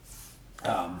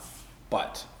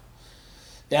 But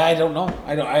yeah, I don't know.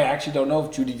 I actually don't know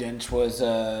if Judi Dench was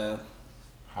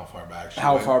How far back?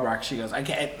 how far back she goes. I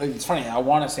can't. It's funny. I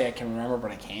want to say I can remember,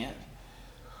 but I can't.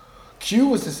 Q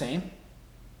was the same.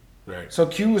 Right. So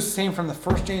Q was the same from the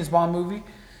first James Bond movie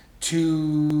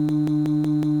to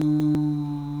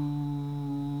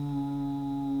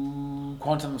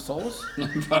Quantum of Solace. I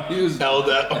thought he was Held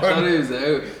that I thought he was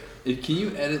out. Can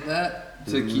you edit that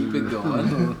to keep it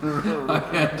going? I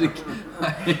had to.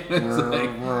 It's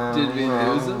like, did we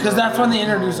lose him? Because that's when they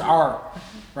introduced R,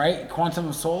 right? Quantum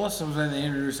of Solace was when they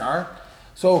introduced R.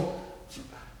 So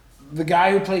the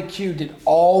guy who played Q did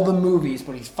all the movies,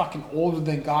 but he's fucking older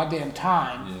than goddamn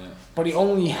time. Yeah. But he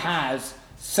only has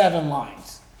 7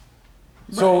 lines.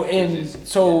 So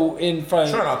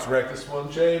Try not to wreck this one,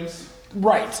 James.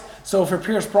 right. So for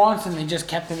Pierce Bronson, they just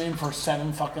kept him in for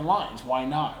 7 fucking lines. Why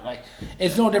not? Like,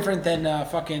 it's no different than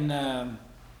not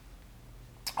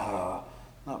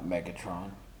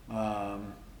Megatron.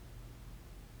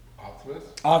 Optimus.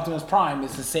 Optimus Prime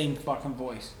is the same fucking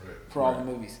voice Right. for all the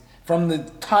movies. From the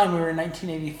time we were in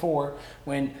 1984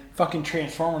 when fucking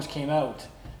Transformers came out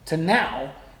to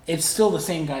now, it's still the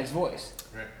same guy's voice.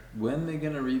 Right. When they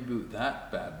gonna reboot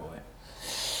that bad boy?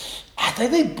 I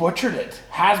think they butchered it.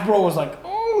 Hasbro was like,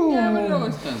 oh. Yeah, but it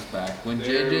always comes back. When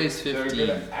JJ's 15,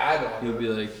 add on. he'll be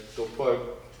like, They'll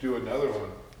do another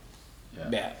one.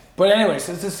 Yeah. But anyways,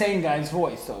 it's the same guy's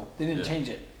voice, so they didn't change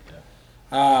it.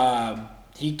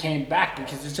 He came back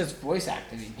because it's just voice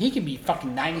acting. He can be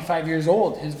fucking 95 years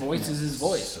old. His voice is his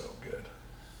voice. So good.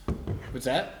 What's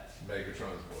that?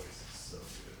 Megatron's voice is so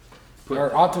good.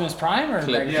 Or Optimus Prime or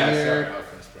Clip Megatron? here,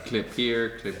 clip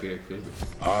here, clip here, clip.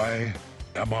 I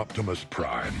am Optimus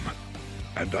Prime,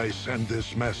 and I send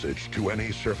this message to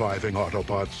any surviving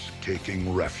Autobots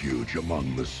taking refuge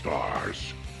among the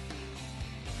stars.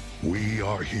 We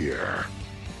are here.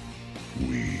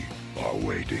 We are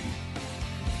waiting.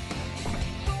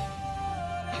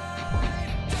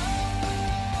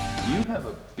 You have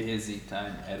a busy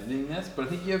time editing this, but I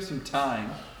think you have some time.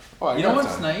 Oh, I you know got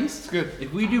what's time. nice? It's good.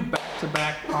 If we do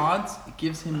back-to-back pods, it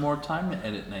gives him more time to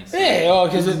edit nicely. Yeah,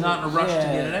 because it's he's not in a rush to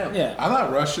get it out. Yeah. I'm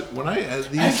not rushing. When I edit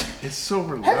these, it's so Have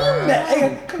you relaxed. met?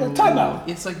 Hey, come on, time out.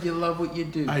 It's like you love what you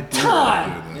do. I do Time.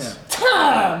 love doing this.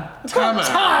 Yeah.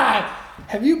 Time.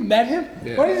 Have you met him?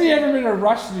 Yeah. When has he ever been in a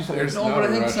rush to do something? There's No, not but I a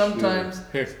think rush sometimes- to-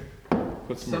 Here,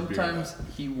 put some more beer in Sometimes that.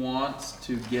 he wants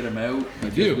to get him out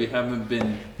because do. we haven't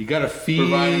been You gotta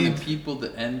providing feed. the people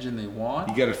the engine they want.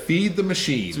 You gotta feed the So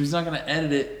machine. he's not going to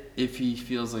edit it if he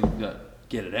feels like he's got to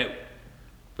get it out.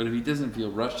 But if he doesn't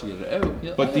feel rushed to get it out,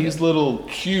 he'll But edit these it. little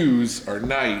cues are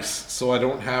nice, so I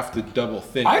don't have to double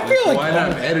think. I feel like when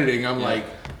when- I'm editing, I'm Yeah. like,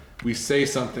 we say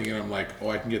something, and I'm like, oh,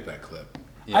 I can get that clip.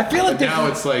 I feel like But now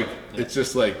this it's like, it's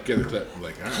just like get a clip. I'm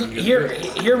like, all right,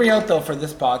 hear me out though for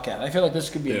this podcast. I feel like this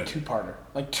could be Yeah. a two-parter,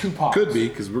 like two pods. could be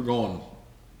because we're going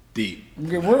deep.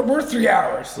 Okay, we're 3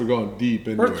 hours. We're going deep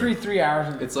into We're it. 3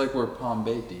 hours. It's like we're Palm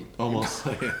Bay deep. Almost.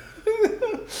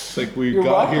 It's like we You're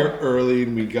got welcome. here early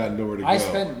and we got nowhere to go. I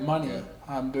spent money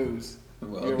on booze.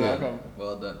 Well You're done. welcome.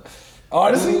 Well done.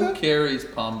 Honestly, Who carries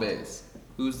Palm Bays?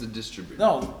 Who's the distributor?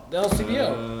 no, the LCBO.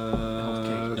 Okay,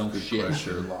 no that's a good shit,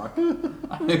 question. Sherlock.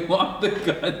 I want the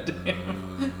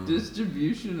goddamn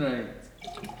distribution rights.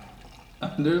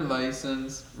 Under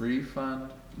license,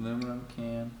 refund, aluminum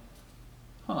can.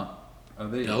 Huh. Are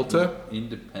they Delta?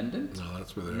 independent? No,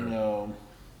 that's where they are. No.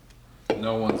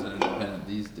 No one's an independent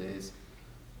these days.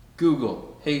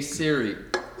 Google, hey Siri,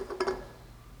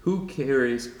 who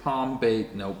carries Palm Bay?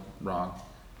 Nope, wrong.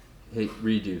 Hey,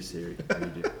 redo Siri,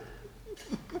 redo.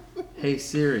 Hey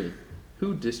Siri,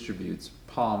 who distributes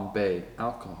Palm Bay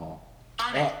alcohol?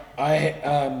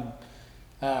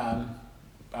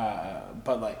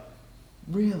 Bud Light.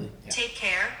 Really? Take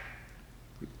care.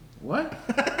 What?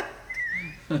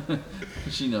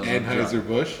 She knows.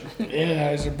 Anheuser-Busch.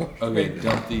 Anheuser-Busch. Okay,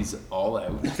 dump these all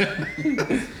out.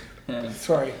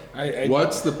 Sorry. I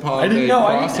What's the I Palm didn't Bay know,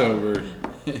 I didn't crossover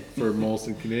for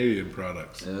Molson Canadian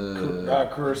products?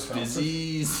 Coors Seltzer.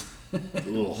 Disease.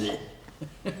 Ugh.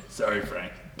 Sorry,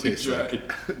 Frank. We Tastes tried.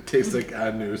 like, tastes like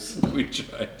anus. We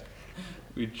tried.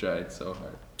 We tried so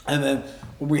hard. And then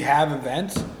when we have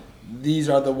events, these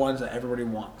are the ones that everybody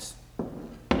wants.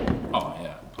 Oh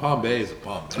yeah. Palm Bay is a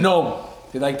Palm Bay. No,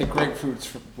 they like the grapefruits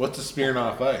for What's a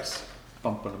Smirnoff Ice?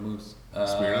 Bumping a moose.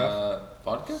 Smirnoff?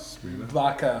 Vodka?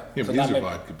 vodka. Yeah, So but that these are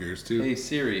might- vodka beers too. Hey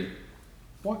Siri,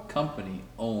 what company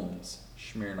owns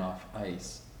Smirnoff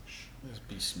Ice? Just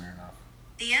be Smirnoff.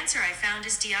 The answer I found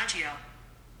is Diageo.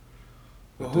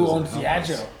 Well, who doesn't owns help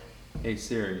Diageo? us. Hey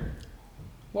Siri,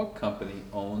 what company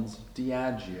owns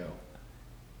Diageo?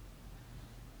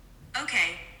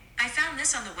 Okay, I found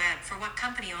this on the web for what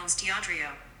company owns Diageo.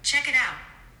 Check it out.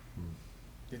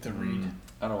 You have to read.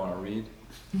 I don't want to read.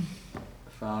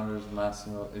 Founders,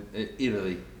 Massimo,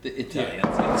 Italy, the Italians.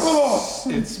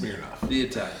 It's Smirnoff. The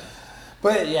Italians.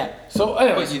 But yeah, so But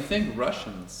anyways, you think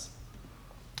Russians?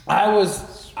 I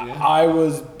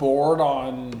was bored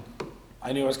on.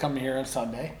 I knew I was coming here on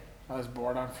Sunday. I was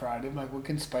bored on Friday. I'm like, we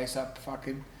can spice up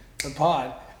fucking the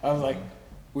pod. I was like,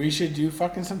 we should do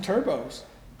fucking some turbos.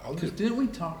 Because didn't we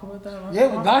talk about that last Yeah,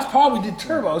 time? last pod we did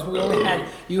turbos, but we only had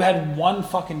you had one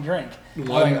fucking drink.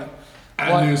 One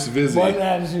Anus Vizzy. One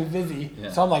Anus Vizzy.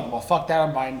 Yeah. So I'm like, well, fuck that.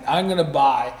 I'm gonna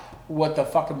buy what the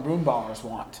fucking broom ballers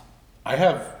want. I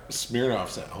have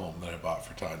Smirnoffs at home that I bought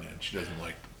for Tanya, and she doesn't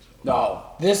like them. No,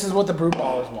 this is what the broom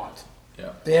ballers want. Yeah.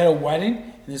 They had a wedding,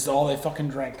 and this is all they fucking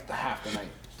drank the half the night.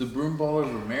 The broom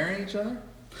ballers were marrying each other?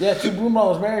 Yeah, two broom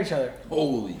ballers marry each other.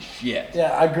 Holy shit.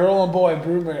 Yeah, a girl and boy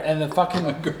broomer, and the fucking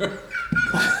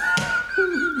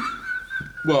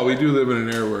Well, we do live in an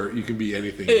era where you can be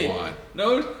anything you want.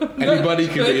 No, Anybody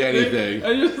can be anything.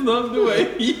 I just love the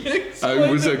way he explained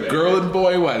It was a girl and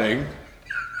boy wedding.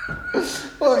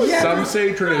 well, yeah, Some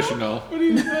say traditional. But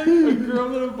he's like a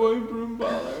girl and a boy broom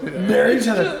baller. marry each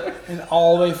other, and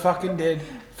all they fucking did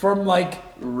from like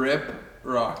Rip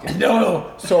rocket.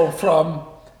 no, so from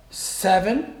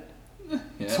 7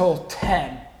 Yeah. till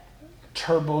 10,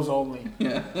 turbos only.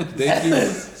 Yeah. They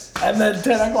do. And then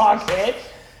 10 o'clock hit,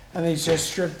 and they just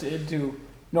stripped it into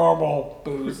normal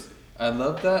booze. I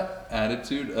love that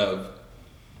attitude of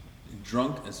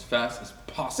drunk as fast as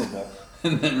possible.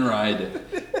 and then ride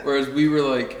it. Whereas we were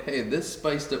like, hey, this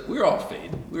spiced up. We were all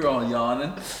fading. We were all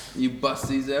yawning. You bust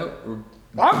these out. I'm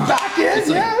back in,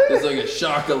 it's like a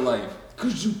shock of life.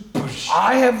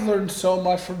 I have learned so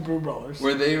much from Brew Brothers.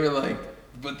 Where they were like,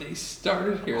 but they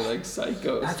started here like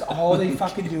psychos. That's all they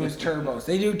fucking do is turbos.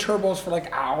 They do turbos for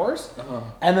like hours,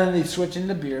 and then they switch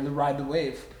into beer to ride the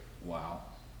wave. Wow.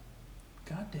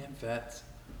 Goddamn vets.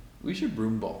 We should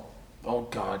broom ball. Oh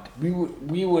God, we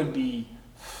would be,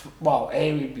 well,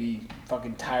 we'd be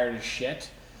fucking tired as shit,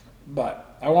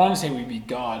 but I want to say we'd be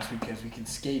gods because we can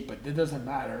skate, but it doesn't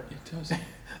matter. It does.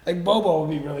 Like Bobo would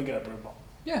be really good at broom ball.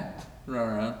 Yeah, run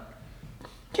around.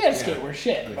 Can't skate, we're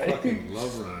shit. I But fucking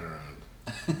love running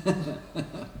around.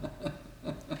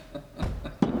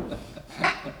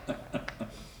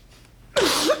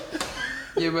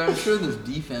 Yeah, but I'm sure there's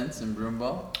defense in broom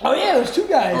ball. oh yeah, there's two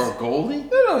guys. Or a goalie?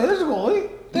 No, there's a goalie.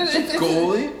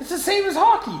 Goalie? It's the same as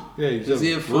hockey. Yeah, Does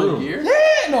he have full gear?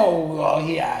 Yeah, no, well,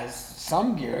 he has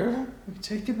some gear. We're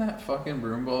taking that fucking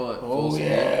broom ball at Oh full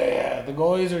yeah. The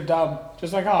goalies are dumb,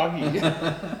 just like hockey. Like,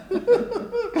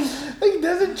 it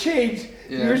doesn't change.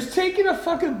 Yeah. You're taking a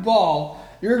fucking ball.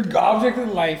 Your object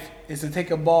in life is to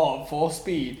take a ball at full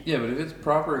speed. Yeah, but if it's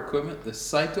proper equipment, the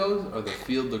psychos are the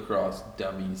field lacrosse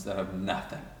dummies that have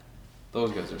nothing.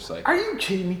 Those guys are psychos. Are you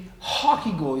kidding me? Hockey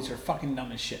goalies are fucking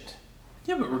dumb as shit.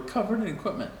 Yeah, but we're covered in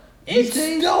equipment. It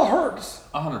still hurts.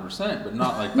 100%, but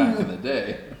not like back in the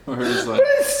day. Where it's like But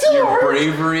it still your hurts.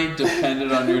 bravery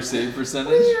depended on your save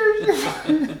percentage.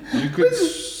 You could.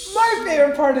 My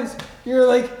favorite part is you're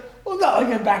like, well, not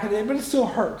like back in the day, but it still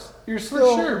hurts. You're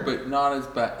still. For sure, but not as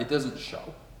bad. It doesn't show.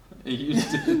 It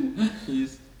used to.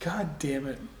 God damn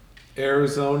it.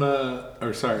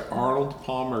 Arnold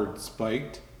Palmer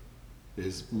Spiked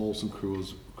is Molson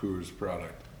Coors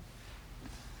product.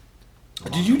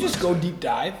 Did you just go deep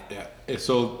dive? Yeah.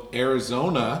 So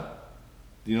Arizona,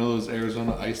 you know those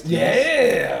Arizona iced teas?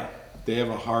 Yeah. They have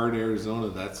a hard Arizona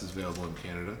that's available in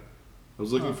Canada. I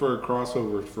was looking for a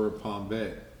crossover for a Palm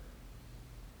Bay.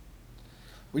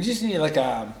 We just need like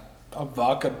a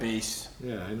vodka base.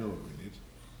 Yeah, I know what we need.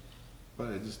 But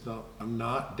I'm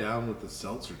not down with the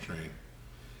seltzer train.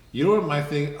 You know what my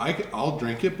thing, I'll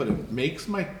drink it, but it makes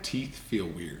my teeth feel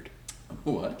weird.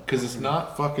 What? Because it's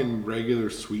not fucking regular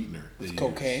sweetener. It's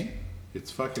cocaine. It's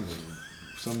fucking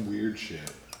some weird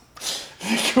shit.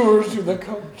 It goes through the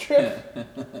Coke trip.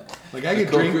 Like I could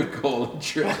drink Coca-Cola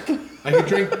trick. I could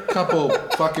drink a couple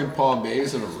fucking Palm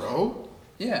Bays in a row.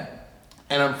 Yeah.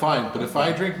 And I'm fine. But if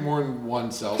I drink more than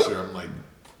one seltzer, I'm like,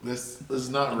 this is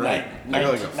not right. I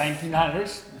got like a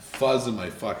 1900s. fuzz in my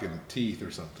fucking teeth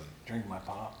or something. Drink my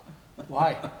pop.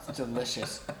 Why? It's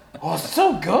delicious. Oh, it's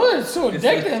so good. It's so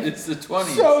addictive. It's the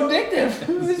 20s. So addictive.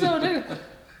 It's so addictive.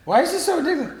 Why is it so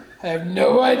addictive? I have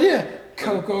no idea.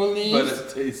 Cocoa leaves. But it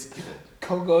tastes good.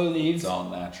 Cocoa leaves. It's all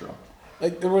natural.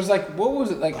 Like there was like, what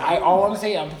was it? Like I want to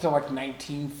say up until like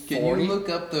 1940. Can you look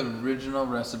up the original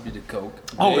recipe to Coke?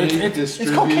 Oh, it's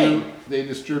cocaine. They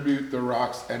distribute the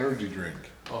Rock's energy drink.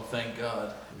 Oh, thank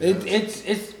God.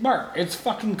 It's Mark. It's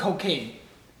fucking cocaine.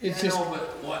 It's just. No,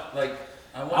 but what? Like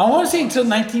I want to say until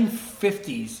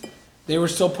 1950s, they were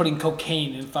still putting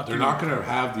cocaine in fucking. They're not gonna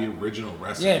have the original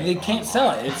recipe. Yeah, they can't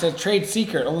sell it. It's a trade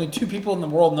secret. Only 2 people in the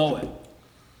world know it.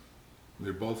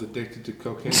 They're both addicted to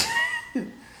cocaine.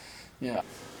 Yeah.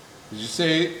 Did you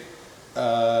say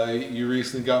you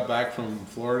recently got back from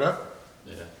Florida?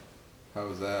 Yeah. How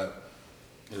was that?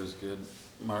 It was good.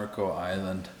 Marco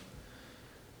Island.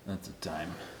 That's a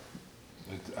time.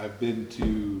 I've been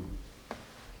to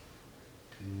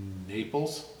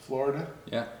Naples, Florida.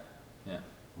 Yeah. Yeah. It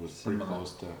was pretty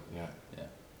close to, yeah. Yeah.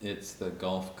 It's the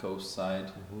Gulf Coast side.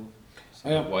 Mm-hmm.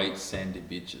 So white sandy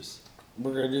beaches.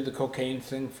 We're gonna do the cocaine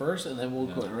thing first, and then we'll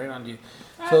go right on to you.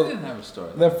 I So didn't have a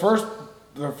story. the first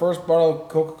bottle of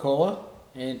Coca-Cola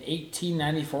in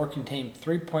 1894 contained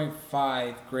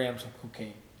 3.5 grams of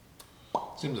cocaine.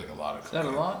 Seems like a lot of Is that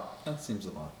cocaine. a lot? That seems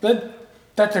a lot.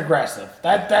 That's aggressive.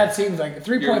 That seems like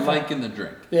 3.5. You're liking the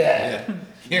drink. Yeah.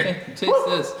 Here, Taste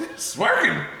this. it's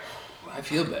working. I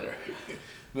feel better.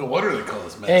 No wonder they call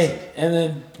this medicine. Hey, and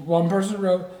then one person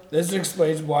wrote, "This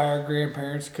explains why our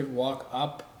grandparents could walk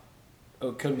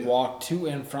to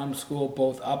and from school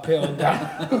both uphill and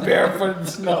down barefoot in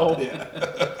snow."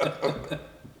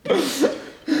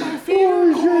 I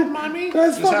feel cold, mommy.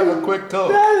 That's Just have a fucking- quick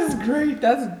Coke. That is great.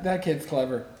 That kid's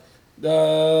clever. You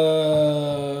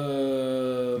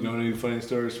know any funny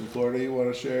stories from Florida you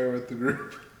want to share with the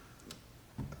group?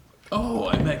 Oh,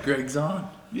 I met Greg Zahn.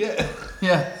 Yeah.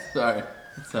 Yeah. Sorry.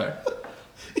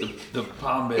 The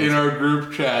Palm Bay. In our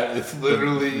group chat, it's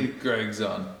literally Greg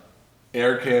Zahn.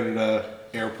 Air Canada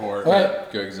airport. All right.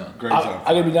 Greg's on. Greg's on.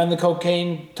 I'm going to be done the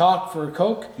cocaine talk for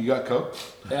Coke. You got Coke?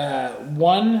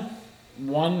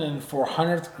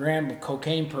 1/400th gram of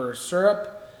cocaine per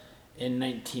syrup in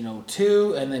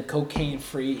 1902, and then cocaine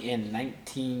free in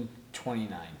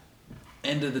 1929.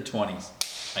 End of the 20s.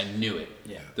 I knew it.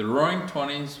 Yeah. The Roaring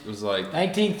 20s was like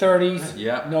 1930s.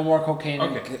 Yeah. No more cocaine.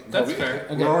 Okay, that's fair.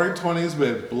 Okay. Roaring 20s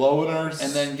with blowing our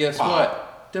And then guess pop. what?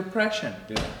 Depression.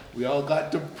 Yeah. We all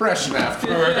got depression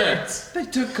afterwards. They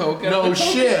took coke out No of the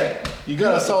coke shit. You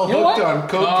got us all You know hooked what? on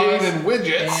cocaine Cause and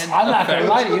widgets. and I'm not going to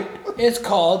lie to effect. you. It's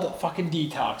called fucking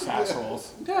detox,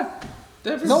 assholes. Yeah.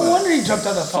 No wonder he jumped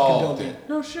out of the fucking Solved building. it.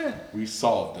 No shit. We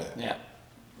solved it. Yeah.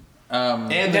 And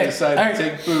they Okay, decided all right. to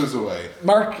take booze away.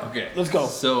 Mark, Okay. let's go.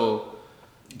 So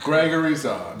Gregory's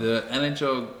on. the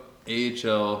NHL,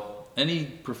 AHL, any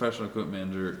professional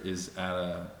equipment manager is at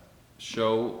a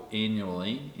show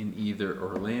annually in either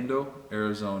Orlando,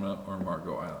 Arizona, or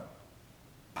Marco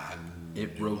Island.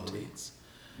 It rotates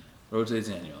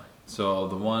annually. So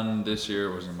the one this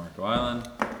year was in Marco Island.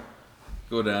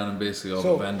 Go down and basically all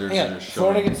So, the vendors hang on. are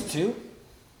showing. Florida gets 2?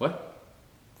 What?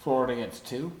 Florida gets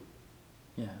 2?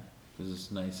 Yeah, because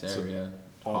it's a nice area.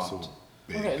 Also Hot.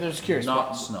 big. Okay, they're just curious.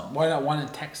 Not Why- snow. Why not one in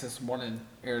Texas, one in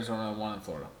Arizona, one in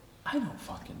Florida? I don't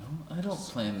fucking know. I don't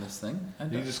plan this thing. I He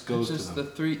don't- just goes it's to just them.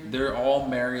 the three. They're all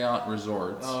Marriott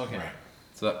resorts. Oh, okay. Right.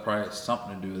 So that probably has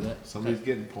something to do with it. Somebody's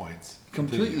getting points.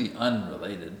 Completely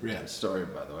unrelated Yeah. story,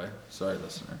 by the way. Sorry,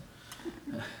 listener.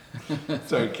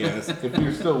 Sorry, Candace. If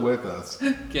you're still with us.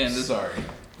 Candace, Sorry.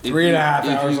 if 3.5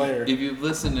 if hours later. If you've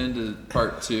listened into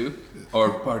part 2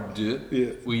 or part 2,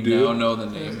 Yeah, we deux. now know the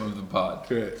name of the pod.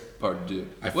 Correct. Part 2.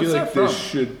 I What's feel that like from? this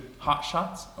should. Hot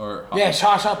Shots or Hot, Yeah,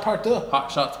 Shot Part 2.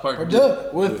 Hot Shots Part Part 2? 2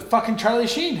 with fucking Charlie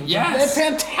Sheen. It was Yes. a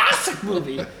fantastic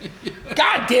movie.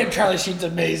 God damn, Charlie Sheen's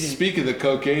amazing. Speak of the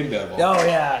cocaine devil. Oh,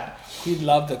 yeah. He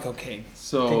loved the cocaine.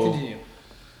 So- Okay, continue.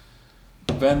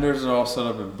 Vendors are all set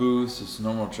up in booths. It's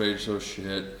normal trade show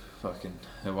shit. Fucking,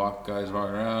 guys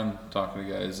walking around, talking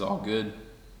to guys, all good.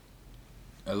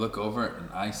 I look over and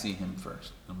I see him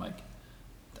first. I'm like,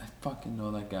 I fucking know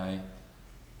that guy.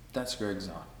 That's Greg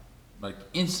Zahn. Like,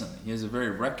 instantly. He has a very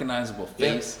recognizable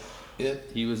face.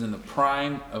 Yep. He was in the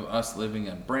prime of us living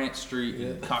on Brant Street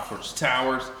in Cockroach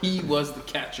Towers. He was the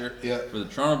catcher Yep. for the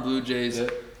Toronto Blue Jays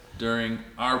Yep. during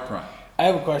our prime. I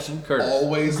have a question. Curtis.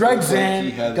 Always. Greg looked like he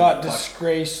Zahn had got the fuck-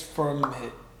 disgraced from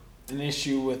an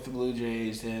issue with the Blue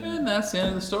Jays. And And that's the end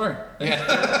of the story.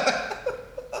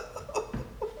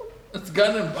 It's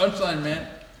gun and punchline, man.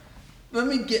 Let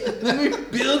me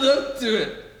build up to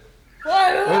it.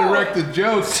 I don't Way to know. wreck the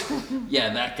jokes.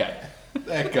 Yeah, that guy.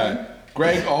 That guy.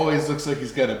 Greg always looks like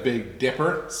he's got a big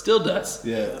dipper. Still does.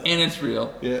 Yeah. And it's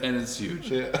real. Yeah. And it's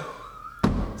huge. Yeah.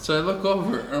 So I look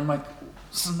over and I'm like,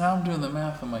 so now I'm doing the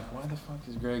math. I'm like, why the fuck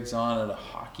is Greg's on at a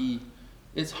hockey?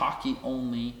 It's hockey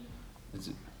only. It's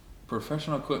a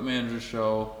professional equipment manager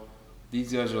show.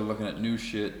 These guys are looking at new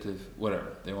shit to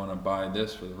whatever. They want to buy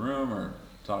this for the room or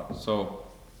talk. So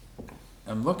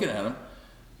I'm looking at him.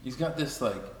 He's got this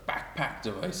like backpack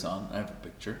device on. I have a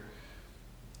picture.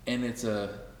 And it's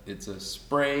a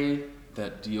spray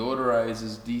that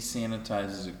deodorizes,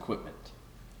 desanitizes equipment.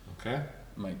 Okay.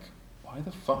 I'm like, why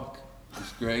the fuck is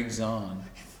Greg Zahn,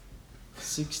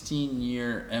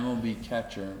 16-year MLB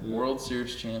catcher, World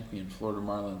Series champion, Florida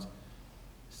Marlins,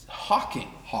 hawking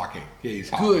Hawking. Yeah, he's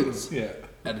hawking. goods Yeah.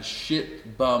 at a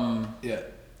shit bum Yeah.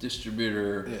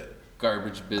 distributor Yeah.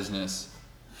 garbage business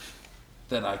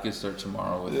that I could start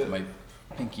tomorrow with Yeah. my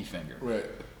pinky finger? Right.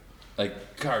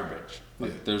 Like garbage.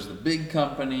 Like Yeah. there's the big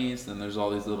companies, then there's all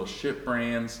these little shit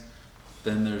brands,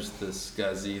 then there's the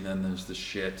scuzzy, then there's the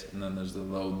shit, and then there's the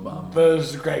low bum. But it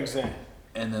was Greg Zahn.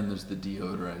 And then there's the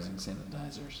deodorizing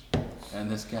sanitizers. And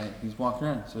this guy, he's walking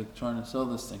around, so like trying to sell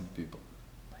this thing to people.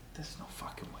 Like, there's no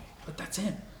fucking way. But that's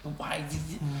him. But why?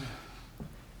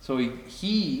 So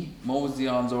he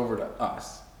moseys over to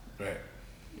us. Right.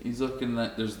 He's looking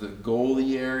at, there's the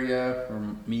goalie area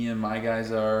where me and my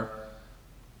guys are,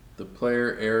 the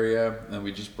player area, and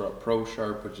we just brought Pro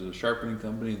Sharp, which is a sharpening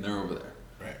company, and they're over there.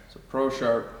 Right. So Pro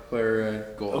Sharp, player area,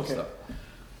 goal Okay. stuff.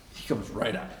 He comes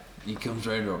right up. He comes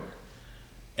right over.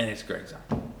 And it's Greg's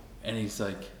on. And he's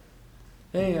like,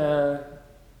 hey,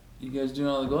 you guys doing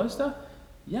all the goalie stuff?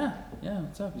 Yeah,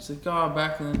 what's up? He's like, oh,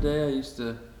 back in the day I used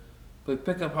to play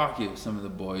pickup hockey with some of the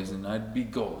boys and I'd be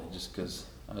goalie just because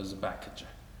I was a back catcher.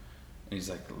 And he's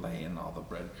like laying all the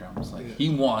breadcrumbs. Like, he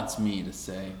wants me to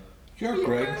say, You're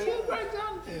Greg.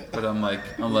 but I'm like,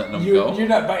 I'm letting him You're go.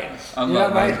 not biting. I'm You're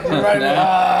not letting biting. him You're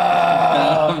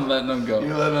right. I'm letting him go.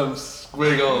 You let him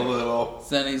squiggle a little.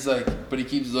 So then he's like, but he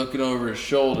keeps looking over his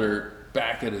shoulder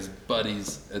back at his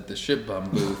buddies at the shit bum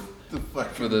booth.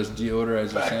 for those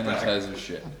deodorizer sanitizer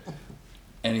shit.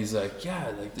 And he's like,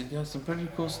 yeah, like they got some pretty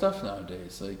cool stuff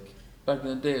nowadays. Like back in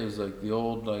the day, it was like the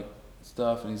old like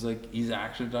stuff. And he's like, he's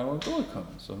actually talking about goalie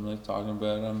coming. So I'm like talking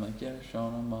about it. I'm like, yeah,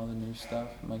 showing him all the new stuff.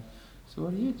 I'm like, so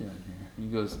what are you doing here? And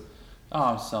he goes, oh,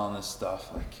 I'm selling this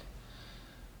stuff. Like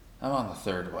I'm on the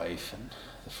third wife, and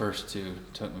the first two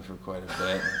took me for quite a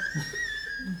bit.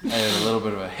 I had a little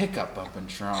bit of a hiccup up in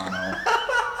Toronto.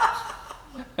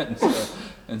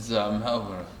 and so I'm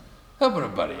helping a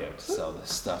buddy out to sell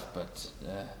this stuff, but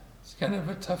it's kind of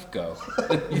a tough go.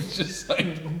 He's just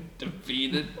like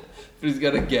defeated, but he's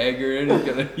got a gagger in, he's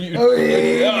got a huge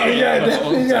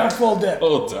He's got a full dip.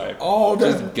 Whole time.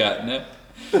 Just gutting it.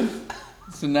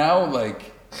 So now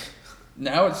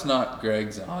it's not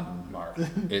Greg's on Mark.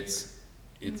 It's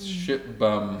shit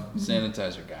bum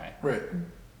sanitizer guy. Right.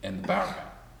 And the power guy.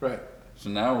 Right. So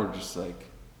now we're just like,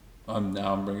 I'm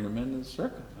bringing him into the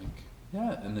circle. Like,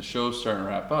 yeah, and the show's starting to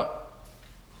wrap up.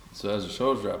 So as the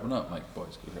show's wrapping up, I'm like,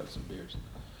 boys, go grab some beers.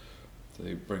 So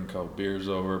they bring a couple beers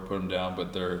over, put them down,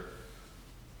 but they're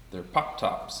pop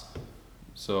tops.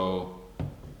 So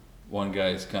one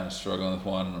guy's kind of struggling with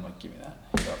one, and I'm like, give me that.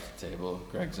 He's off the table.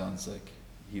 Greg's on's like,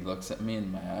 he looks at me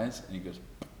in my eyes, and he goes,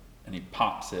 and he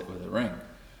pops it with a ring.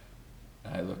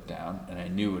 And I looked down, and I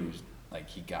knew what he was like.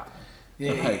 He got me.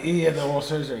 Yeah, like, he had the World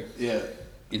Series ring. Yeah.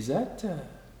 Is that a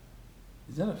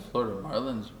Florida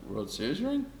Marlins World Series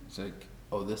ring? It's like,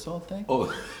 oh, this old thing?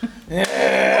 Oh.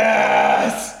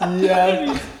 Yes!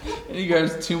 Yeah. And he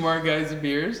grabs two more guys of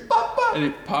beers,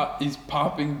 and he's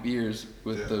popping beers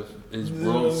with his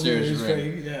World Series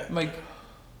ring. Yeah. I'm like,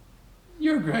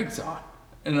 you're Greg's on.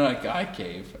 And like, I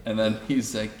cave. And then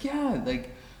he's like, yeah,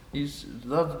 like, he's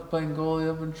loved playing goalie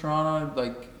up in Toronto. I'd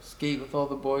like skate with all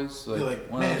the boys. Like,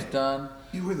 when I was done.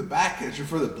 You were the back catcher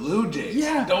for the Blue Jays.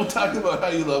 Yeah. Don't talk about how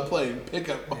you love playing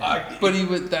pickup hockey.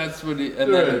 But that's what he,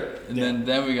 and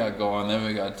then we got going, then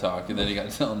we got talking, then he got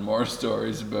telling more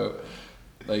stories about,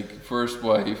 like, first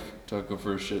wife took him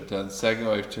for a shit ton, second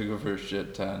wife took him for a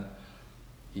shit ton.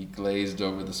 He glazed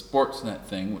over the Sportsnet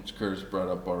thing, which Kurt's brought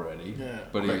up already. Yeah.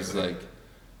 But he's like,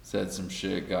 said some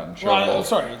shit, got in trouble. Well,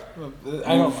 sorry.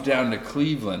 Moved down to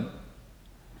Cleveland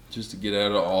just to get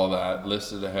out of all that.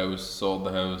 Listed a house, sold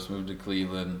the house, moved to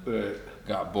Cleveland. Right.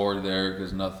 Got bored there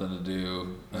because nothing to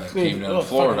do. Came down to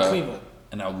Florida.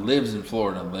 And now lives in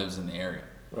Florida and lives in the area.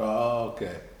 Oh,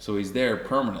 okay. So he's there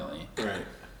permanently. Right.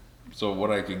 So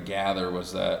what I could gather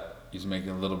was that he's making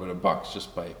a little bit of bucks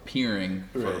just by appearing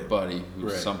for a buddy who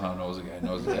somehow knows a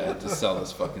guy to sell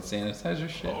this fucking sanitizer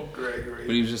shit. Oh, Gregory.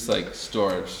 But he was just like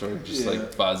storage, just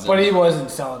like buzzing. But he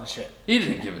wasn't selling shit. He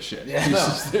didn't give a shit. Yeah. He was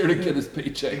just there to get his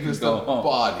paycheck and go home.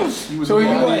 Body. He was So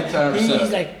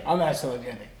he's like, I'm not selling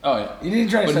anything. Oh yeah. He didn't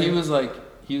try to. But he was like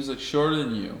shorter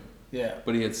than you. Yeah.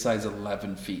 But he had size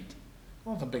 11 feet.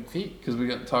 Well, it's a big feet. Because we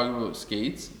got talking about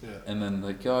skates. Yeah. And then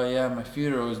like, oh yeah, my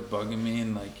feet are always bugging me,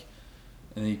 and like.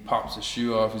 And he pops his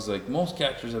shoe off. He's like, most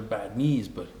catchers have bad knees,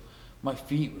 but my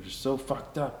feet were just so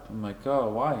fucked up. I'm like, oh,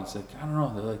 why? He's like, I don't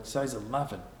know. They're like size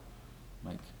 11. I'm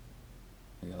like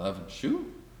 11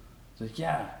 shoe? He's like,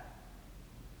 yeah.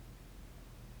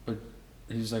 But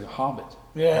he's like a hobbit.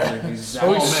 Yeah. Like, he's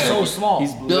so small.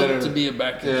 He's built to be a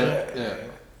back catcher. Yeah.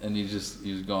 And he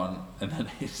was gone. And then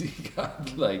he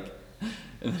got like,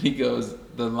 and then he goes,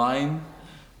 the line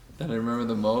that I remember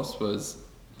the most was,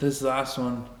 this last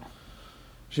one,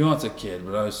 she wants a kid,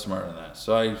 but I was smarter than that.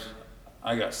 So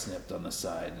I got snipped on the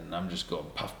side, and I'm just going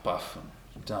puff puff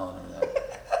and telling her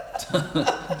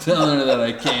that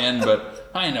I can, but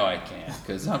I know I can't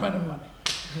because I'm out of money.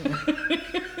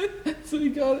 So he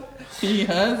got it. He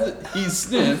has it. He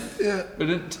snipped, but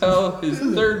didn't tell his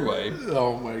third wife.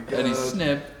 Oh my god. And he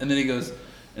snipped, and then he goes,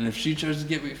 and if she tries to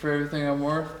get me for everything I'm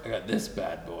worth, I got this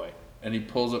bad boy. And he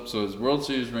pulls up, so his World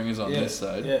Series ring is on this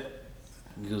side. Yeah.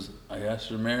 He goes, I asked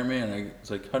her to marry me, and I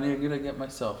was like, honey, I'm going to get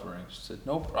myself a ring. She said,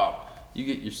 no problem. You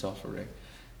get yourself a ring.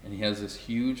 And he has this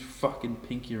huge fucking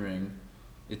pinky ring.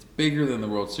 It's bigger than the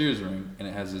World Series ring, and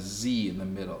it has a Z in the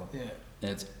middle. Yeah.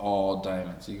 And it's all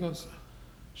diamonds. He goes,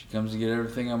 she comes to get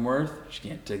everything I'm worth. She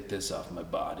can't take this off my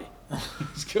body.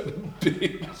 He's got a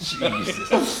big Jesus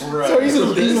Christ. So he's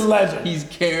a legend. He's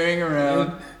carrying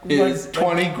around his like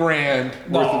 20 grand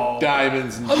worth of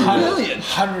diamonds and $1 million.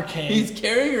 100K. He's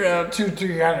carrying around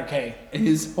 300K.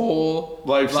 His whole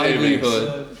Life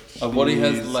livelihood of what he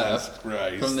has left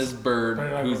Christ. from this bird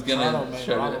who's gonna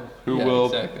shut it. Who will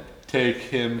take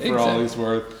him for all he's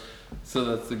worth. So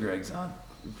that's the Greg's on.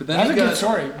 But then That's a good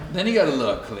story. Then he got a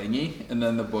little clingy, and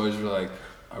then the boys were like,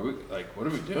 "Are we like, what are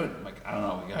we doing?" I'm like, "I don't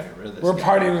know. We gotta get rid of this." We're guy.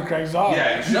 partying with Greg's on.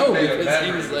 Yeah, No, because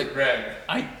he was like, Greg.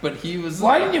 But he was.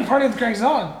 Why like, didn't you party with Greg's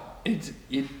on?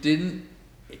 It didn't.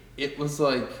 It was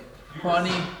like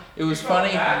funny. It was funny.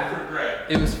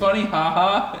 It was funny.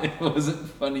 Haha. It wasn't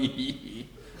funny.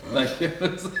 Like it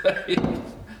was like.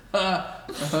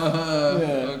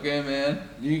 Okay, man.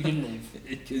 You can leave.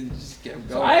 It can just kept going.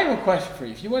 So I have a question for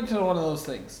you. If you went to one of those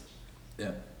things,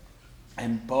 Yeah.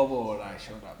 and Bobo and I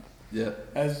showed up Yeah.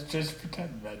 as just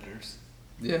pretend vendors,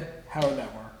 Yeah. how would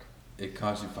that work? It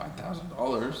costs you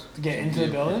 $5,000 To get into the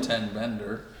building? Pretend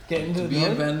vendor. Get into to the be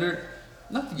building? a vendor,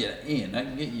 not to get in. I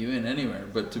can get you in anywhere,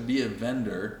 but to be a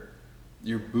vendor,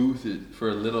 your booth is for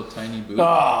a little tiny booth. Oh,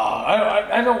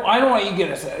 I don't want you to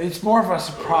get us. It's more of a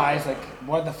surprise. Like,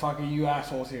 what the fuck are you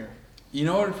assholes here? You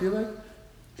know what it'd feel like?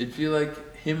 It'd feel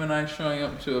like him and I showing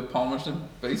up to a Palmerston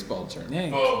baseball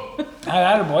tournament. Yeah. I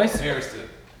had a boys.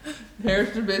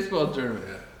 Harrison baseball tournament.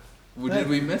 Yeah. Well, did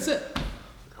we miss it?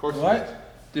 Of course. What?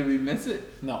 Did we miss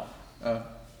it? No.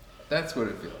 That's what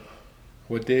it feels like.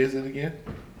 What day is it again?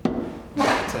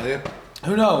 I'll tell you.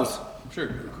 Who knows? I'm sure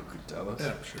Google could tell us. Yeah,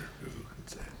 I'm sure Google could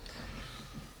say.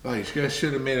 Oh, you guys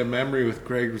should have made a memory with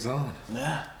Greg Razan.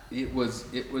 Yeah. It was.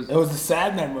 It was a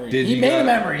sad memory. Did He you made a got-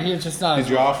 memory. He was just not. Did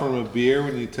you offer him a beer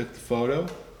when you took the photo?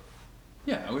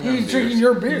 Yeah, we He have was beers. drinking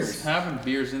your beers. He's having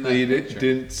beers in that He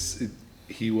picture.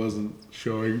 he wasn't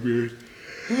showing beers.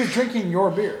 He was drinking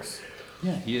your beers.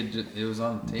 Yeah, he had. It was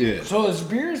on the table. Yeah. So is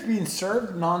beers being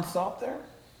served nonstop there?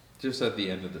 Just at the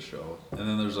end of the show, and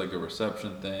then there's like a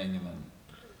reception thing, and then.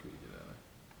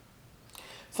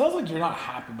 Sounds like you're not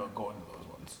happy about going to those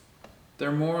ones.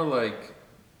 They're more like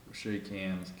shake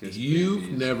hands, kiss You've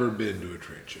babies. never been to a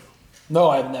trade show. No,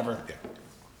 I've never. Yeah.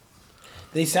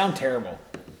 They sound terrible.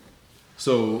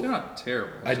 So They're not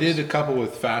terrible. I did a couple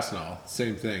with Fastenal,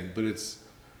 same thing, but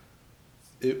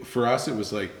for us it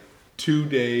was like 3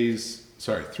 days,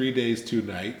 2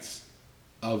 nights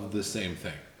of the same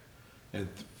thing. And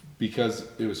because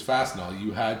it was Fastenal,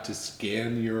 you had to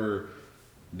scan your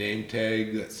name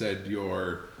tag that said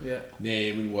your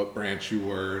name and what branch you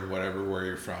were and whatever, where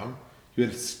you're from. You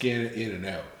had to scan it in and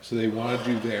out. So they wanted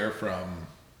you there from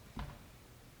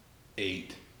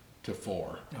 8 to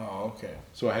 4. Oh, okay.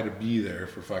 So I had to be there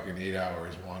for fucking 8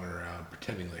 hours wandering around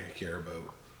pretending like I care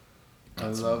about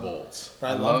nuts and bolts.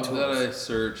 I love that I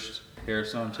searched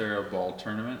Harrison, Ontario ball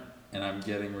tournament, and I'm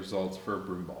getting results for a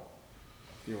broom ball.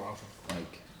 You're welcome.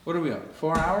 Like, what are we on?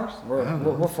 4 hours?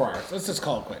 We're 4 hours. Let's just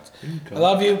call it quits. I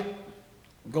love you.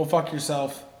 Go fuck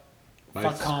yourself. Might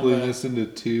Fuck split combat. this into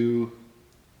 2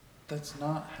 That's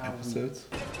not how episodes.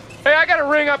 Hey, I got a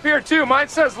ring up here too. Mine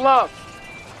says love.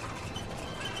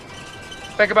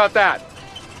 Think about that.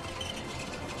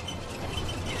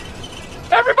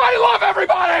 Everybody love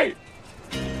everybody!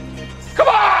 Come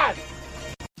on!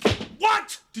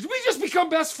 What? Did we just become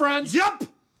best friends? Yup!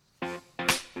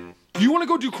 Do you want to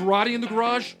go do karate in the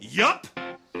garage? Yup!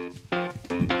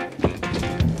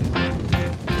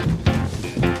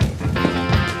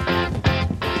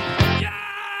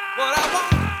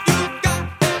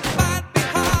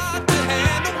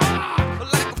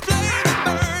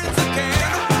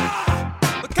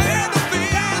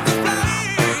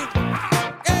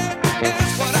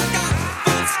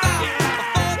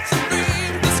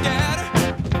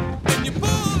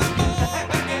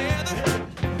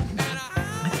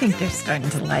 I think they're starting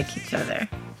to like each other.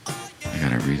 I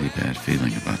got a really bad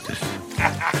feeling about this.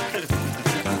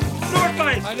 Sword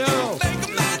fight! I know!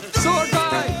 Sword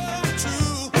fight!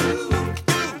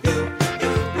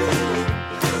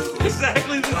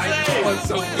 Exactly the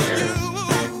same!